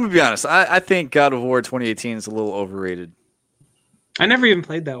 I'm gonna be honest. I think God of War 2018 is a little overrated. I never even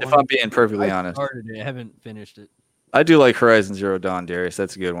played that If one. I'm being perfectly I honest, started it. I haven't finished it. I do like Horizon Zero Dawn, Darius.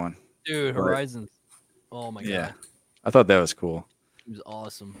 That's a good one. Dude, But- Horizon. Oh my Yeah. god. I thought that was cool. It was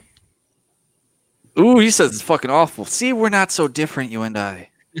awesome. Ooh, he says it's fucking awful. See, we're not so different, you and I.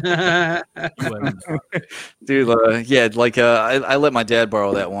 Dude, yeah, like I let my dad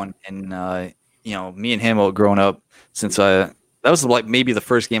borrow that one, and me and him growing up since that was like maybe the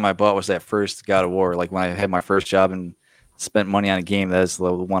first game I bought was that first God of War. Like when I had my first job and spent money on a game, that's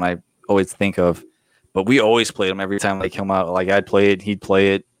the one I always think of. But we always played them every time they come out. Like I'd play it, he'd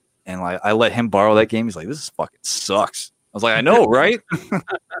play it, and like I let him borrow that game. He's like, "This fucking sucks." I was like, "I know, right?"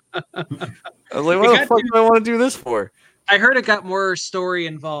 I was like, "What the fuck do I want to do this for?" I heard it got more story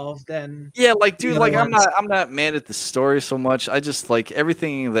involved than Yeah, like dude, The like other I'm not mad at the story so much. I just like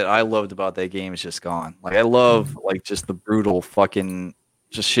everything that I loved about that game is just gone. Like I love like just the brutal fucking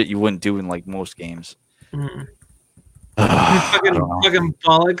just shit you wouldn't do in like most games. fucking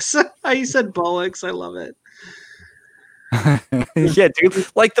bollocks. You said bollocks. I love it. Yeah, dude.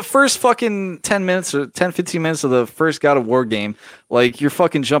 Like the first fucking 10 minutes or 10, 15 minutes of the first God of War game, like you're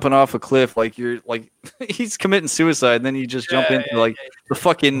fucking jumping off a cliff, like you're like he's committing suicide, and then you just jump into like the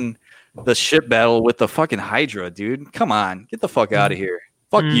fucking the ship battle with the fucking Hydra, dude. Come on, get the fuck out of here.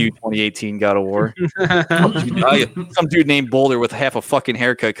 Fuck you, 2018 God of War. Some dude named Boulder with half a fucking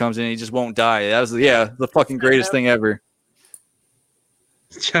haircut comes in and he just won't die. That was the fucking greatest thing ever.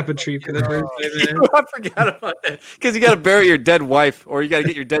 Chop a tree for the first 5 minutes. I forgot about that because you got to bury your dead wife, or you got to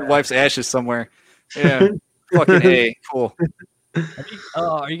get your dead wife's ashes somewhere. Yeah, fucking A, cool.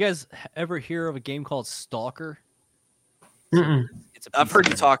 Are you guys ever hear of a game called Stalker? Mm-mm. It's I've heard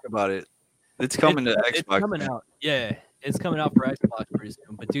you talk about it. It's coming to Xbox. It's coming out. Yeah, it's coming out for Xbox pretty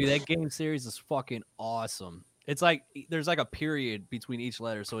soon. But dude, that game series is fucking awesome. It's like there's like a period between each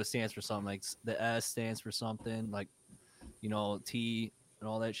letter, so it stands for something. Like the S stands for something, like T and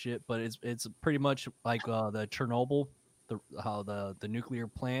all that shit. But it's pretty much like the Chernobyl, how the nuclear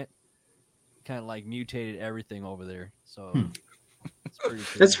plant kind of like mutated everything over there. So it's pretty cool.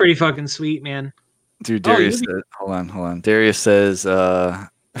 That's pretty fucking sweet, man. Dude, Darius says, hold on. Darius says,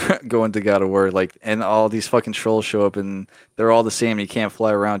 going to God of War, like, and all these fucking trolls show up and they're all the same. You can't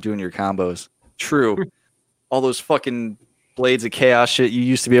fly around doing your combos. True. All those fucking Blades of Chaos shit you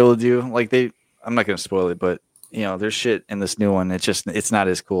used to be able to do. Like I'm not going to spoil it, but there's shit in this new one. It's not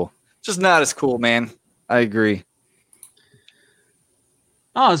as cool. Just not as cool, man. I agree.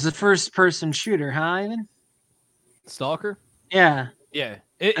 Oh, it's the first person shooter, huh, Ivan? Stalker. Yeah. Yeah,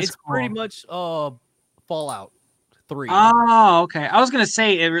 That's it's pretty cool. much Fallout 3. Oh, okay. I was gonna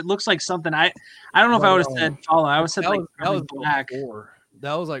say it looks like something. I don't know if I would have No. said Fallout. I would have said that like was probably Black. before.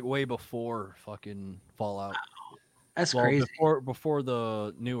 That was like way before fucking Fallout. That's Well, crazy. before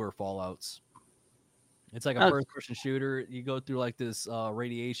the newer Fallouts. It's like a first-person shooter. You go through like this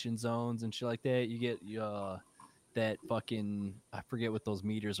radiation zones and shit like that. You get that fucking, I forget what those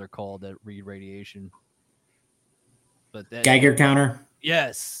meters are called that read radiation. But that Geiger counter.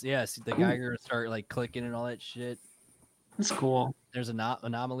 Yes. The Geiger start like clicking and all that shit. That's cool. There's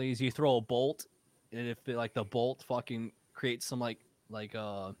anomalies. You throw a bolt, and if the bolt fucking creates some like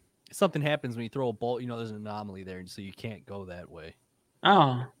something happens when you throw a bolt, there's an anomaly there, so you can't go that way.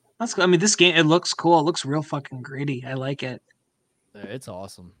 Oh, that's cool. I mean, this game, it looks cool. It looks real fucking gritty. I like it. Yeah, it's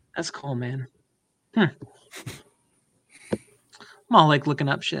awesome. That's cool, man. I'm all like looking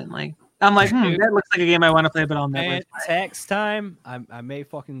up shit. Like, I'm like, that looks like a game I want to play, but I'll never. Man, tax time. I may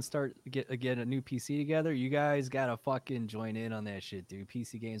fucking start get a new PC together. You guys gotta fucking join in on that shit, dude.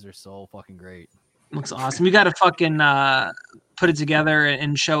 PC games are so fucking great. Looks awesome. You gotta fucking put it together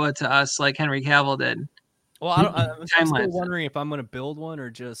and show it to us like Henry Cavill did. Well, I'm still wondering if I'm gonna build one or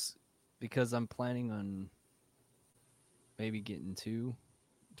just because I'm planning on maybe getting two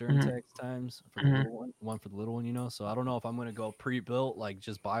during tax times for the little one for the little one, So I don't know if I'm gonna go pre-built, like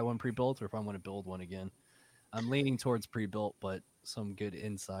just buy one pre-built, or if I'm gonna build one again. I'm leaning towards pre-built, but some good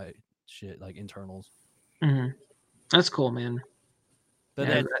inside shit like internals. That's cool, man. But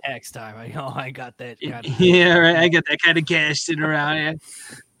that tax time, I got that kind of yeah, right. I got that kind of cash sitting around. Yeah,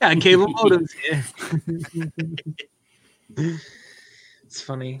 got cable modems. Yeah. It's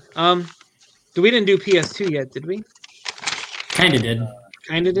funny. We didn't do PS2 yet, did we? Kind of did.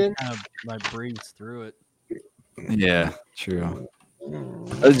 I breezed through it. Yeah, true.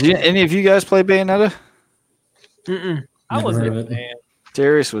 Did any of you guys play Bayonetta? I wasn't a fan.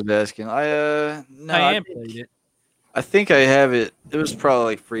 Darius was asking. I haven't played it. I think I have it. It was probably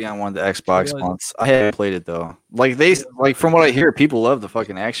like free on one of the Xbox months. I haven't played it though. From what I hear, people love the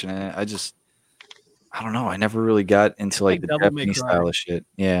fucking action in it. I don't know. I never really got into like the Japanese style of shit.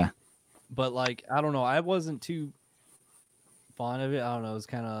 Yeah. But I don't know. I wasn't too fond of it. I don't know. It was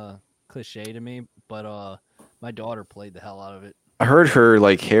kind of cliche to me. But my daughter played the hell out of it. I heard her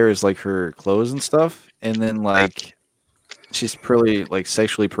hair is like her clothes and stuff, and then she's pretty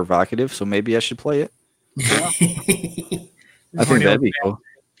sexually provocative. So maybe I should play it. Yeah. I think that'd be cool.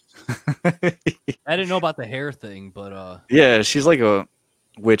 I didn't know about the hair thing, but yeah, she's like a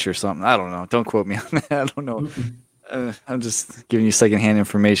witch or something. I don't know. Don't quote me on that. I don't know. I'm just giving you secondhand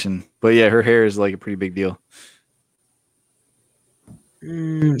information. But yeah, her hair is like a pretty big deal.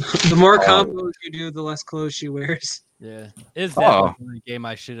 The more combos you do, the less clothes she wears. Yeah, is that a game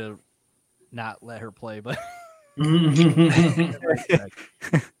I should have not let her play? But I'm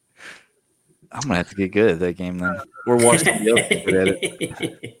gonna have to get good at that game then. We're watching the other good at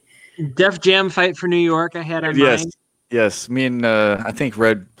it. Def Jam Fight for New York. I had on mine. Yes. Me and I think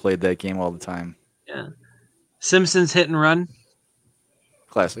Red played that game all the time. Yeah. Simpsons Hit and Run.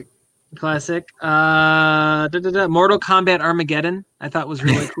 Classic. Mortal Kombat Armageddon. I thought was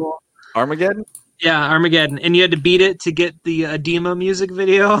really cool. Armageddon. Yeah, Armageddon, and you had to beat it to get the Edema music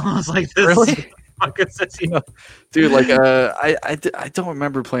video. I was like, this really? Dude, I don't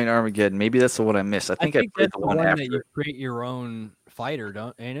remember playing Armageddon. Maybe that's the one I missed. I think I played the one after. That you create your own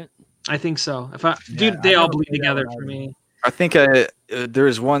fighter, ain't it? I think so. They all bleed together for me. I think there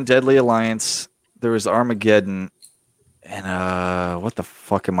was one Deadly Alliance. There was Armageddon, and what the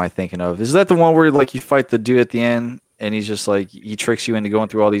fuck am I thinking of? Is that the one where you fight the dude at the end, and he's just he tricks you into going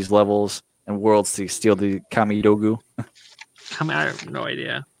through all these levels and worlds to steal the Kamidogu? I have no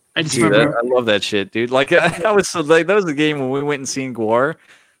idea. I love that shit, dude. I was that was the game when we went and seen Guar.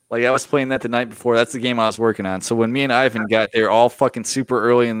 I was playing that the night before. That's the game I was working on. So when me and Ivan got there all fucking super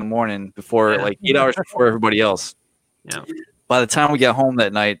early in the morning before 8 hours before everybody else. Yeah. By the time we got home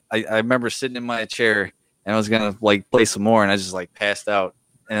that night, I remember sitting in my chair and I was gonna play some more, and I just passed out.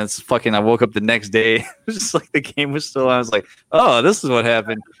 And it's I woke up the next day. It was just the game was still on. I was like, oh, this is what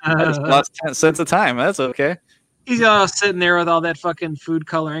happened. I just lost 10 cents of time. That's okay. He's all sitting there with all that fucking food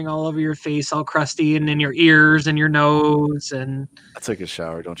coloring all over your face, all crusty, and in your ears and your nose. And I took a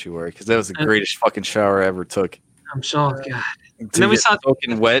shower, don't you worry, because that was the greatest fucking shower I ever took. I'm sure. God. And then we saw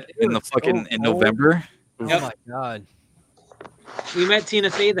soaking wet in the fucking in November. Oh my god. We met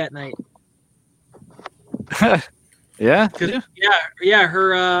Tina Fey that night. Yeah. Yeah.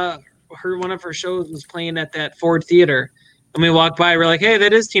 Her one of her shows was playing at that Ford Theater, and we walked by. We're like, "Hey,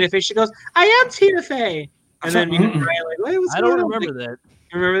 that is Tina Fey." She goes, "I am Tina Fey." And then Brian "Hey, what's I going don't on?" remember that.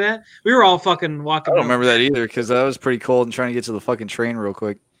 You remember that? We were all fucking walking. I don't remember that either because I was pretty cold and trying to get to the fucking train real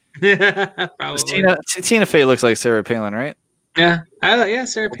quick. Probably. Tina Fey looks like Sarah Palin, right? Yeah.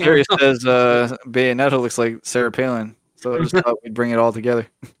 Sarah Palin. Jerry says Bayonetta looks like Sarah Palin, so I just thought we'd bring it all together.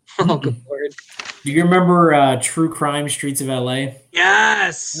 Oh, good word. Do you remember True Crime Streets of LA?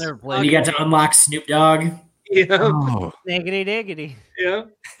 Yes. Never And played. you got to unlock Snoop Dogg. Yeah. Oh. Diggity diggity. Yeah.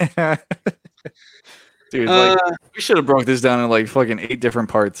 Dude, like we should have broke this down in like fucking 8 different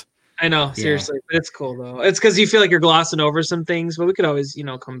parts. I know, seriously, but it's cool though. It's because you feel like you're glossing over some things, but we could always,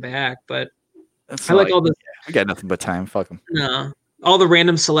 come back. But That's I like all the I got nothing but time. Fuck them. all the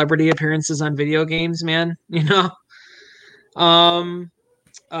random celebrity appearances on video games, man.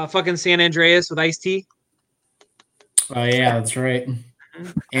 Fucking San Andreas with Ice-T. Oh yeah, that's right.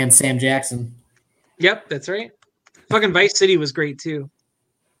 And Sam Jackson. Yep, that's right. Fucking Vice City was great too.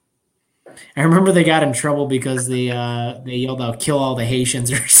 I remember they got in trouble because they yelled out "kill all the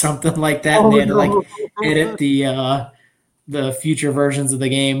Haitians" or something like that, and they had to like edit the future versions of the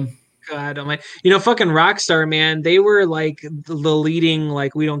game. God, oh my! Fucking Rockstar, man. They were like the leading,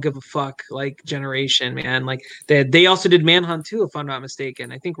 like we don't give a fuck, like generation, man. Like they also did Manhunt too, if I'm not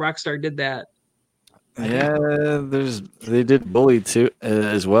mistaken. I think Rockstar did that. Yeah, they did Bully too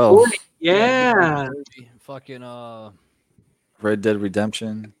as well. Bully, yeah. Fucking Red Dead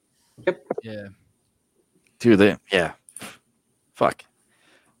Redemption. Yep. Yeah. Dude, fuck.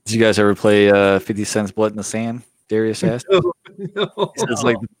 Did you guys ever play 50 Cent's Blood in the Sand? Darius asked. No. It's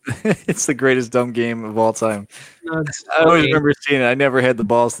like it's the greatest dumb game of all time. No, I always remember seeing it. I never had the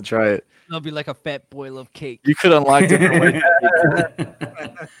balls to try it. It'll be like a fat boy love cake. You could unlock different ways.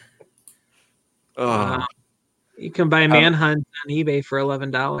 Oh, you can buy Manhunt on eBay for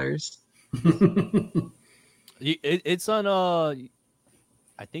 $11. It's on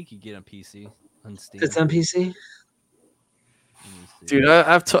I think you get on PC on Steam. It's on PC. dude,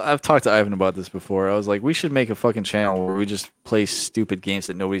 I've talked to Ivan about this before. I was like, we should make a fucking channel where we just play stupid games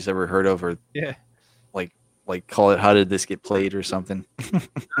that nobody's ever heard of, or like call it "How Did This Get Played" or something.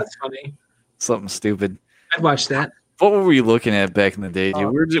 That's funny. Something stupid. I'd watch that. What were we looking at back in the day,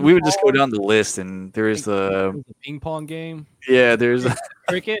 dude? We would just go down the list, and there is the ping pong game. Yeah, there's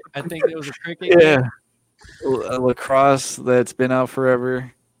cricket. I think it was a cricket. Yeah, game. lacrosse that's been out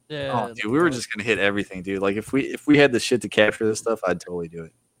forever. Yeah, oh, dude, we were just gonna hit everything, dude. Like if we had the shit to capture this stuff, I'd totally do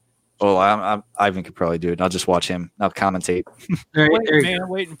it. Oh, Ivan could probably do it. I'll just watch him. I'll commentate. I'm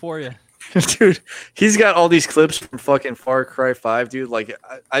waiting for you. Dude, he's got all these clips from fucking Far Cry 5, dude. Like,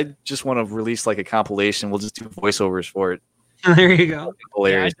 I just want to release like a compilation. We'll just do voiceovers for it. There you go.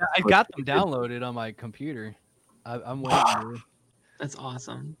 Hilarious. Yeah, I got them downloaded on my computer. I'm waiting. That's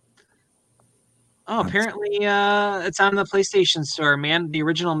awesome. Oh, apparently it's on the PlayStation Store, man. The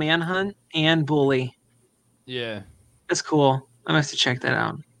original Manhunt and Bully. Yeah. That's cool. I must have checked that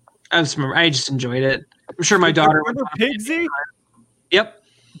out. I just enjoyed it. I'm sure my daughter. Remember Pigsy? Yep.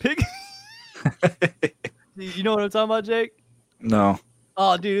 Pig. You know what I'm talking about, Jake? No.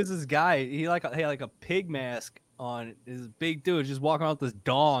 Oh, dude, it's this guy. He had like a pig mask on. This big dude just walking around with this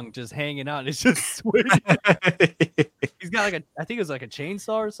dong, just hanging out. And it's just swinging. He's got I think it was like a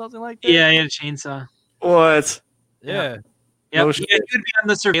chainsaw or something like that. Yeah, he had a chainsaw. What? Yeah. Yep. No Yeah, shit. you'd be on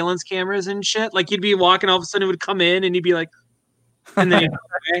the surveillance cameras and shit. Like you'd be walking, all of a sudden it would come in, and you'd be like, and then.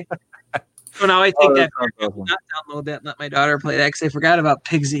 Okay. So now I take that. Awesome. Not download that. And let my daughter play that because I forgot about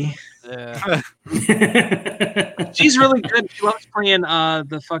Pigsy. Yeah. She's really good. She loves playing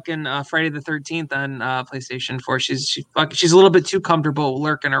the fucking Friday the 13th on PlayStation 4. She's a little bit too comfortable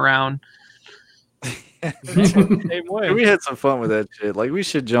lurking around. Same way. We had some fun with that shit. Like, we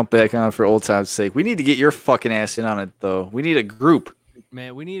should jump back on for old time's sake. We need to get your fucking ass in on it, though. We need a group.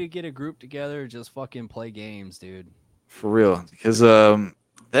 Man, we need to get a group together, just fucking play games, dude. For real. Because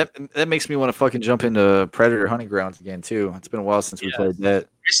that makes me want to fucking jump into Predator Hunting Grounds again, too. It's been a while since we played that.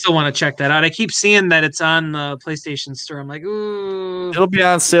 I still want to check that out. I keep seeing that it's on the PlayStation Store. I'm like, ooh. It'll be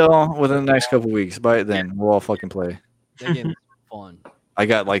on sale within the next couple weeks. By it then, we'll all fucking play. That game is fun. I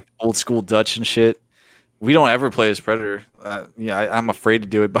got like old school Dutch and shit. We don't ever play as Predator. I'm afraid to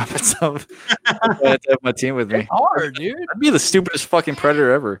do it by myself. I have to have my team with me. It's hard, dude. I'd be the stupidest fucking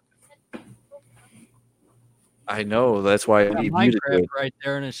Predator ever. I know. That's why I need you to do Minecraft it. right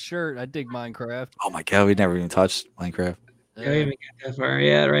there in his shirt. I dig Minecraft. Oh my god, we never even touched Minecraft. I haven't even got that far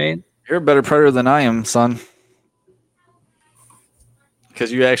yet, right? You're a better Predator than I am, son.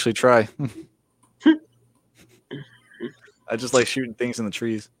 Because you actually try. I just like shooting things in the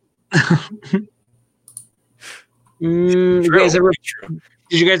trees. Did you guys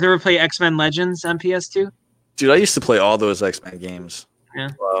ever play X-Men Legends on PS2? Dude, I used to play all those X-Men games. Yeah.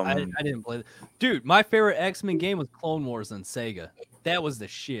 I didn't play. Dude, my favorite X-Men game was Clone Wars on Sega. That was the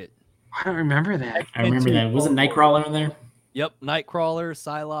shit. I don't remember that. I remember that. Wasn't Nightcrawler in there? Yep, Nightcrawler,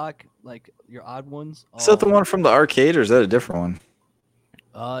 Psylocke, like your odd ones. Is that the one from the arcade, or is that a different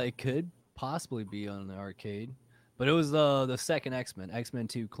one? It could possibly be on the arcade, but it was the second X-Men, X-Men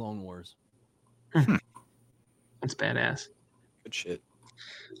 2 Clone Wars. That's badass. Good shit.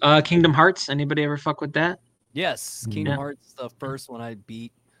 Kingdom Hearts. Anybody ever fuck with that? Yes, Kingdom Hearts is the first one I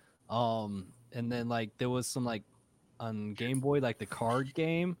beat. And then like there was some like on Game Boy, like the card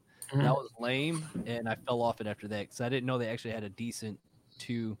game. That was lame, and I fell off it after that because I didn't know they actually had a decent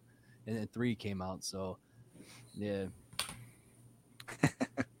 2, and then 3 came out. So, yeah.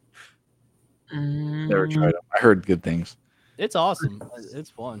 Never tried them. I heard good things. It's awesome. It's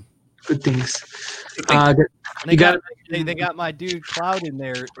fun. Good things. They got my dude Cloud in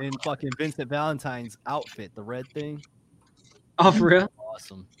there in fucking Vincent Valentine's outfit, the red thing. Oh, for real?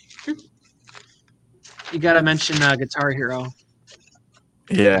 Awesome. You gotta mention Guitar Hero.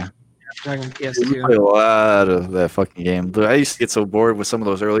 Yeah. Dragon I played PS2. a lot of that fucking game. Dude, I used to get so bored with some of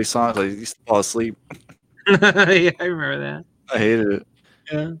those early songs. I used to fall asleep. Yeah, I remember that. I hated it.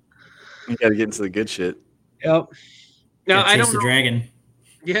 Yeah. You got to get into the good shit. Yep. No, I don't the know. dragon.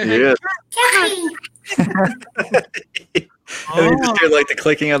 Yeah. Yeah. And they just hear like the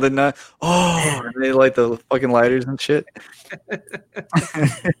clicking of the nut. Oh, and they light the fucking lighters and shit.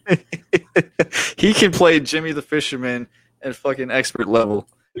 He can play Jimmy the Fisherman at fucking expert level.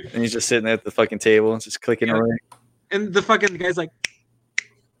 And he's just sitting there at the fucking table and just clicking away. And the fucking guy's like,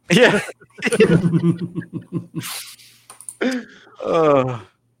 Yeah. Oh.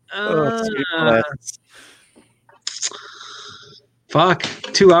 Fuck.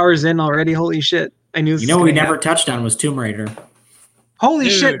 2 hours in already. Holy shit. I knew this You know was what we gonna never happen. touched on was Tomb Raider. Holy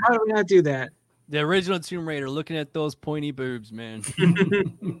Dude. shit. Why did we not do that? The original Tomb Raider, looking at those pointy boobs, man.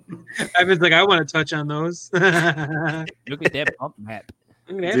 I was like, I want to touch on those. Look at that bump map.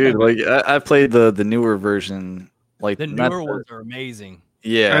 Dude, like I played the newer version. Like The not newer ones are amazing.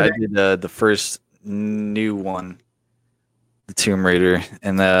 Yeah, Are I did the first new one, the Tomb Raider,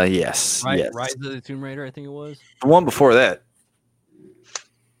 and yes, Right, yes. Rise of the Tomb Raider, I think it was. The one before that.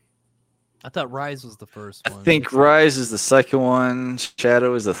 I thought Rise was the first I one. think Rise is the second one.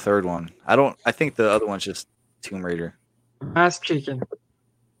 Shadow is the third one. I think the other one's just Tomb Raider. Ass chicken.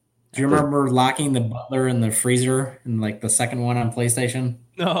 Do you remember locking the butler in the freezer in like the second one on PlayStation?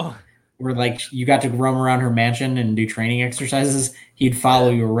 No. Where like you got to roam around her mansion and do training exercises. He'd follow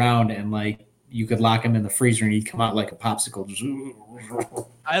you around and like you could lock him in the freezer and he'd come out like a popsicle.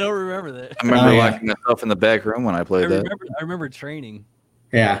 I don't remember that. I remember Oh, yeah. locking myself in the back room when I played that. I remember training.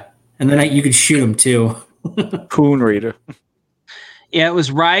 Yeah. And then you could shoot him too. Tomb Raider. Yeah, it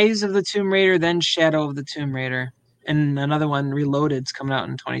was Rise of the Tomb Raider, then Shadow of the Tomb Raider. And another one, Reloaded's coming out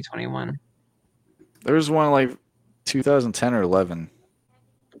in 2021. There was one like 2010 or 11.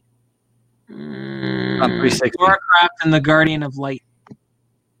 On 360. Warcraft and the Guardian of Light.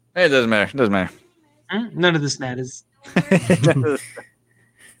 Hey, it doesn't matter. It doesn't matter. None of this matters. A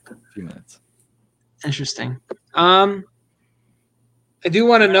few minutes. Interesting. I do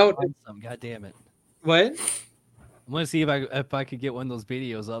want to note. God damn it! What? I want to see if I could get one of those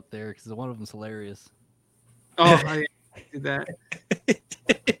videos up there because one of them's hilarious. Oh, I did that.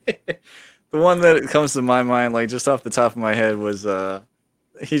 The one that comes to my mind, like just off the top of my head, was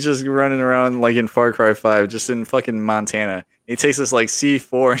he's just running around like in Far Cry 5, just in fucking Montana. He takes this like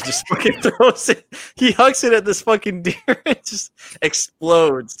C4 and just fucking throws it. He hucks it at this fucking deer and it just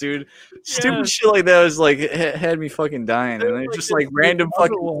explodes, dude. Stupid shit like that was like had me fucking dying. And it's just like random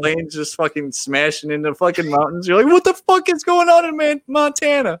fucking planes just fucking smashing into fucking mountains. You're like, what the fuck is going on in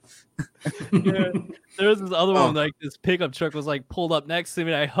Montana? Yeah. There was this other one, like this pickup truck was like pulled up next to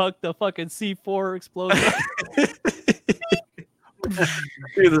me, and I hugged the fucking C4 explosion. Dude,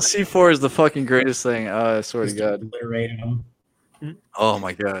 the C4 is the fucking greatest thing. I swear to God. Obliterated him. Oh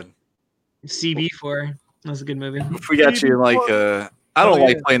my God. CB4. That was a good movie. If we got you in like, I don't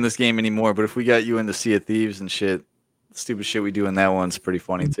like playing this game anymore, but if we got you into Sea of Thieves and shit, the stupid shit we do in that one's pretty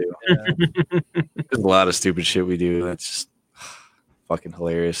funny too. Yeah. There's a lot of stupid shit we do. That's just fucking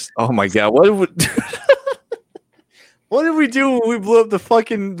hilarious. Oh my God. What did we do when we blew up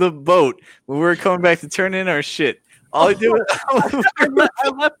the boat when we were coming back to turn in our shit? All I do I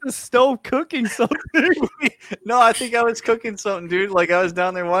left the stove cooking something. No, I think I was cooking something, dude. Like I was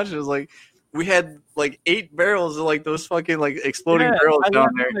down there watching. It was like we had like 8 barrels of like those fucking like exploding barrels I down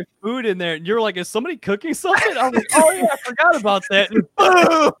left there. my food in there, and you're like, "Is somebody cooking something?" I was like, "Oh yeah, I forgot about that."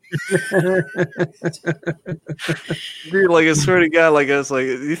 Dude, like I swear to God, like I was like,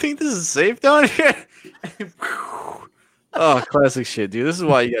 "Do you think this is safe down here?" Oh, classic shit, dude. This is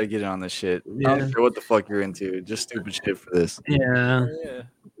why you gotta get in on this shit. I don't care what the fuck you're into. Just stupid shit for this. Yeah. Yeah.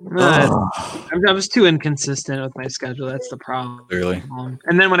 I was too inconsistent with my schedule. That's the problem. Clearly.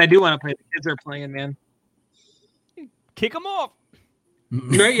 And then when I do want to play, the kids are playing, man. Kick them off.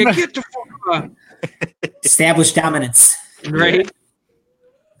 Right? You get the fuck up. Establish dominance. Right?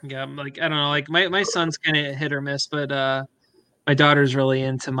 Yeah, like I don't know, like my son's kind of hit or miss, but my daughter's really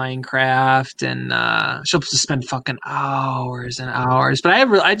into Minecraft, and she'll just spend fucking hours and hours. But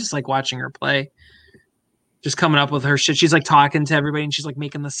I just like watching her play, just coming up with her shit. She's like talking to everybody, and she's like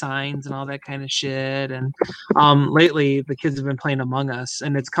making the signs and all that kind of shit. And lately the kids have been playing Among Us,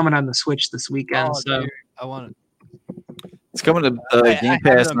 and it's coming on the Switch this weekend. Oh, so dude, I want It's coming to Game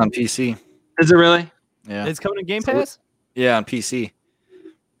Pass on PC. is it really? Yeah, It's coming to Game Pass. yeah, on PC.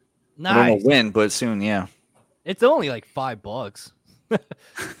 Nice. I don't know when, but soon. Yeah. It's only like $5.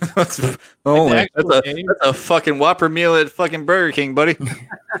 That's only actual that's game? a fucking Whopper meal at fucking Burger King, buddy. 2 for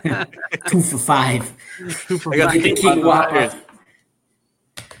 $5. I got Burger King Whopper.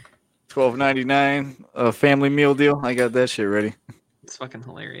 $12.99 a family meal deal. I got that shit ready. It's fucking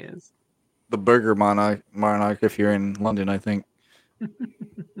hilarious. The Burger Monarch if you're in London, I think.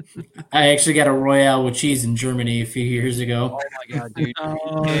 I actually got a Royale with cheese in Germany a few years ago. Oh my god, dude!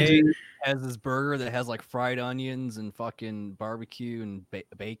 Oh, He dude. has this burger that has like fried onions and fucking barbecue and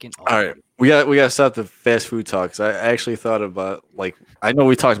bacon. Oh, All right, we got to stop the fast food talks. I actually thought about I know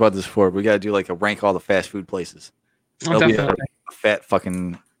we talked about this before, but we got to do like a rank all the fast food places. Oh, That'll be definitely. a fat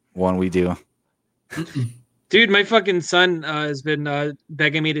fucking one we do. Dude, my fucking son has been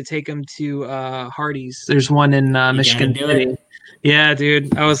begging me to take him to Hardee's. There's one in Michigan do City. it. Yeah,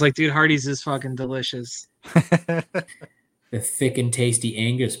 dude. I was like, dude, Hardee's is fucking delicious. The thick and tasty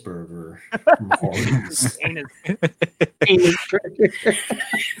Angus burger from Hardee's.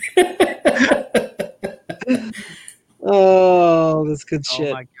 Oh, that's good oh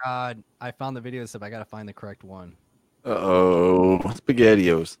shit. my god! I found the video stuff. I gotta find the correct one. Uh-oh,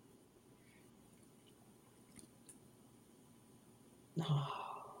 SpaghettiOs.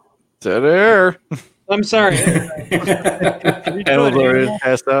 Dead air. I'm sorry. Animals already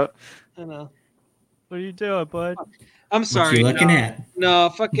passed out. I know. What are you doing, bud? I'm What sorry. you looking at? No,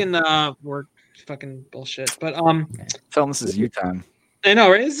 fucking work, fucking bullshit. But Tell them this is you time. I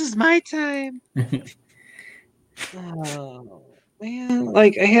know, right? This is my time. Oh man,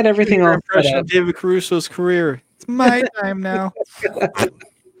 like I had everything all set Impression up. of David Caruso's career. It's my time now.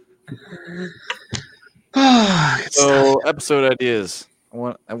 So episode ideas.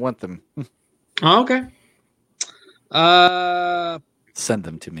 I want them. Oh, okay. Send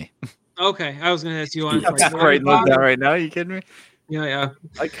them to me. Okay. I was gonna ask you on. I'm writing those down right now. You kidding me? Yeah.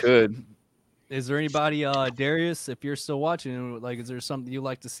 I could. Is there anybody, Darius, if you're still watching, like, is there something you'd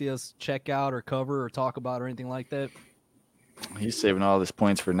like to see us check out or cover or talk about or anything like that? He's saving all his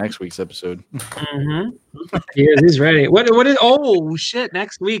points for next week's episode. Mm-hmm. He's ready. What is? Oh shit!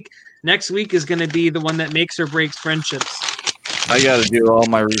 Next week is gonna be the one that makes or breaks friendships. I got to do all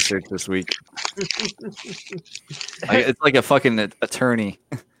my research this week. It's like a fucking attorney.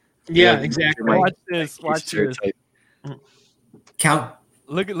 Yeah, exactly. Watch this. Count.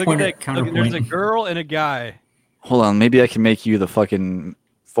 Look at that. Look, Counterpoint. there's a girl and a guy. Hold on, maybe I can make you the fucking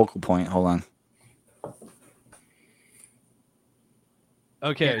focal point. Hold on.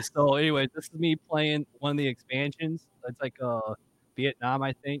 Okay, so anyway, this is me playing one of the expansions. It's like Vietnam,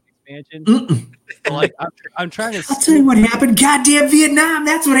 I think, expansion. So, like I'm trying to. I'll tell you what happened. Goddamn Vietnam.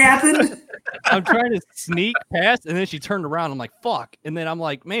 That's what happened. I'm trying to sneak past, and then she turned around. I'm like, fuck. And then I'm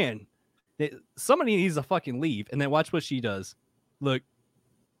like, man, somebody needs to fucking leave. And then watch what she does. Look.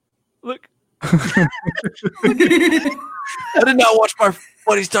 I did not watch my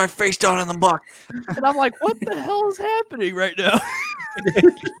buddy start face down in the muck. And I'm like, what the hell is happening right now?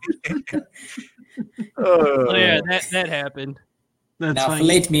 So yeah, that happened. That's Now funny.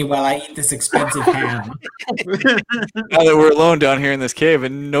 fillet me while I eat this expensive ham. Now that we're alone down here in this cave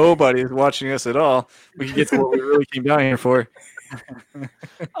and nobody is watching us at all, we can get to what we really came down here for.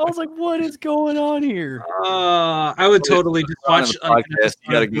 I was like, what is going on here? I would totally just On watch. the podcast,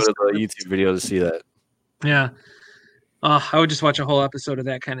 you got to go to the YouTube video to see that. Yeah. I would just watch a whole episode of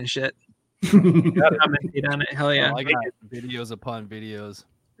that kind of shit. Commentate on it. Hell yeah. Oh, I got videos upon videos.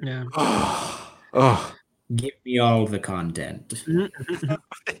 Yeah. Oh. Give me all the content.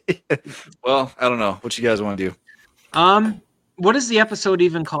 Well, I don't know. What you guys want to do? What is the episode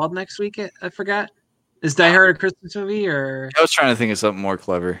even called next week? I forgot. Is Die Hard a Christmas movie or? I was trying to think of something more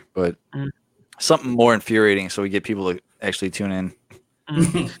clever, but something more infuriating so we get people to actually tune in.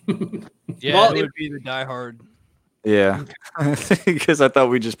 Yeah, Well, it would be the Die Hard. Yeah. Because I thought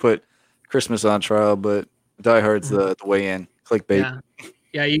we just put Christmas on trial, but Die Hard's the way in. Clickbait.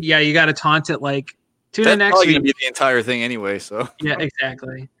 Yeah. You got to taunt it like tune That's in next probably going to week. be the entire thing anyway, so. Yeah,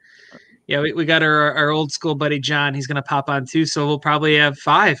 exactly. Yeah, we got our old school buddy John. He's gonna pop on too, so we'll probably have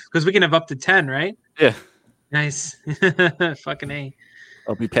 5 because we can have up to 10, right? Yeah. Nice. Fucking A.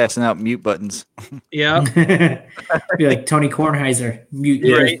 I'll be passing out mute buttons. Yeah. Be like Tony Kornheiser, mute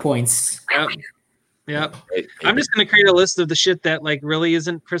your points. Yep. I'm just gonna create a list of the shit that like really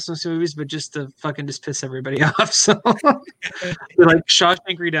isn't Christmas movies, but just to fucking just piss everybody off. So like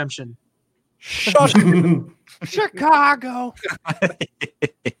Shawshank Redemption. Chicago.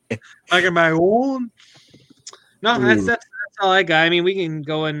 Like my own. No, that's all I got. I mean, we can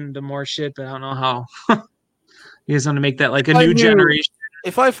go into more shit, but I don't know how. You guys want to make that like a new generation?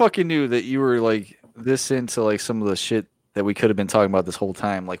 If I fucking knew that you were like this into like some of the shit that we could have been talking about this whole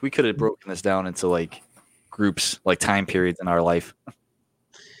time, like we could have broken this down into like groups, like time periods in our life.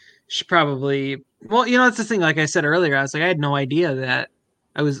 Should probably. Well, you know, that's the thing. Like I said earlier, I was like, I had no idea that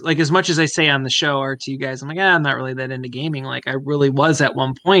I was like, as much as I say on the show or to you guys, I'm like, I'm not really that into gaming. Like I really was at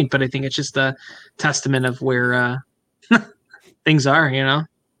one point, but I think it's just a testament of where things are, you know.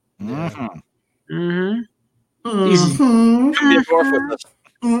 Mm-hmm. Easy.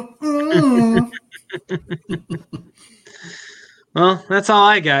 Well, that's all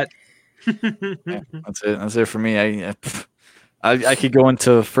I got. Yeah, that's it. That's it for me. I could go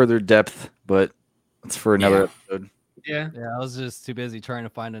into further depth, but it's for another episode. Yeah, I was just too busy trying to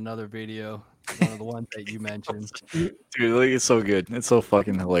find another video. One of the ones that you mentioned. Dude, like, it's so good. It's so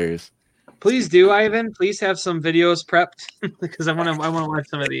fucking hilarious. Please do, Ivan. Please have some videos prepped because I want to watch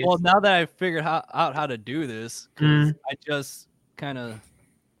some of these. Well, now that I figured out how to do this, I just kind of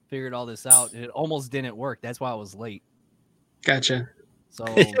figured all this out. It almost didn't work. That's why I was late. Gotcha. So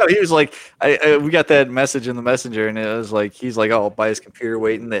he was like, we got that message in the messenger, and it was like, he's like, oh, by his computer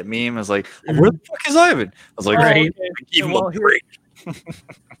waiting. That meme is like, where the fuck is Ivan? I was like, right. Give him a break.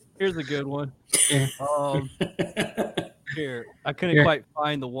 Here's a good one. Yeah. Here, I couldn't quite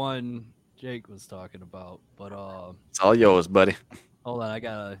find the one Jake was talking about, but it's all yours, buddy. Hold on, I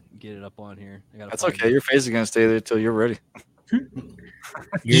gotta get it up on here. That's okay. Your face is gonna stay there till you're ready. Did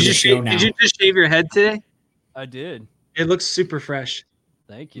you just shave your head today? I did. It looks super fresh.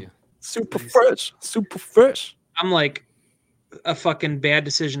 Thank you. Super fresh. Super fresh. I'm like a fucking bad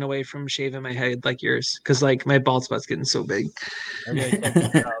decision away from shaving my head like yours, because like my bald spot's getting so big. Okay, check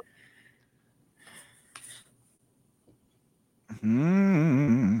this out.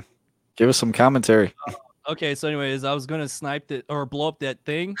 Give us some commentary. Okay, so anyways, I was gonna snipe it or blow up that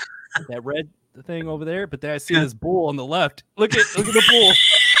thing, that red thing over there, but then I see this bull on the left. Look at the bull.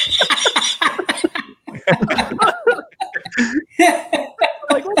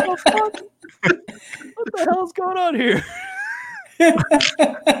 Like, what the fuck? What the hell's going on here?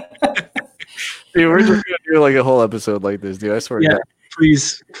 Dude, we're just gonna do like a whole episode like this, dude. I swear. Yeah,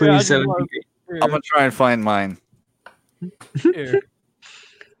 please. I'm gonna try and find mine. Here.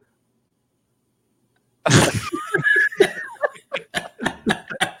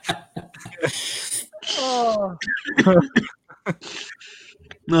 Oh,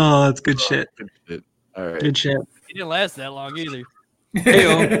 that's good shit. Good shit. All right. Good shit. He didn't last that long either.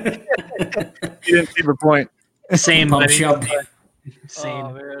 Hey-o. You didn't see the point. Same, buddy. Same.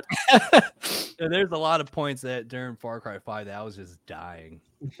 Oh, man. Yeah, there's a lot of points that during Far Cry 5 that I was just dying.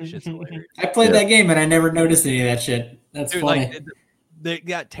 Shit's hilarious. I played that game and I never noticed any of that shit. That's funny. Like, they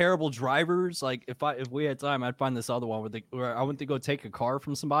got terrible drivers. Like if we had time, I'd find this other one where I went to go take a car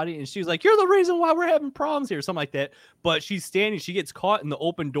from somebody, and she was like, "You're the reason why we're having problems here," something like that. But she's standing, she gets caught in the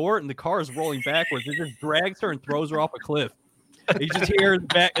open door, and the car is rolling backwards. It just drags her and throws her off a cliff. You just hear her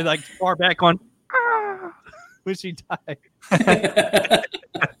back, like far back on, when she died.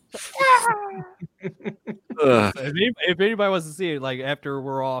 If anybody wants to see it, like after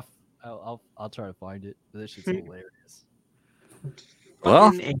we're off, I'll try to find it. This shit's hilarious.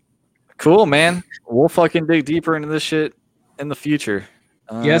 Well, cool, man. We'll fucking dig deeper into this shit in the future.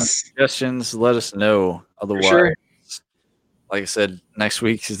 Yes. Suggestions, let us know. Otherwise, sure. Like I said, next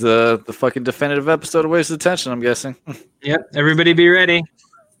week is the fucking definitive episode of Wasted Attention, I'm guessing. Yep. Everybody be ready.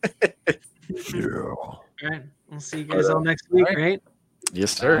 Yeah. All right. We'll see you guys all next week, right?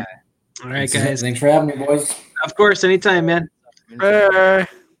 Yes, sir. All right, guys. Thanks for having me, boys. Of course, anytime, man. Bye.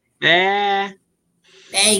 Bye. Hey.